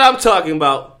 That's what I'm talking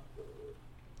about.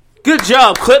 Good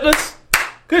job, Clippers.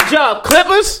 Good job,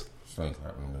 Clippers.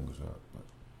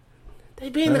 They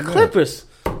being the Clippers.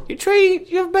 You trade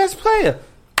your best player.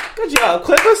 Good job,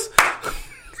 Clippers.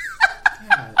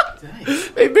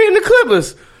 They being the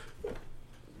Clippers.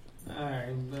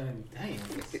 Alright, damn.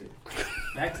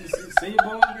 Back to the Senior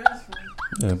Bowl, I guess?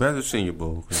 Yeah, back to Senior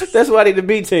Bowl. That's why they the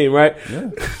B team, right? Yeah.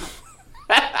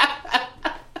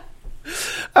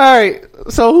 Alright,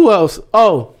 so who else?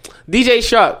 Oh, DJ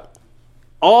Chark.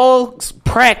 All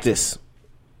practice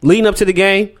leading up to the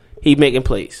game, he making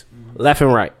plays. Left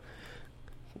and right.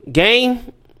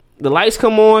 Game, the lights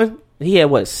come on. He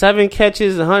had 7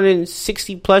 catches,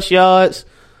 160 plus yards,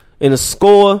 and a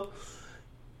score.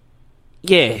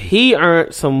 Yeah, he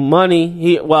earned some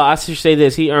money. I should say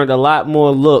this: he earned a lot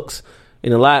more looks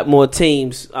and a lot more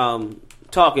teams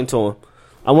talking to him.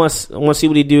 I want to see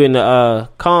what he do in the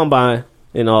combine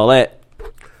and all that.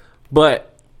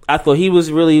 But I thought he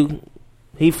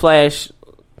flashed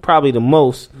probably the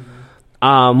most.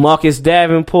 Marcus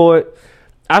Davenport.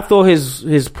 I thought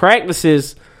his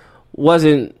practices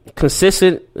wasn't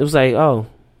consistent. It was like, oh,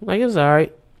 like it was all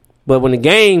right. But when the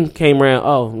game came around,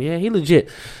 oh, yeah, he legit.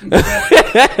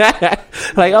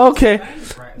 Like, okay.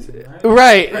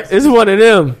 Right. It's one of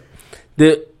them.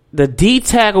 The D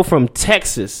tackle from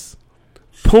Texas,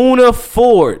 Poona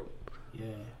Ford. Yeah.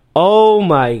 Oh,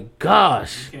 my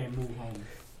gosh. You can't move home.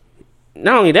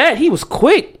 Not only that, he was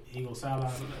quick. He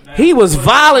was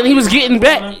violent. He was getting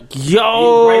back.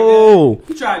 Yo.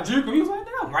 He tried to juke him. He was like,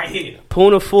 no, I'm right here.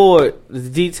 Poona Ford, the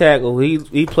D tackle,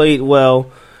 he played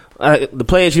well. The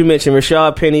players you mentioned,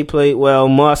 Rashad Penny played well.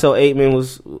 Marcel Aitman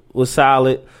was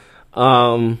solid.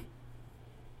 Who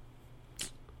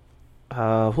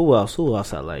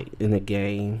else I like in the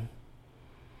game?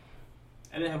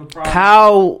 I didn't have a problem.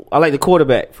 Kyle, I like the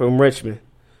quarterback from Richmond.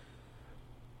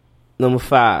 Number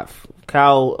 5,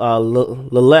 Kyle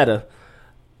Laletta.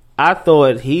 I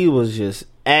thought he was just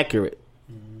accurate.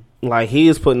 Like, he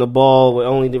was putting the ball where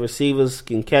only the receivers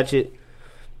can catch it.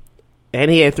 And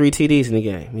he had 3 TDs in the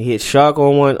game. He hit Shark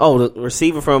on one. Oh, the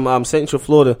receiver from Central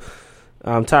Florida,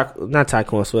 not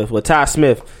Tyquan Swift, but Ty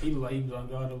Smith. He was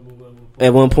unguardable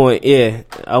at one point, yeah.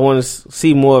 I want to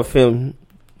see more of him.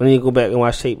 I need to go back and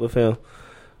watch tape with him.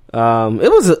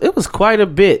 It was quite a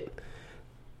bit.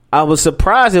 I was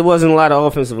surprised it wasn't a lot of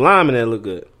offensive linemen that looked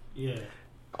good. Yeah.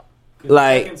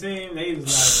 Like, the second team, they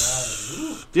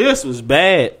was like, this was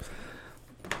bad.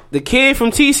 The kid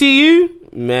from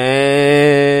TCU,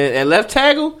 man, at left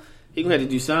tackle, he gonna have to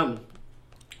do something.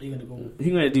 you gonna go He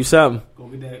gonna have to do something. go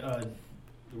get that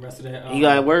the rest of that. You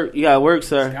gotta work. You gotta work,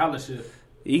 sir. Scholarship.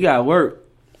 You gotta work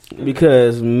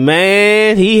because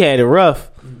man, he had it rough.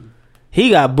 He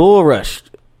got bull rushed.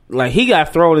 Like he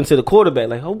got thrown into the quarterback.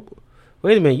 Like, oh,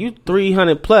 wait a minute, you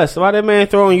 300 plus. Why that man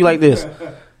throwing you like this?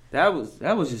 That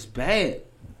was just bad.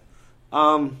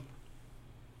 I'm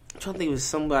trying to think of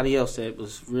somebody else that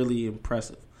was really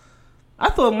impressive. I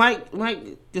thought Mike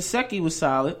Gesicki was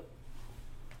solid.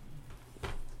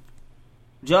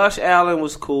 Josh Allen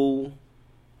was cool.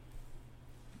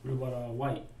 What about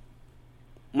White?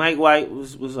 Mike White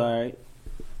was all right.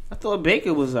 I thought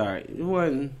Baker was all right. It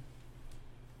wasn't.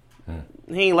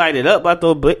 He ain't light it up. But I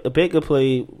thought Baker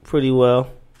played pretty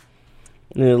well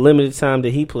in the limited time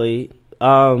that he played.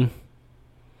 Who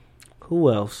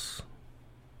else?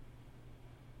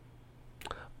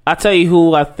 I tell you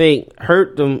who I think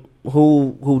hurt them.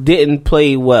 Who didn't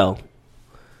play well,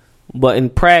 but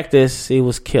in practice he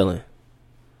was killing.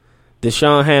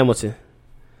 Deshaun Hamilton,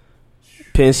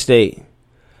 Penn State.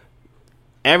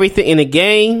 Everything in the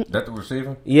game. That the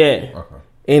receiver? Yeah. Okay.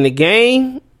 In the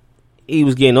game, he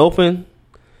was getting open.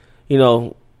 You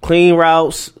know, clean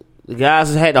routes. The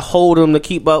guys had to hold him to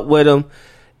keep up with him.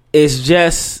 It's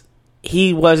just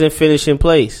he wasn't finishing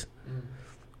plays.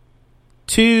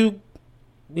 Two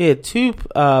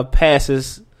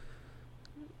passes.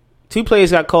 2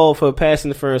 plays got called for pass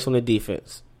interference on the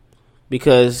defense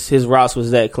because his routes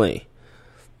was that clean.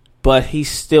 But he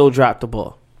still dropped the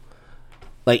ball.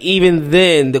 Like, even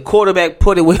then, the quarterback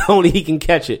put it where only he can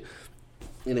catch it.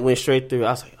 And it went straight through.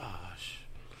 I was like,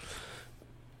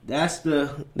 that's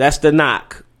the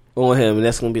knock on him. And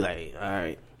that's going to be like, all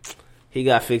right, he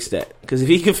got to fix that. Because if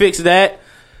he can fix that,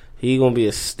 he going to be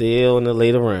a steal in the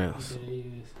later rounds.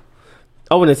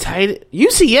 Oh, and the tight end.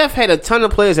 UCF had a ton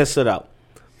of players that stood out.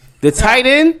 The tight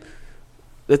end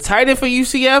for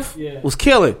UCF was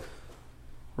killing.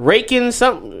 Rakins,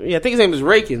 something. Yeah, I think his name is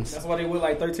Rakins. That's why they went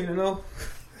like 13-0.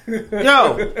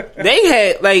 Yo, they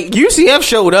had like UCF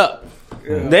showed up.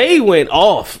 Yeah. They went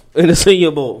off in the Senior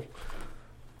Bowl.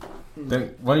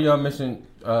 One of y'all mentioned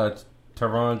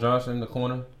Teron Johnson in the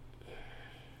corner.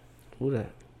 Who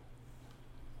that?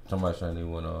 Somebody saying he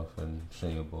went off in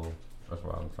Senior Bowl. That's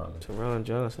why I'm trying to. Teron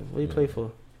Johnson. What do you play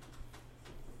for?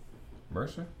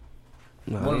 Mercer.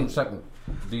 No, one of them second.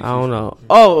 I don't know.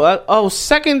 Oh,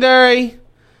 secondary.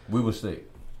 Weber State.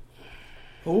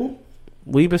 Who?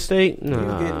 Weber State? No. He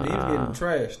was getting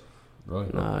trashed. Really?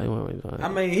 Nah, he wasn't really. I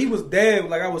mean, he was dead.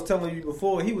 Like I was telling you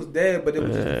before, he was dead, but it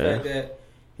was just the fact that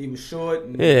he was short.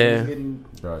 And he was getting,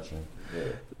 gotcha. Yeah.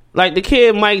 Like the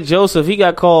kid Mike Joseph, he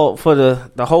got called for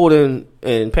the holding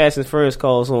and passing interference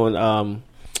calls on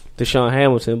Deshaun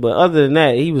Hamilton, but other than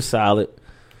that, he was solid.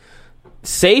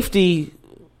 Safety.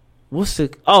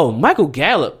 Michael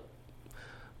Gallup.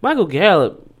 Michael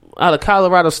Gallup out of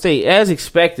Colorado State, as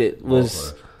expected,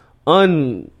 was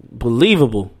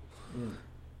unbelievable.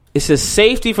 It's a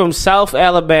safety from South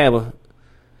Alabama,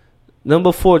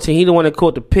 number 14. He the one that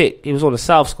caught the pick. He was on the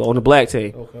South squad, on the black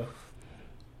team. Okay.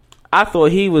 I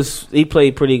thought he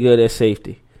played pretty good at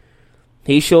safety.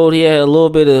 He showed he had a little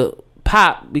bit of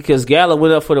pop because Gallup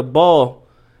went up for the ball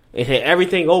and had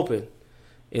everything open.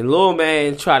 And little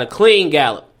man tried to clean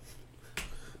Gallup.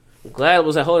 Glad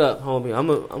was like, hold up, homie.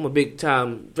 I'm a big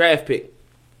time draft pick.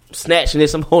 Snatching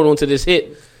this, I'm holding on to this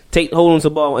hit. Holding on to the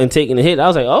ball and taking the hit. I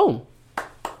was like, oh,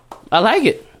 I like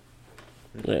it.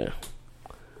 Yeah.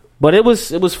 But it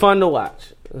was fun to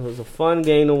watch. It was a fun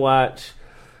game to watch.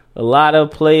 A lot of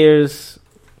players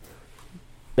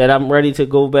that I'm ready to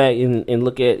go back and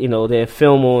look at, their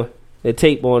film on, their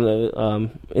tape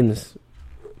on in this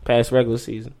past regular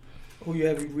season. Who you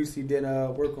have recently did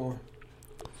work on?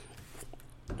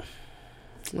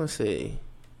 Let's see.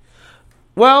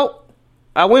 Well,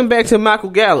 I went back to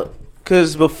Michael Gallup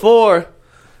because before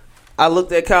I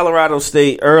looked at Colorado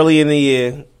State early in the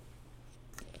year,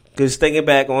 because thinking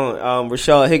back on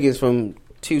Rashad Higgins from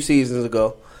 2 seasons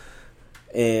ago,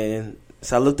 and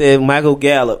so I looked at Michael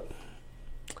Gallup,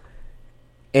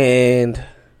 and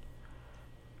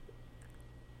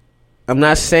I'm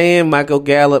not saying Michael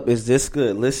Gallup is this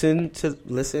good. Listen,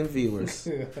 viewers.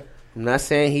 I'm not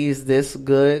saying he's this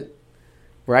good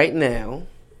right now.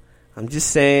 I'm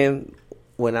just saying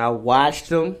when I watched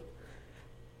him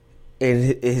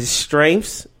and his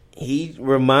strengths, he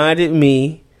reminded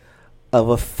me of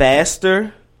a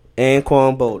faster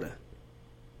Anquan Boldin.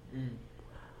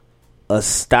 a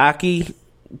stocky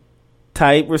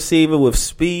type receiver with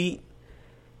speed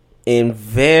and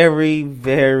very,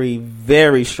 very,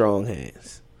 very strong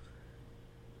hands.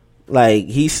 Like,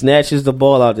 he snatches the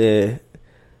ball out there.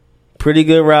 Pretty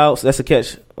good routes. That's a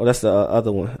catch. Oh, that's the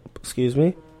other one. Excuse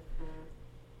me.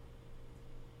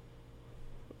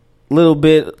 Little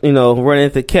bit, running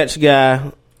at the catch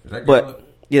guy. Is that but Gallup?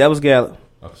 Yeah, that was Gallup.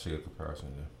 I can see a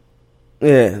comparison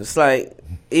there. Yeah, it's like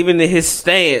even in his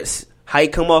stance, how he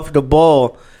come off the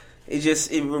ball, it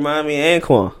reminded me of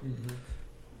Anquan. Mm-hmm.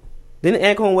 Didn't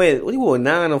Anquan he wore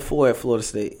 9 or 4 at Florida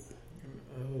State?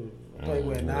 I thought he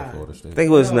went 9. I think it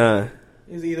was 9.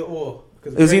 It was either or.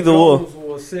 It was either or.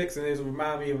 Wore 6, and it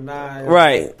reminded me of 9.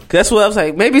 Right. That's what I was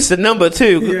like. Maybe it's the number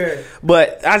 2. Yeah.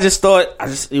 But I just thought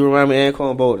it reminded me of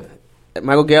Anquan Bolden.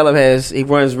 Michael Gallup he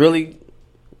runs really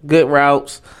good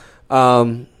routes.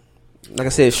 Like I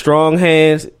said, strong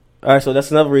hands. All right, so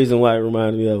that's another reason why it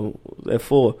reminded me of that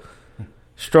 4.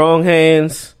 Strong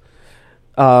hands.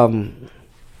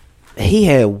 He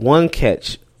had one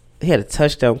catch. He had a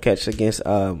touchdown catch against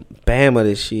Bama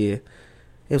this year.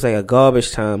 It was like a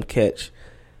garbage time catch.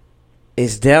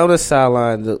 It's down the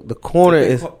sideline. The corner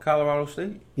is Colorado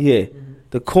State. Yeah,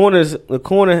 the corner.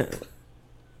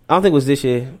 I don't think it was this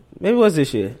year. Maybe it was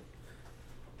this year.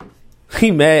 He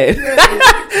mad. He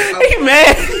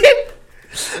mad.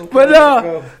 But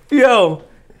I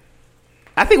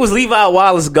think it was Levi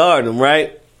Wallace guarding him,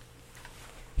 right?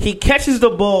 He catches the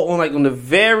ball on the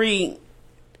very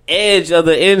edge of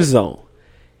the end zone.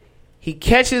 He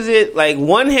catches it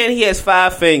one hand he has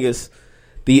 5 fingers,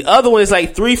 the other one is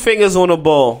 3 fingers on the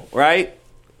ball, right?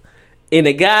 And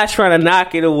the guy's trying to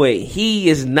knock it away. He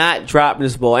is not dropping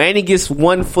this ball, and he gets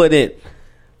 1 foot in.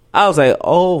 I was like,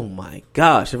 oh my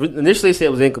gosh! Initially, they said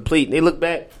it was incomplete. And they look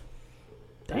back.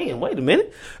 Damn! Wait a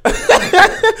minute. Throw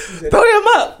him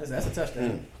up. That's a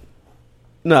touchdown.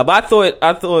 No, but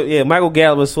I thought, yeah, Michael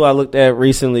Gallup was who I looked at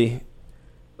recently,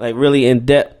 really in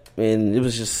depth, and it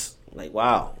was just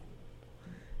wow.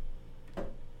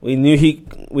 We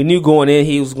knew going in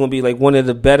he was going to be one of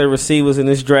the better receivers in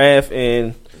this draft,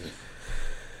 and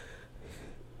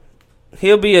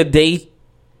he'll be a day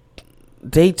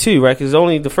 2, right? Because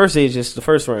only the first day is just the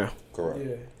first round. Correct.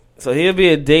 Yeah. So he'll be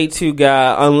a day 2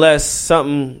 guy unless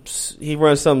he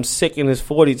runs something sick in his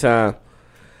 40 time.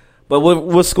 But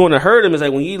what's going to hurt him is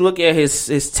when you look at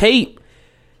his tape,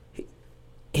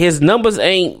 his numbers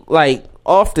ain't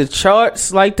off the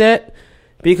charts like that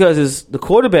because the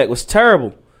quarterback was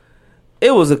terrible.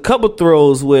 It was a couple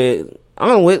throws where I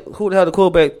don't know who the hell the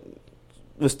quarterback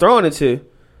was throwing it to.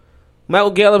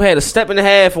 Michael Gallup had a step and a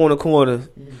half on the corner.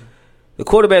 Mm-hmm. The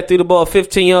quarterback threw the ball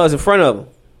 15 yards in front of him.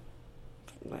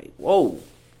 Whoa.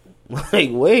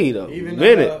 Wait a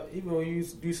minute. Even when you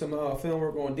do some film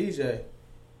work on DJ,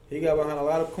 he got behind a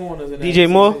lot of corners. In DJ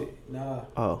Moore? Nah.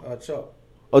 Oh. Chuck.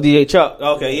 Oh, DJ Chuck.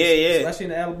 Okay, yeah. Especially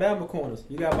in the Alabama corners.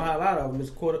 You got behind a lot of them.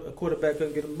 A quarterback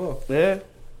couldn't get them both. Yeah.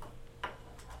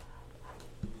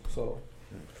 So.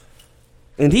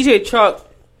 And DJ Chuck,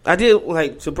 I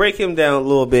did to break him down a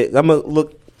little bit. I'm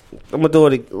gonna do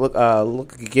it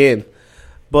look again.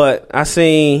 But I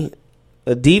seen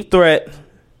a deep threat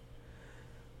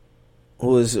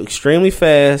who is extremely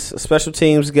fast, a special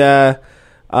teams guy.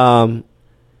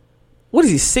 What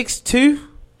is he, 6'2"?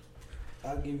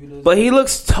 I'll give you those. But he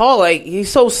looks tall. He's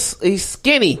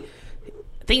skinny.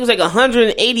 I think he was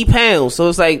 180 pounds. So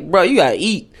it's bro, you gotta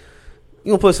eat.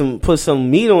 You gonna put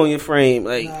some meat on your frame.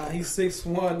 Nah, he's 6'1",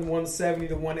 170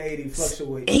 to 180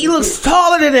 fluctuate. He looks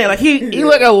taller than that. He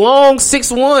like a long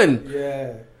 6'1".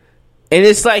 Yeah. And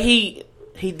it's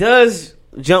he does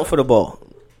jump for the ball.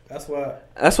 That's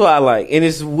what I like. And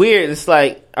it's weird. It's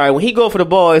all right, when he go for the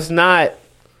ball, it's not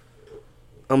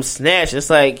I'm snatching. It's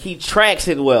he tracks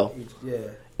it well. Yeah.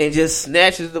 And just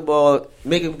snatches the ball,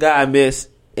 make a guy miss,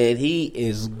 and he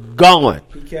is gone.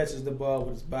 He catches the ball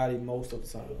with his body most of the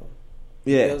time.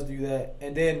 Yeah. He does do that.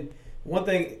 And then one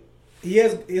thing,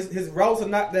 his routes are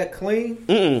not that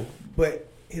clean, but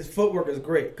his footwork is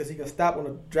great because he can stop on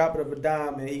a drop of a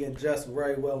dime and he can adjust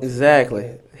very well.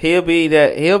 Exactly. He'll be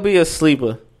a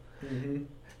sleeper. Mm-hmm.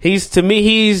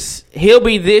 He'll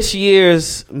be this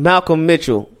year's Malcolm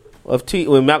Mitchell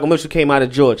when Malcolm Mitchell came out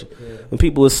of Georgia, when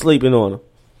people were sleeping on him.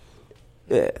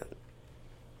 Yeah.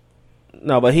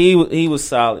 No, but he was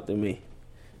solid to me.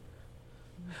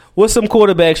 What's some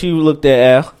quarterbacks you looked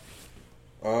at,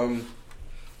 Al?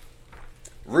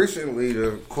 Recently,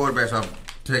 the quarterbacks I've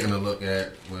taken a look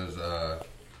at was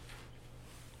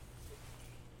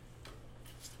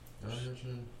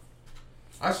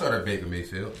I started Baker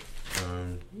Mayfield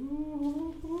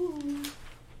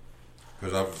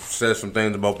because I've said some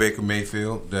things about Baker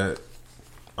Mayfield that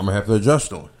I'm gonna have to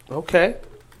adjust on. Okay.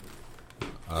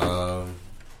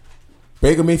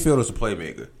 Baker Mayfield is a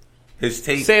playmaker. His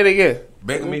take. Say it again.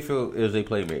 Baker Mayfield is a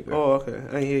playmaker. Oh, okay.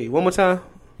 I didn't hear you. One more time.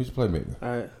 He's a playmaker. All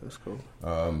right, that's cool.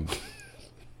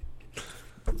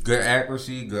 Good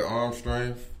accuracy, good arm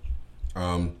strength.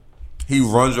 He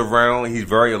runs around. He's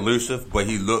very elusive, but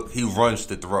he runs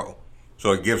to throw,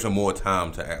 so it gives him more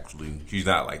time to actually. He's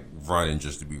not like running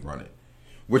just to be running,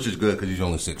 which is good because he's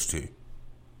only 6'2".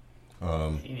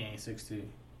 He ain't 6'2".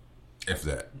 If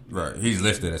that, right? He's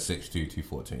listed at 6'2",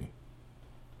 214.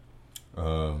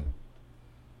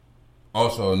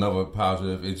 Also, another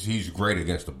positive is he's great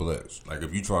against the blitz. Like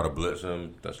if you try to blitz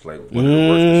him, that's like one of the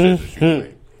worst decisions you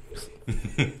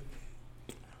can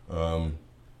make.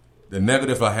 The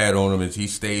negative I had on him is he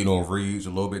stayed on reads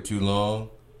a little bit too long,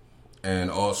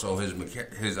 and also his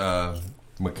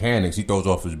mechanics. He throws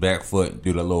off his back foot and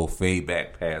do the little fade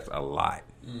back pass a lot.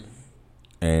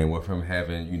 And with him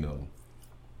having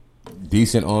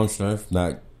decent arm strength,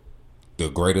 not the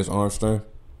greatest arm strength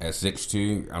at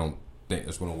 6'2", I don't think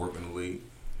that's going to work in the league.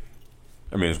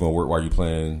 I mean, it's going to work while you're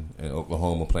playing in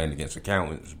Oklahoma, playing against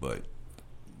accountants, but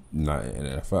not in the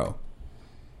NFL.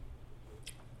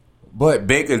 But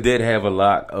Baker did have a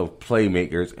lot of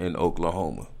playmakers in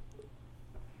Oklahoma.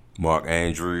 Mark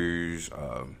Andrews,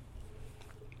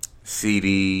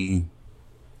 CD,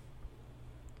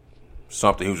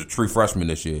 something. He was a true freshman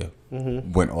this year.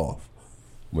 Went off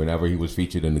whenever he was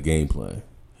featured in the game plan.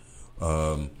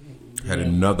 Had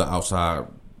another outside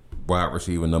wide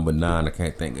receiver, number 9. I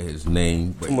can't think of his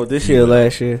name. But this year or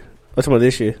last year? What's about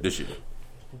this year? This year.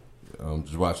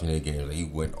 Just watching that game, he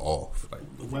went off. Like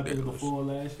The weapons before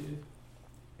last year.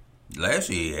 Last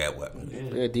year he had weapons.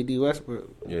 Yeah, D.D. Westbrook.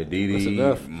 Yeah, D.D.,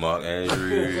 Mark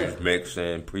Andrews,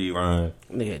 Mixon, Ryan.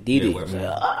 Nigga, D.D.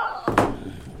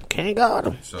 Can't guard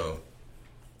him. So,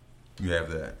 you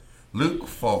have that. Luke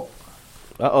Falk.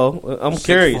 Uh-oh. I'm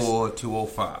curious. 6'4",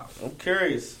 205. I'm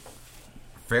curious.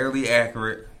 Fairly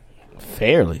accurate.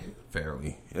 Fairly.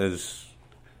 Is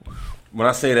when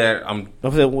I say that,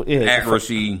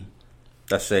 accuracy,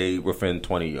 let's say within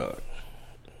 20 yards.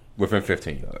 Within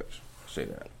 15 yards. Say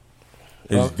that.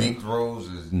 His deep throws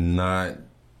is not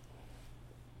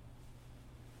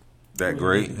that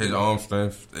great. His arm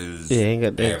strength is ain't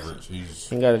got that. average.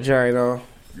 He's ain't got a giant arm.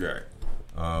 Right.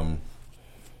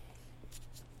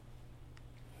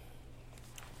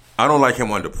 I don't like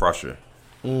him under pressure.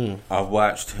 I've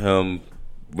watched him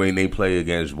when they play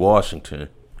against Washington,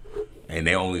 and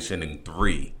they're only sending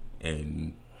 3.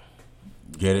 And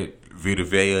get it? Vita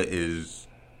Vea is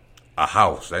a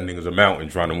house. That nigga's a mountain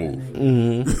trying to move.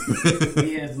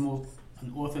 He has the most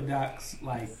unorthodox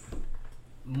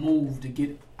move to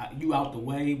get you out the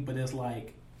way, but it's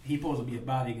like he's supposed to be a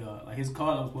bodyguard. Like his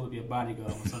Cardinal was supposed to be a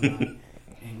bodyguard for somebody,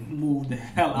 and move the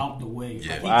hell out the way.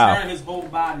 Yeah. Like he turns his whole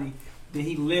body, then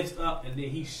he lifts up, and then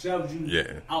he shoves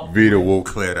you out. Vita will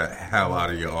clear the hell out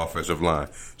of your offensive line.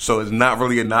 So it's not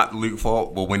really a not Luke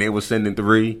fault, but when they were sending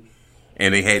 3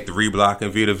 and they had 3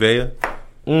 blocking Vita Vea,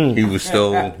 he was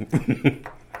still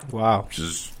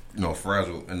just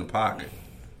frazzled in the pocket.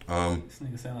 This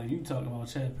nigga sound like you talking about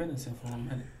Chad Pennington for a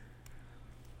minute.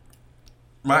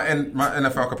 My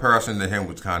NFL comparison to him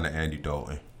was kind of Andy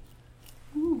Dalton.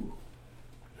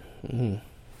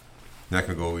 That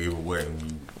could go either way.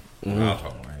 I'll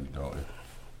talk about Andy Dalton.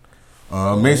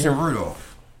 Mason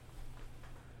Rudolph.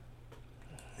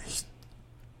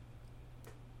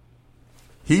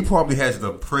 He probably has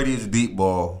the prettiest deep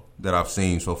ball that I've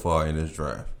seen so far in this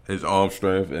draft. His arm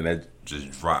strength, and that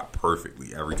just dropped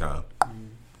perfectly every time.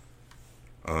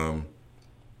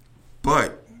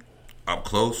 But up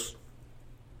close,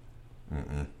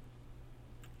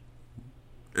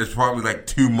 it's probably like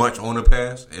too much on the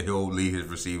pass, and he'll lead his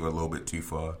receiver a little bit too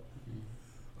far.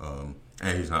 And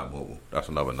he's not mobile. That's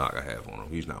another knock I have on him.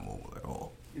 He's not mobile at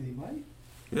all. Is he white?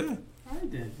 Yeah. I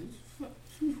did.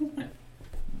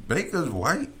 Baker's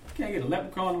white. Can't get a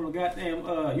leprechaun on a goddamn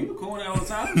unicorn all the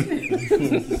time.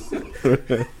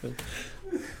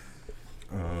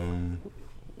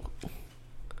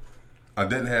 I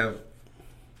don't have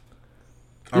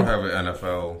an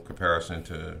NFL comparison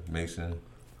to Mason.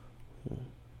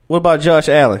 What about Josh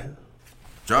Allen?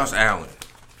 Josh Allen.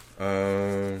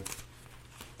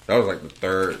 That was like the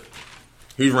 3rd.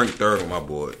 He's ranked 3rd on my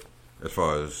board as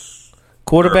far as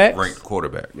quarterback. Ranked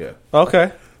quarterback, yeah.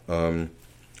 Okay.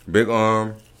 Big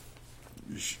arm,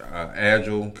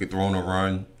 agile, could throw on a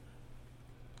run.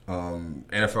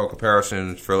 NFL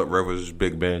comparisons: Phillip Rivers,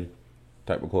 Big Ben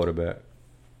type of quarterback.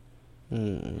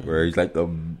 Where he's like a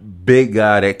big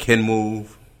guy that can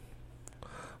move.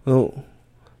 Well,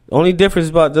 the only difference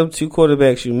about them 2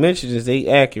 quarterbacks you mentioned is they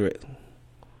accurate.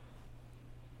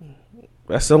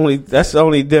 That's the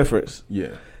only difference.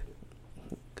 Yeah.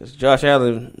 Because Josh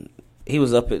Allen, he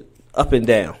was up and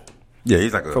down. Yeah,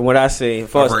 he's like a. From what I see, as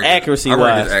far as accuracy I rate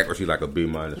wise, his accuracy like a B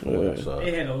minus.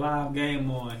 They had a live game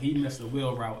on. He missed a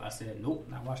wheel route. I said, nope,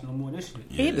 not watching no more of this shit.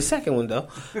 he hit the second one though.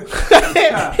 Hit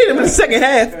him in the second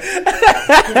half.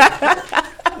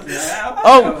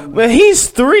 Oh, but he's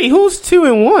 3. Who's 2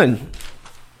 and 1?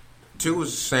 2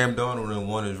 is Sam Darnold and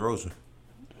 1 is Rosen.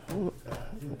 We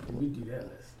do that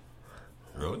list.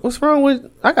 Really? What's wrong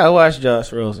with? I gotta watch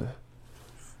Josh Rosen.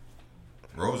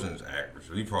 Rosen's accurate.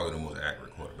 He's probably the most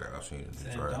accurate quarterback I've seen in the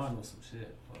Sam draft. Darnold some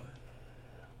shit. Boy.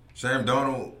 Sam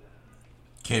Darnold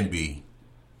can be.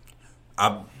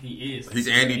 He is. He's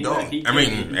Andy Dalton.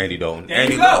 Andy Dalton. There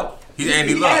Andy you Luck. go. He's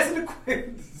Andy Luck.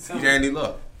 He's He's Andy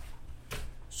Luck.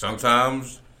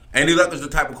 Sometimes Andy Luck is the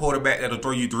type of quarterback that'll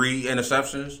throw you 3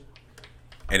 interceptions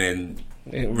and then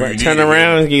Turn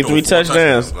around and get 3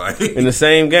 touchdowns in the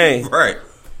same game. Right.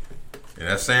 And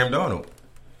that's Sam Darnold.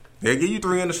 They'll give you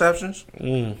 3 interceptions,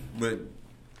 but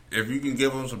if you can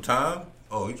give him some time,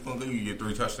 he's going to give you your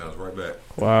 3 touchdowns right back.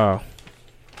 Wow.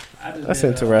 That's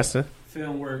interesting.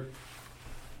 Film work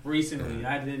recently.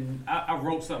 I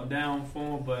wrote something down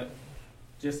for him, but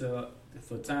just for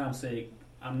time's sake,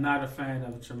 I'm not a fan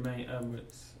of Tremaine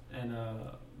Edmonds and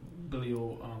Billy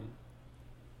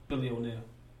O'Neill.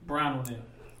 Brian O'Neill.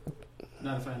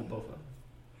 Not a fan of both of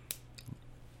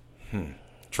them.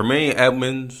 Tremaine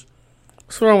Edmonds.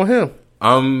 What's wrong with him?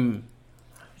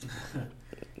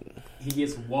 He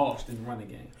gets washed in the running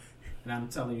game, and I'm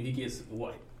telling you, he gets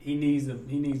what he needs.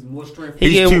 He needs more strength.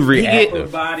 He's too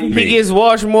reactive. He gets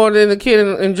washed more than the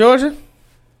kid in Georgia.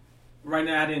 Right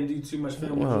now, I didn't do too much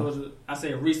film with Georgia. I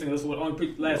say recently. This was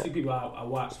the last few people I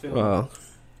watched film.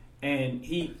 And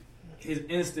his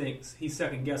instincts, he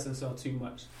second guessing himself too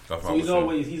much. So he's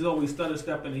always stutter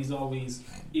stepping. He's always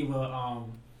either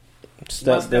one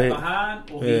step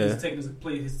behind, or he's taking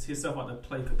himself out the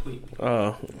play completely.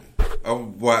 I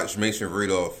watched Mason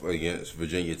Rudolph against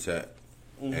Virginia Tech,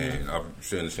 and I'm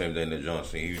saying the same thing to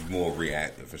Johnson. He's more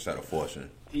reactive instead of forcing.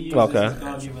 He uses his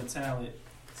God-given talent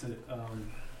to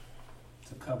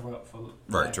cover up for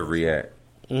to react.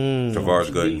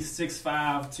 Tavares Gooden. He's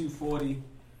 6'5", 240.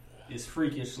 Is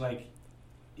freakish. Like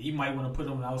he might want to put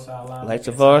him on the outside line. Like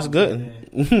Tavares Gooden.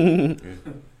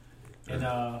 And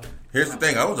here's the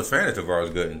thing: I was a fan of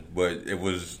Tavares Gooden, but it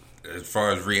was as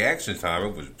far as reaction time,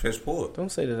 it was piss poor.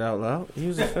 Don't say that out loud. You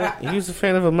was a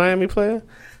fan of a Miami player.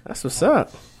 That's what's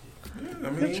up. Yeah,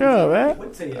 good job, man.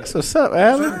 That's what's up,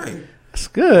 Alan. That's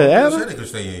good, Alan. He could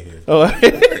stay in here.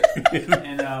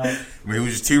 And he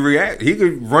was just too reactive. He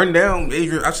could run down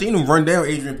Adrian. I've seen him run down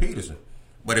Adrian Peterson.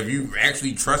 But if you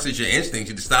actually trusted your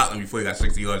instincts, you'd stop him before he got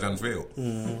 60 yards on the field.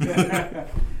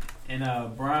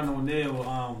 And Brian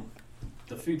O'Neill,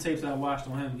 the few tapes I watched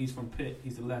on him, he's from Pitt.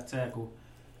 He's the left tackle.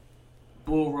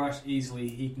 Bull rush easily.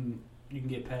 You can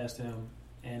get past him.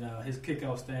 And his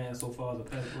kickout stand so far is a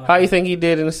pass block. How you think he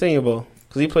did in the Senior Bowl?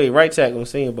 Because he played right tackle in the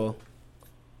Senior Bowl.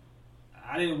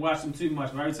 I didn't watch him too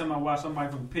much, but every time I watch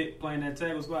somebody from Pitt playing that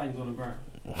tackle spot, he was on the ground.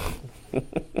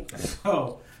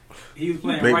 So he was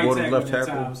playing right tackle at that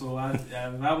time. So if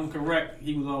I'm correct,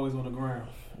 he was always on the ground,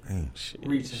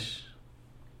 reaching.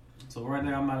 So right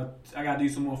now, I got to do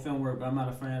some more film work, but I'm not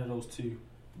a fan of those two.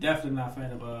 Definitely not a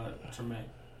fan of Tremaine.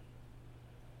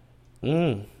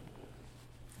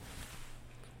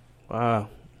 Wow.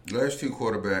 Last 2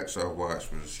 quarterbacks I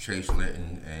watched was Chase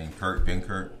Litton and Kurt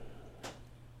Benkert.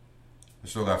 I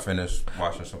still got finished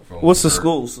watching some film. What's the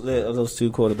schools of those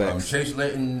 2 quarterbacks? Chase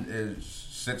Litton is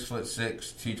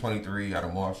 6'6", 223 out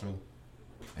of Marshall,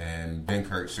 and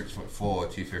Benkert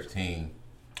 6'4", 215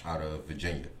 out of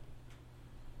Virginia.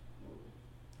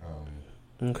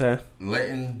 Okay.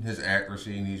 Litton, his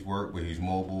accuracy needs work, but he's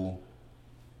mobile.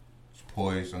 He's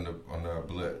poised on the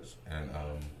blitz, and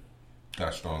got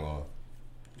a strong arm.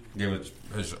 Give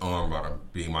his arm about a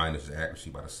B minus, his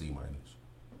accuracy about a C minus.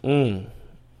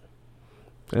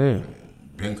 Damn.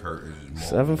 Benkert is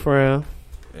mobile. 7th round.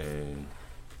 And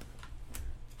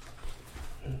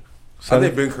I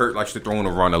think Benkert likes to throw in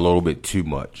the run a little bit too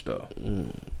much, though.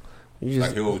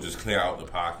 Like he'll just clear out the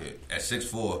pocket. At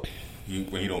 6'4",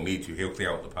 when he don't need to, he'll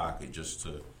clear out the pocket just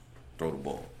to throw the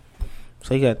ball.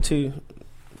 So you got 2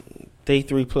 day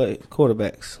 3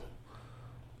 quarterbacks.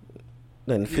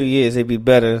 Then in a few years they'd be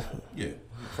better. Yeah,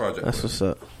 project. That's what's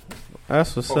up.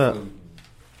 That's what's up.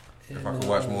 If I could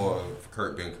watch more of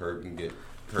Kurt Benkert and get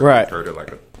Kurt at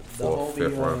like a 4th,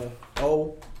 5th round.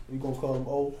 We gonna call him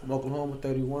O from Oklahoma,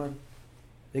 31.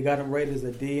 They got him rated as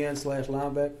a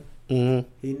DN/linebacker. Mm-hmm.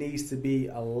 He needs to be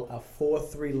a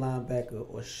 4-3 linebacker,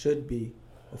 or should be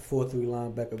a 4-3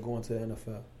 linebacker going to the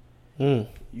NFL.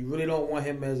 You really don't want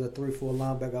him as a 3-4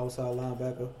 linebacker, outside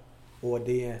linebacker, or a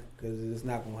DN because it's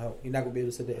not going to help. He's not going to be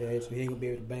able to sit the edge, so he ain't going to be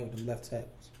able to bang with them left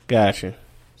tackles. Gotcha.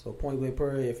 So point blank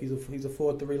period, if he's a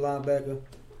 4-3 linebacker,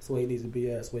 that's where he needs to be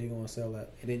at. That's where you're going to sell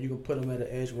at, and then you can put him at an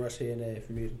edge rush here and there if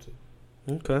you need him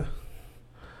to. Okay.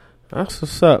 That's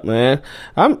what's up, man.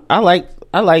 I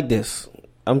like this.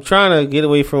 I'm trying to get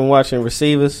away from watching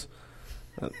receivers.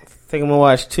 I think I'm gonna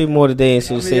watch 2 more today and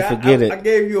say forget it. I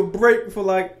gave you a break for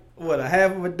like a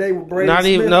half of a day with Braden Not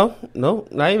Smith. even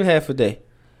not even half a day.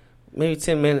 Maybe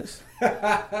 10 minutes.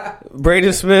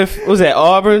 Braden Smith was at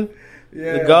Auburn.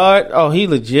 Yeah. The guard. Oh, he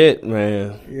legit,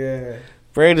 man. Yeah.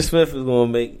 Braden Smith is gonna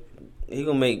make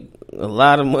a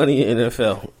lot of money in the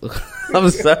NFL. I'm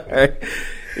sorry.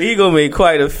 He gonna make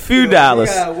quite a few dollars.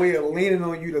 He got a way of leaning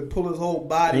on you to pull his whole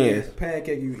body and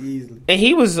pancake you easily. And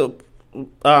he was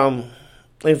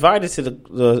invited to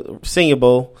the Senior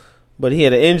Bowl, but he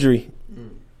had an injury.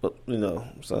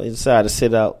 So he decided to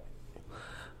sit out.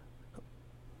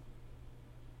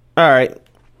 All right,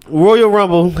 Royal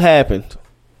Rumble happened.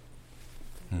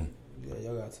 Yeah,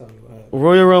 y'all gotta tell me what happened.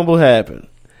 Royal Rumble happened.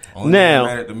 Only Now, thing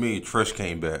that mattered to me, Trish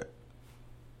came back.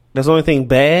 that's the only thing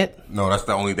bad. No, that's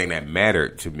the only thing that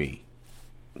mattered to me.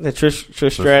 That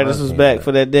Trish Stratus was back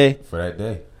for that day. For that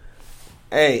day.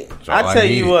 Hey, That's all I tell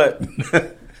you what.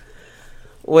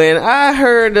 When I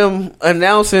heard them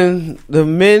announcing the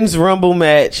men's Rumble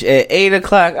match at 8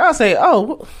 o'clock, I was like,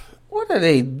 "Oh, what are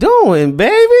they doing,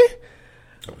 baby?"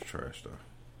 That was trash, though.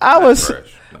 Not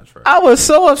trash. I was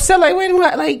so upset. Like, wait a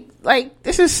minute, like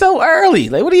this is so early.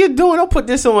 Like, what are you doing? Don't put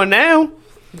this on now.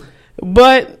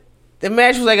 But the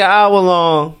match was like an hour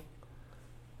long.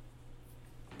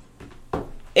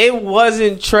 It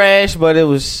wasn't trash, but it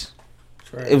was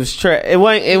trash.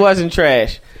 It wasn't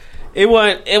trash. It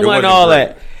wasn't all great.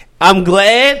 that. I'm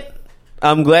glad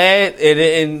it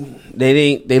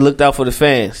didn't. They looked out for the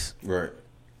fans. Right.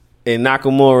 And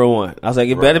Nakamura won. I was like,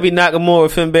 it better be Nakamura or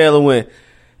Finn Balor win.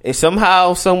 If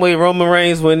somehow, some way, Roman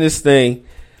Reigns win this thing,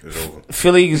 It's over.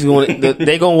 Philly is going.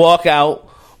 They gonna walk out,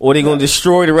 or they gonna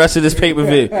destroy the rest of this pay per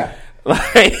view.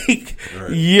 Like,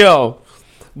 yo,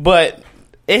 but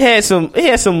it had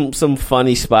some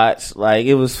funny spots. Like,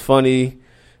 it was funny,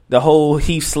 the whole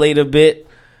Heath Slater bit.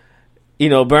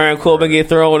 Baron Corbin get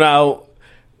thrown out,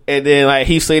 and then like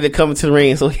Heath Slater coming to the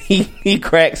ring, so he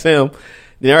cracks him.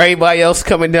 Then everybody else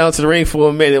coming down to the ring for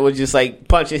a minute was just like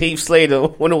punching Heath Slater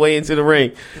on the way into the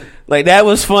ring. Like, that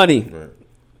was funny. Right.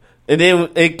 And then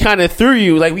it kind of threw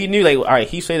you. Like, we knew, like, all right,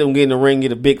 Heath Slater gonna get in the ring,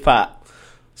 get a big pop.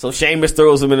 So Sheamus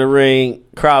throws him in the ring.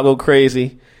 Crowd go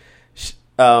crazy.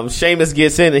 Sheamus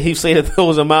gets in and Heath Slater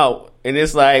throws him out. And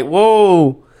it's like,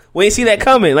 whoa. We ain't see that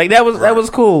coming. Like, that was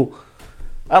cool.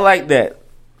 I like that.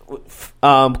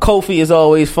 Kofi is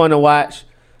always fun to watch.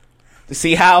 To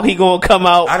see how he gonna come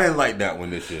out. I didn't like that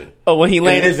one this year. Oh, when he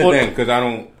landed. It's the thing, because I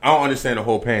don't understand the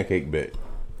whole pancake bit.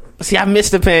 See, I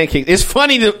missed the pancakes. It's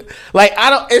funny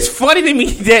it's funny to me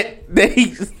that they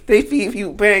feed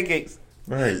people pancakes.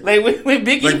 Right. Like when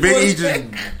Big E just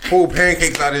pulled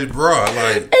pancakes out of his bra.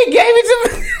 Like, he gave it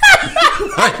to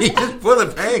me. like, he just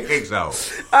pulling pancakes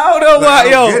out. I don't know why, I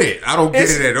don't get it. I don't get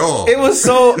it at all. It was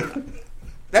so.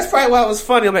 That's probably why it was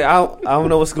funny. I'm like, I don't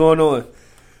know what's going on.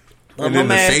 And then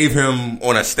to save him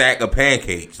on a stack of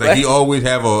pancakes. Like, he always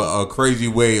have a crazy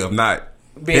way of not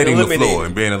hitting the floor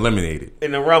and being eliminated.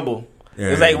 In the Rumble. Yeah.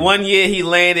 It's like one year he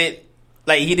landed,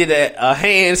 like he did a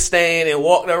handstand and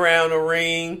walked around the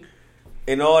ring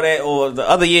and all that. Or the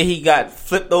other year he got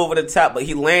flipped over the top, but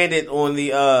he landed on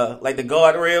the like the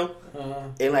guardrail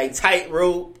and like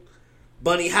tightrope,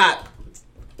 bunny hop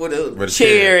with a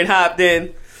chair and hopped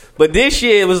in. But this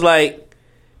year it was like,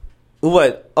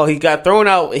 what? Oh, he got thrown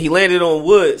out and he landed on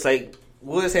Woods. Like,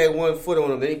 Woods had one foot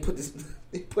on him. Then he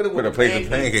put him with a plate of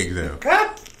pancakes down.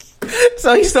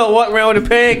 So he started walking around with a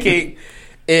pancake,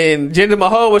 and Jinder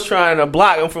Mahal was trying to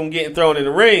block him from getting thrown in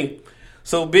the ring.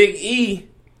 So Big E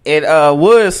and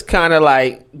Woods kind of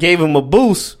like gave him a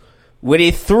boost where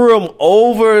they threw him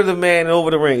over the man and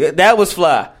over the ring. That was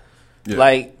fly. Yeah.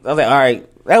 Like, I was like, all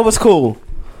right, that was cool.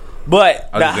 But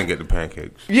I just didn't get the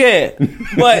pancakes. Yeah.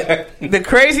 But the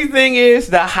crazy thing is,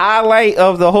 the highlight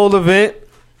of the whole event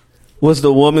was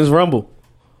the Women's Rumble.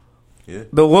 Yeah.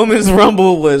 The Women's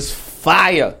Rumble was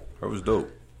fire. That was dope.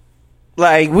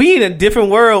 Like, we in a different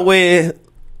world where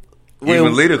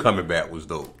even Lita coming back was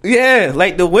dope. Yeah,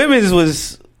 like the women's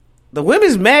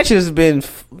match has been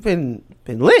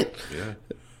lit. Yeah.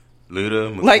 Lita,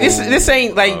 McCool, like this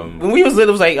ain't like when we was little.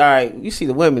 It was like, all right, you see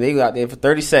the women, they go out there for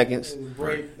 30 seconds.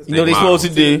 Break. You know what they supposed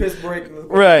to do,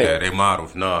 right? Yeah, they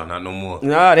models. No, not no more.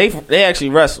 Nah, they actually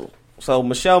wrestle. So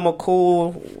Michelle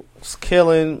McCool was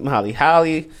killing.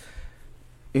 Holly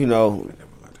you know, I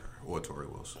never liked her. Or Tori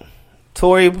Wilson.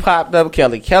 Tori popped up,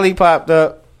 Kelly popped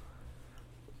up.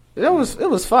 It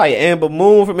was fire. Amber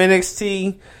Moon from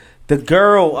NXT. The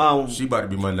girl, she about to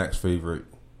be my next favorite.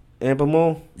 Amber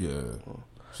Moon? Yeah.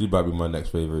 She about to be my next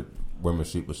favorite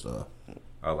women's superstar.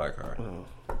 I like her.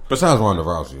 Besides Ronda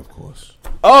Rousey, of course.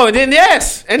 Oh, and then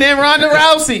Ronda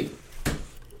Rousey.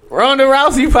 Ronda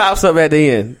Rousey pops up at the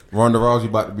end. Ronda Rousey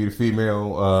about to be the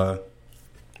female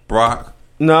Brock.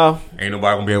 No. Ain't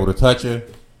nobody gonna be able to touch her.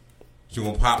 She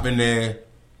gonna pop in there,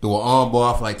 do an arm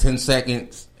bar for like 10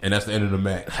 seconds, and that's the end of the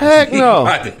match. Heck no.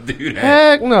 I didn't do that.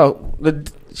 Heck no.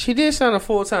 She did sign a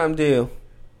full-time deal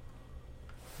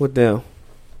with them.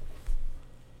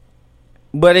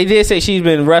 But they did say she's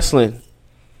been wrestling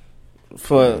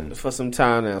for some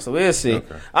time now. So we'll see.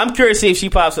 Okay. I'm curious to see if she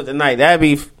pops up tonight. That'd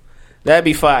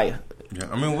be fire. Yeah,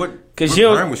 I mean, what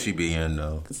brand would she be in,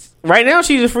 though? Right now,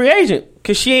 she's a free agent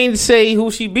because she ain't say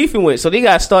who she beefing with. So they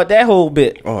got to start that whole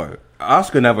bit. Oh,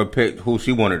 Oscar never picked who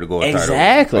she wanted to go.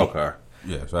 Exactly. Okay.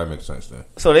 Yeah, so that makes sense then.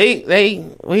 So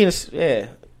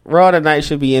Raw tonight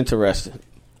should be interesting.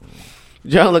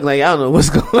 John look like I don't know what's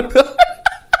going on.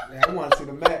 Yeah, I want to see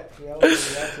the match.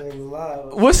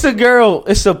 What's the girl?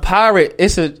 It's a pirate.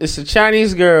 It's a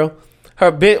Chinese girl.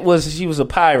 Her bit was she was a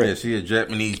pirate. Yeah, she a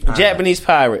Japanese pirate. Japanese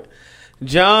pirate.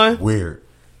 John. Weird.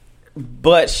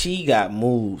 But she got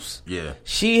moves. Yeah.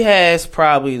 She has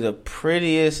probably the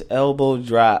prettiest elbow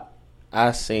drop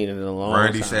I've seen in a long time.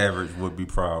 Randy Savage would be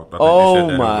proud.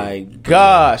 Oh my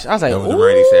gosh. I was like, that was a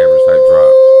Randy Savage type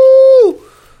drop.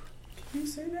 Can you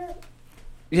say that?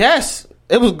 Yes.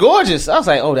 It was gorgeous. I was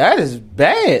like, oh, that is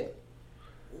bad.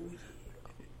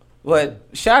 But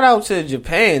shout out to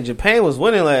Japan. Japan was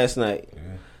winning last night. Yeah.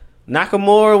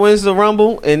 Nakamura wins the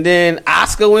Rumble, and then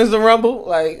Asuka wins the Rumble.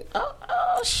 Like,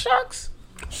 oh shucks.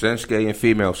 Shinsuke and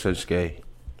female Shinsuke.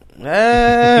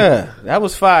 Yeah, that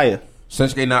was fire.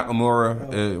 Shinsuke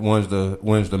Nakamura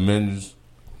wins the men's,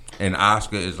 and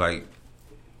Asuka is like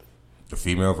the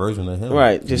female version of him.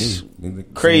 Right, just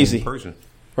crazy person.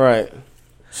 Right.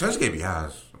 Shinsuke be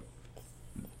eyes.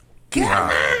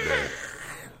 Yeah.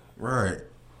 Right.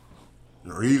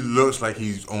 He looks like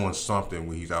he's on something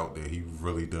when he's out there. He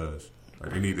really does.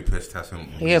 Like, they need to piss test him.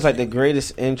 He has like the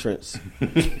greatest entrance.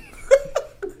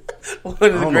 One of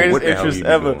the greatest entrances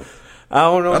ever. Doing. I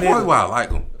don't know. That's probably why I like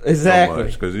him. Exactly.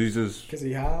 Because he's just. Because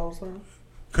he high or something?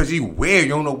 Because he weird. You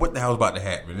don't know what the hell's about to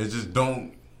happen. It just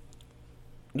don't.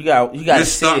 You got to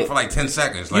just see stuck it for like 10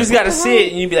 seconds. You just got to see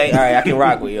it and you be like, all right, I can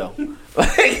rock with yo. You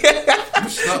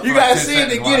got to see it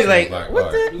to get it. Like,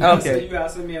 what the? Okay. You got to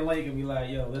send me a link and be like,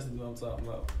 yo, listen to what I'm talking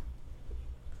about.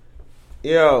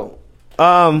 Yo.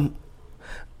 All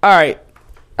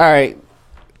right.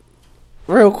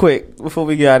 Real quick before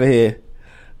we get out of here.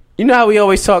 You know how we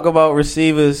always talk about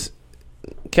receivers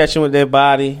catching with their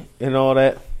body and all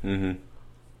that? Mm-hmm.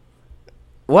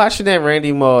 Watching that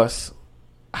Randy Moss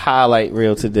highlight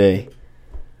reel today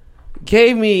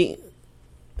gave me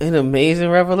an amazing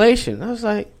revelation. I was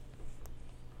like,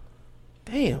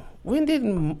 damn, when did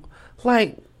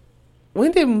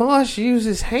Moss use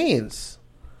his hands?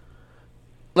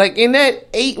 Like in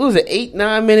that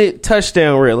 9 minute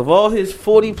touchdown reel of all his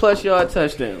 40+ yard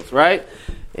touchdowns, right?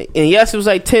 And yes, it was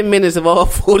like 10 minutes of all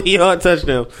 40-yard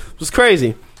touchdowns. It was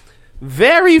crazy.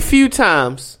 Very few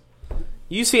times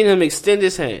you seen him extend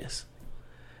his hands.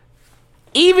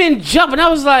 Even jumping, I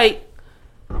was like,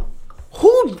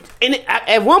 who? And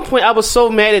at one point, I was so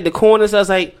mad at the corners. I was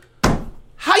like,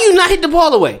 how you not hit the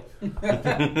ball away?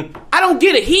 I don't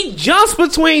get it. He jumps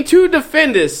between two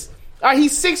defenders. All right,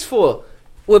 he's 6'4"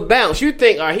 with bounce. You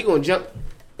think, all right, he going to jump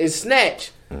and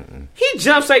snatch. He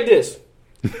jumps like this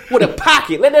with a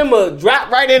pocket. Let them drop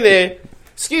right in there.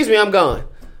 Excuse me, I'm gone.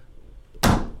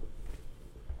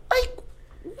 Like,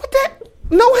 what that?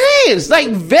 No hands. Like,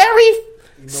 very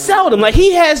seldom. Like,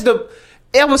 he has the...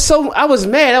 I was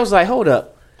mad. I was like, hold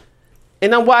up.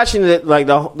 And I'm watching it, like,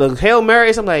 the Hail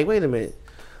Marys. I'm like, wait a minute.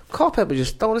 Culpepper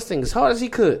just throwing this thing as hard as he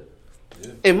could.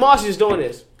 Yeah. And Marsh just doing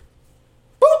this.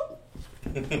 Boop.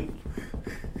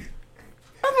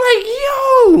 I'm like,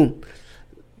 yo.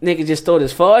 Nigga, just throw it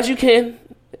as far as you can.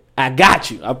 I got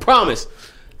you. I promise.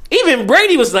 Even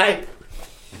Brady was like,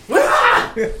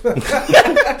 ah!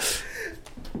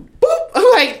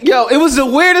 I'm like, yo, it was the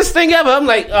weirdest thing ever. I'm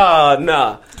like, oh,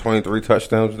 nah. 23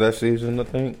 touchdowns that season, I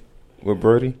think, with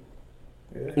Brady.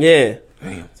 Yeah.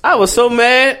 Damn. I was so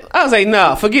mad. I was like,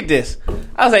 nah, forget this.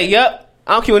 I was like, yup.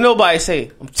 I don't care what nobody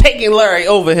say. I'm taking Larry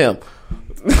over him.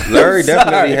 Larry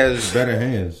definitely has better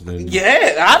hands than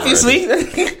obviously.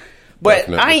 But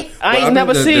definitely. I ain't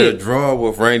never seen it. The draw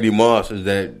with Randy Moss is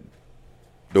that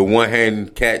the one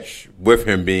hand catch with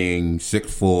him being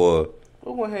 6'4",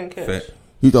 What one hand catch? Fat.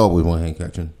 He's always one hand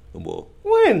catching. Well,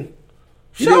 When?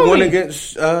 he Show did one me.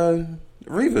 against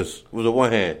Rivas. Was a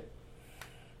one hand.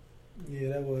 Yeah,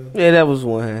 that was. Yeah, that was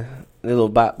one hand. A little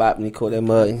bop bop, and he caught that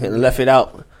mug and left it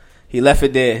out. He left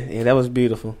it there. Yeah, that was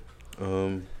beautiful.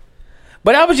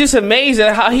 But I was just amazed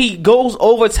at how he goes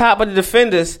over top of the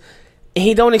defenders and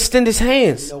he don't extend his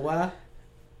hands. You know why?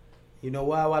 You know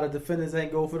why? Why the defenders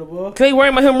ain't go for the ball? Cause they worry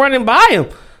about him running by him.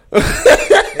 They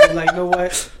was like, you know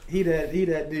what? He that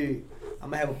dude. I'm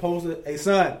gonna have a poster. Hey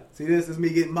son, see this is me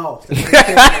getting mouse.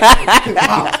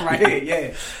 Mouse right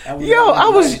here, yeah. Yo,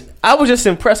 I was just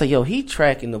impressed. Like, yo, he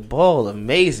tracking the ball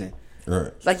amazing.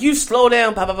 Right. Like you slow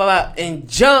down, pop, pop, pop, pop, and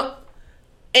jump,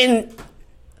 and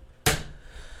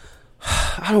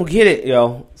I don't get it,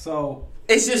 yo. So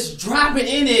It's just dropping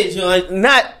in it, yo. Like,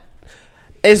 not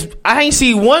as I ain't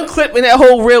see one clip in that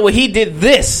whole reel where he did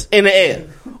this in the air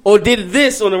or did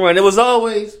this on the run. It was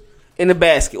always in the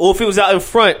basket, or if it was out in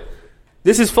front.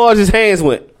 This as far as his hands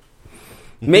went.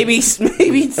 Maybe 8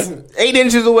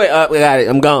 inches away. We got it.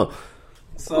 I'm gone.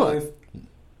 So if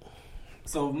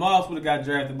Moss would have got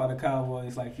drafted by the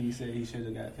Cowboys, like he said he should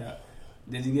have got cut,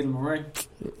 did he get him a ring?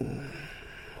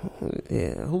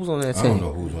 Yeah, who's on that I team? don't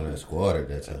know who's on that squad at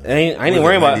that time. I ain't even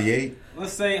worried about it. 98?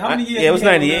 Let's say how many years? Yeah, it was he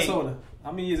had with 98. Minnesota?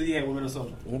 How many years did he have with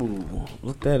Minnesota? Ooh,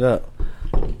 look that up.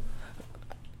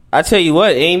 I tell you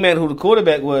what, it ain't matter who the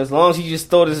quarterback was, as long as he just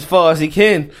throw it as far as he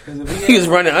can. He was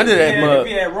running under that mug. If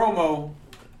he had Romo,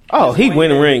 He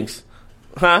winning rings,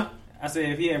 huh? I said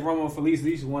if he had Romo for at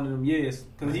least one of them years,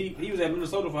 because he was at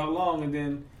Minnesota for how long, and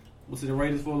then was to the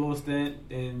Raiders for a little stint,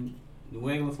 and New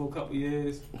England for a couple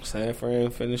years. San Fran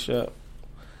finish up.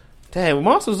 Damn,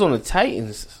 Moss was on the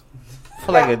Titans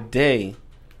for like a day.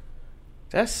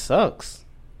 That sucks.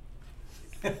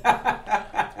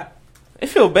 I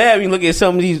feel bad when you look at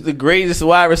some of the greatest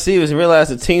wide receivers and realize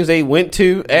the teams they went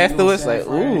to afterwards. Like,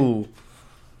 ooh.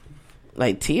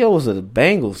 Like, T.O.'s are the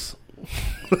Bengals.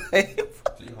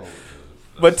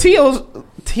 But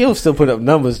T.O. still put up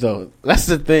numbers, though. That's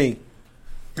the thing.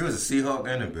 He was a Seahawk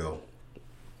and a Bill.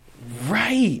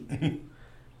 Right. He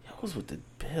was with the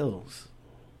Bills.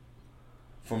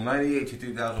 From 98 to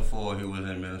 2004, he was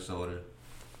in Minnesota.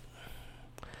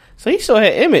 So he still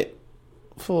had Emmett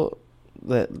for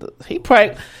that. He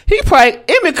probably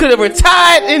Emmett could have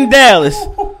retired in Dallas.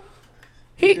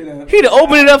 He'd have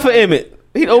opened it up for Emmett.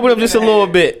 He'd open up just a little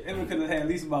bit. Emmett could have had at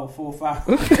least about 4 or 5.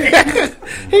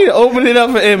 He'd open it up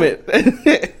for Emmett.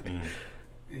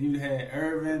 You had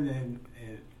Irvin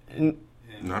and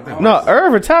no,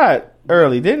 Irv retired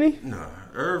early, didn't he? No,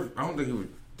 Irv. I don't think he was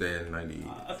there in 98.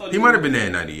 He might have been there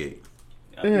in 98.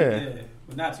 Yeah,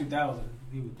 but not 2000.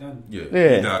 He was done.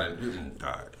 Yeah. He died.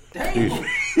 Damn.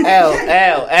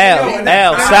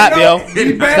 Al, stop,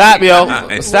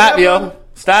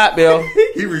 yo.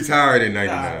 He retired in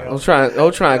 99. I'm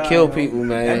trying to kill people,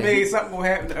 man. That means something gonna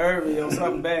happen to Irvin or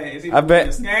something bad. Is he I bet.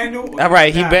 A scandal? All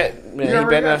right, he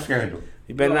better not. Scandal.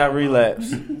 He better not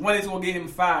relapse. One is gonna get him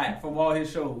fired from all his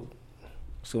shows.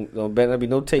 So better not be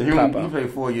no tape He pop out. played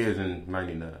 4 years in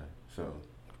 99. So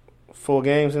 4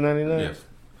 games in 99. yes,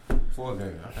 4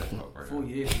 games. I can't talk right 4 now.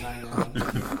 years,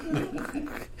 99.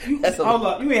 Hold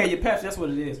up, you ain't had your patch. That's what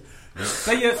it is. Yep.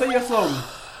 Say your slogan.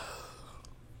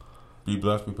 Be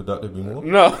blessed, be productive, be more.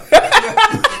 No.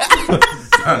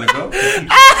 Time to go.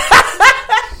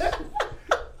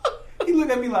 He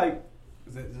looked at me like,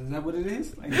 is that what it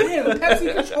is? Like, yeah, the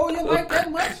Pepsi control your life that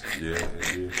much? Yeah.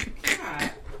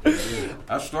 God.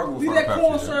 I struggle with Leave my that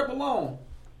corn Pepsi, syrup alone.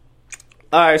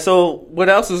 All right. So what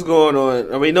else is going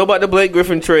on? I mean, know about the Blake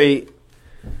Griffin trade.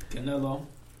 Canelo,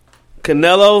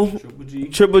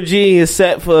 Triple G is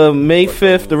set for May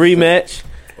 5th, the rematch.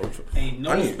 ain't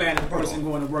no Spanish person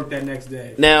going to work that next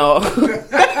day. Now,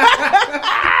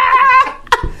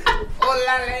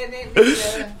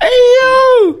 hey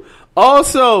yo.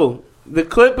 Also, the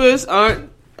Clippers are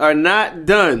not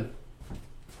done.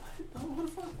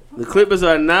 The Clippers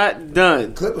are not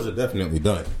done. Clippers are definitely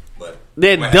done. But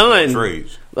They're done.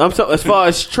 Trades. I'm talking as far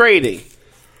as trading.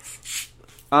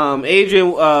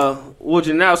 Adrian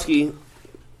Wojnarowski,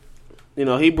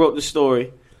 he broke the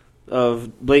story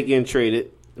of Blake getting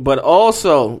traded. But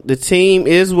also, the team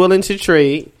is willing to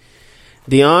trade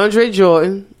DeAndre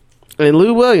Jordan and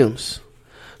Lou Williams.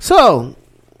 So,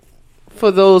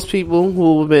 for those people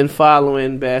who have been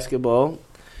following basketball,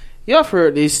 y'all have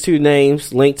heard these two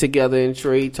names linked together in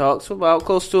trade talks for about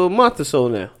close to a month or so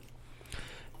now.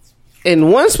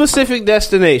 In one specific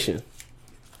destination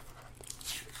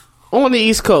on the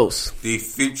East Coast. The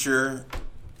future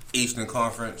Eastern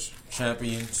Conference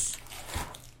champions,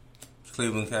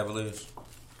 Cleveland Cavaliers.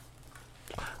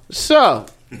 So,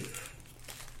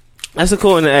 that's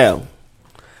according to Al.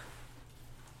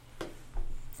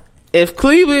 If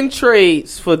Cleveland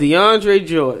trades for DeAndre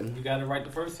Jordan, You got it right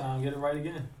the first time. Get it right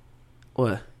again.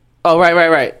 what? Oh,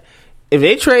 right. If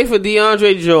they trade for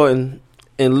DeAndre Jordan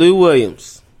and Lou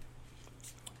Williams,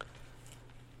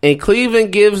 and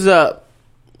Cleveland gives up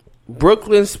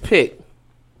Brooklyn's pick,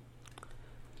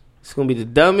 it's going to be the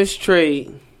dumbest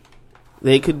trade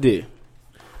they could do.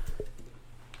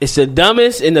 It's the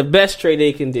dumbest and the best trade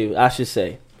they can do, I should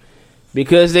say.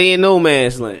 Because they in no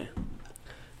man's land.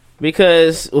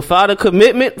 Because without a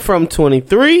commitment from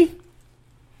 23,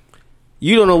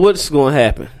 you don't know what's going to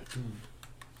happen.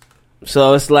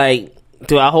 So it's like,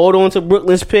 do I hold on to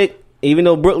Brooklyn's pick, even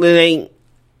though Brooklyn ain't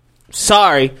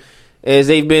sorry as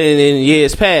they've been in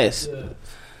years past? Yeah.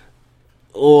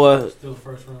 Or, Still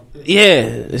first round pick.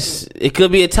 yeah, it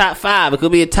could be a top 5. It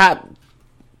could be a top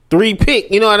 3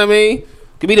 pick. You know what I mean?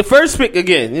 Could be the first pick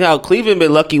again. You know how Cleveland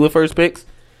been lucky with first picks?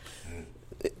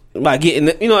 By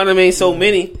getting, you know what I mean? So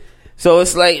many. So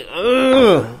it's like,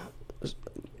 to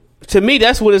me,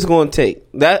 that's what it's going to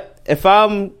take. That if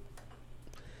I'm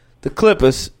the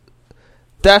Clippers,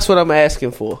 that's what I'm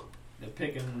asking for. They're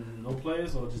picking no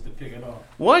players or just to pick it off?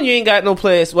 One, you ain't got no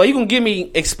players. Well, you can give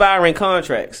me expiring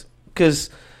contracts because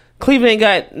Cleveland ain't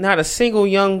got not a single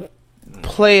young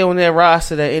player on their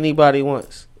roster that anybody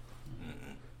wants.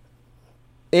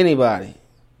 Anybody.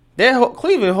 Their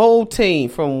Cleveland whole team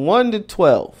from 1 to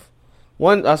 12,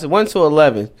 1 to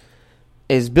 11,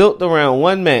 is built around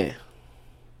one man.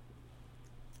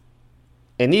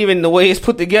 And even the way it's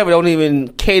put together don't even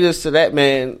cater to that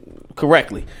man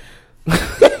correctly.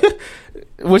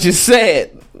 Which is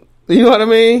sad. You know what I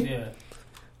mean? Yeah.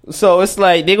 So it's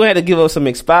like they're going to have to give us some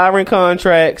expiring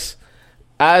contracts.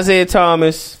 Isaiah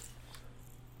Thomas,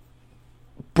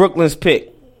 Brooklyn's pick.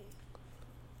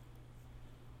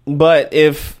 But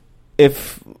if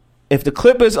the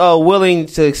Clippers are willing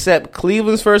to accept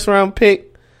Cleveland's first round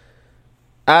pick,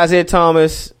 Isaiah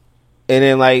Thomas, and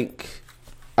then like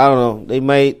I don't know, they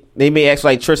may act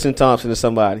like Tristan Thompson or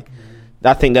somebody. Mm-hmm.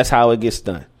 I think that's how it gets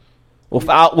done.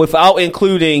 Without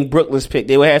including Brooklyn's pick,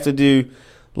 they would have to do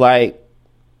like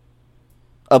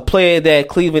a player that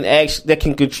Cleveland that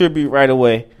can contribute right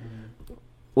away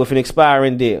with an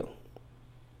expiring deal.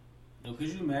 Yo, could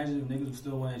you imagine if niggas were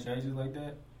still wearing jerseys like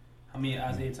that? How many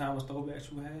Isaiah Thomas throwbacks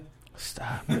you would have?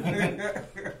 Stop.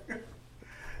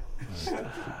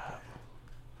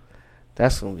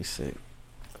 That's gonna be sick.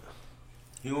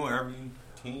 You on every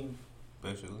team,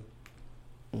 basically.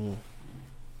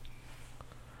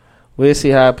 We'll see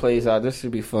how it plays out. This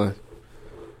should be fun.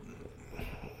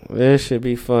 This should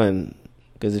be fun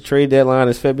because the trade deadline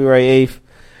is February 8th,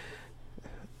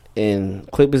 and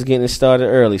Clippers getting it started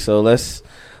early. So let's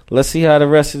see how the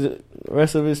rest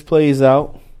of this plays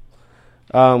out.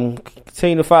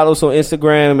 Continue to follow us on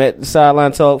Instagram at The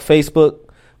Sideline Talk, Facebook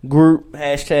group, #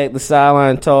 The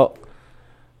Sideline Talk.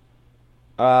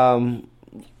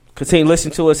 Continue to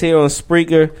listen to us here on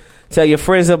Spreaker. Tell your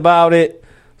friends about it.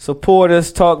 Support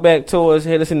us. Talk back to us.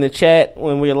 Hit us in the chat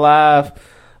when we're live.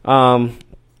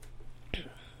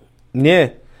 Yeah.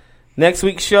 Next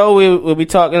week's show, we'll be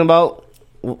talking about,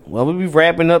 we'll be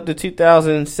wrapping up the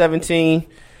 2017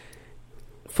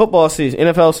 football season,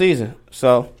 NFL season.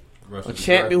 So, a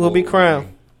champion will be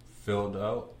crowned. Filled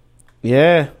out.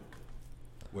 Yeah.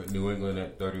 With New England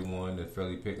at 31 and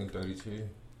Philly picking 32.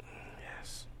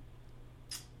 Yes.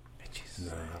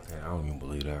 Nah, I don't even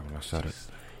believe that when I said it.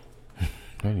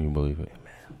 I didn't even believe it.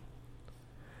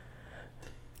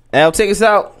 Al, take us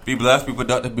out. Be blessed, be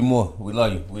productive, be more. We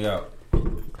love you. We out.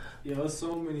 Yo, there's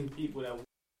so many people that.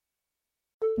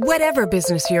 Whatever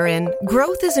business you're in,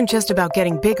 growth isn't just about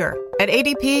getting bigger. At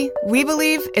ADP, we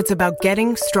believe it's about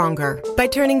getting stronger by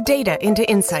turning data into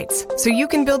insights so you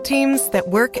can build teams that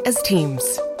work as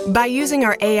teams. By using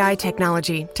our AI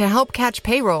technology to help catch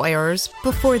payroll errors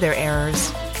before they're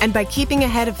errors. And by keeping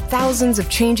ahead of thousands of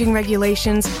changing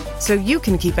regulations so you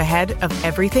can keep ahead of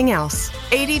everything else.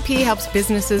 ADP helps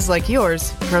businesses like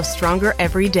yours grow stronger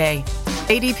every day.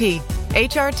 ADP,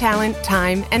 HR, talent,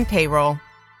 time, and payroll.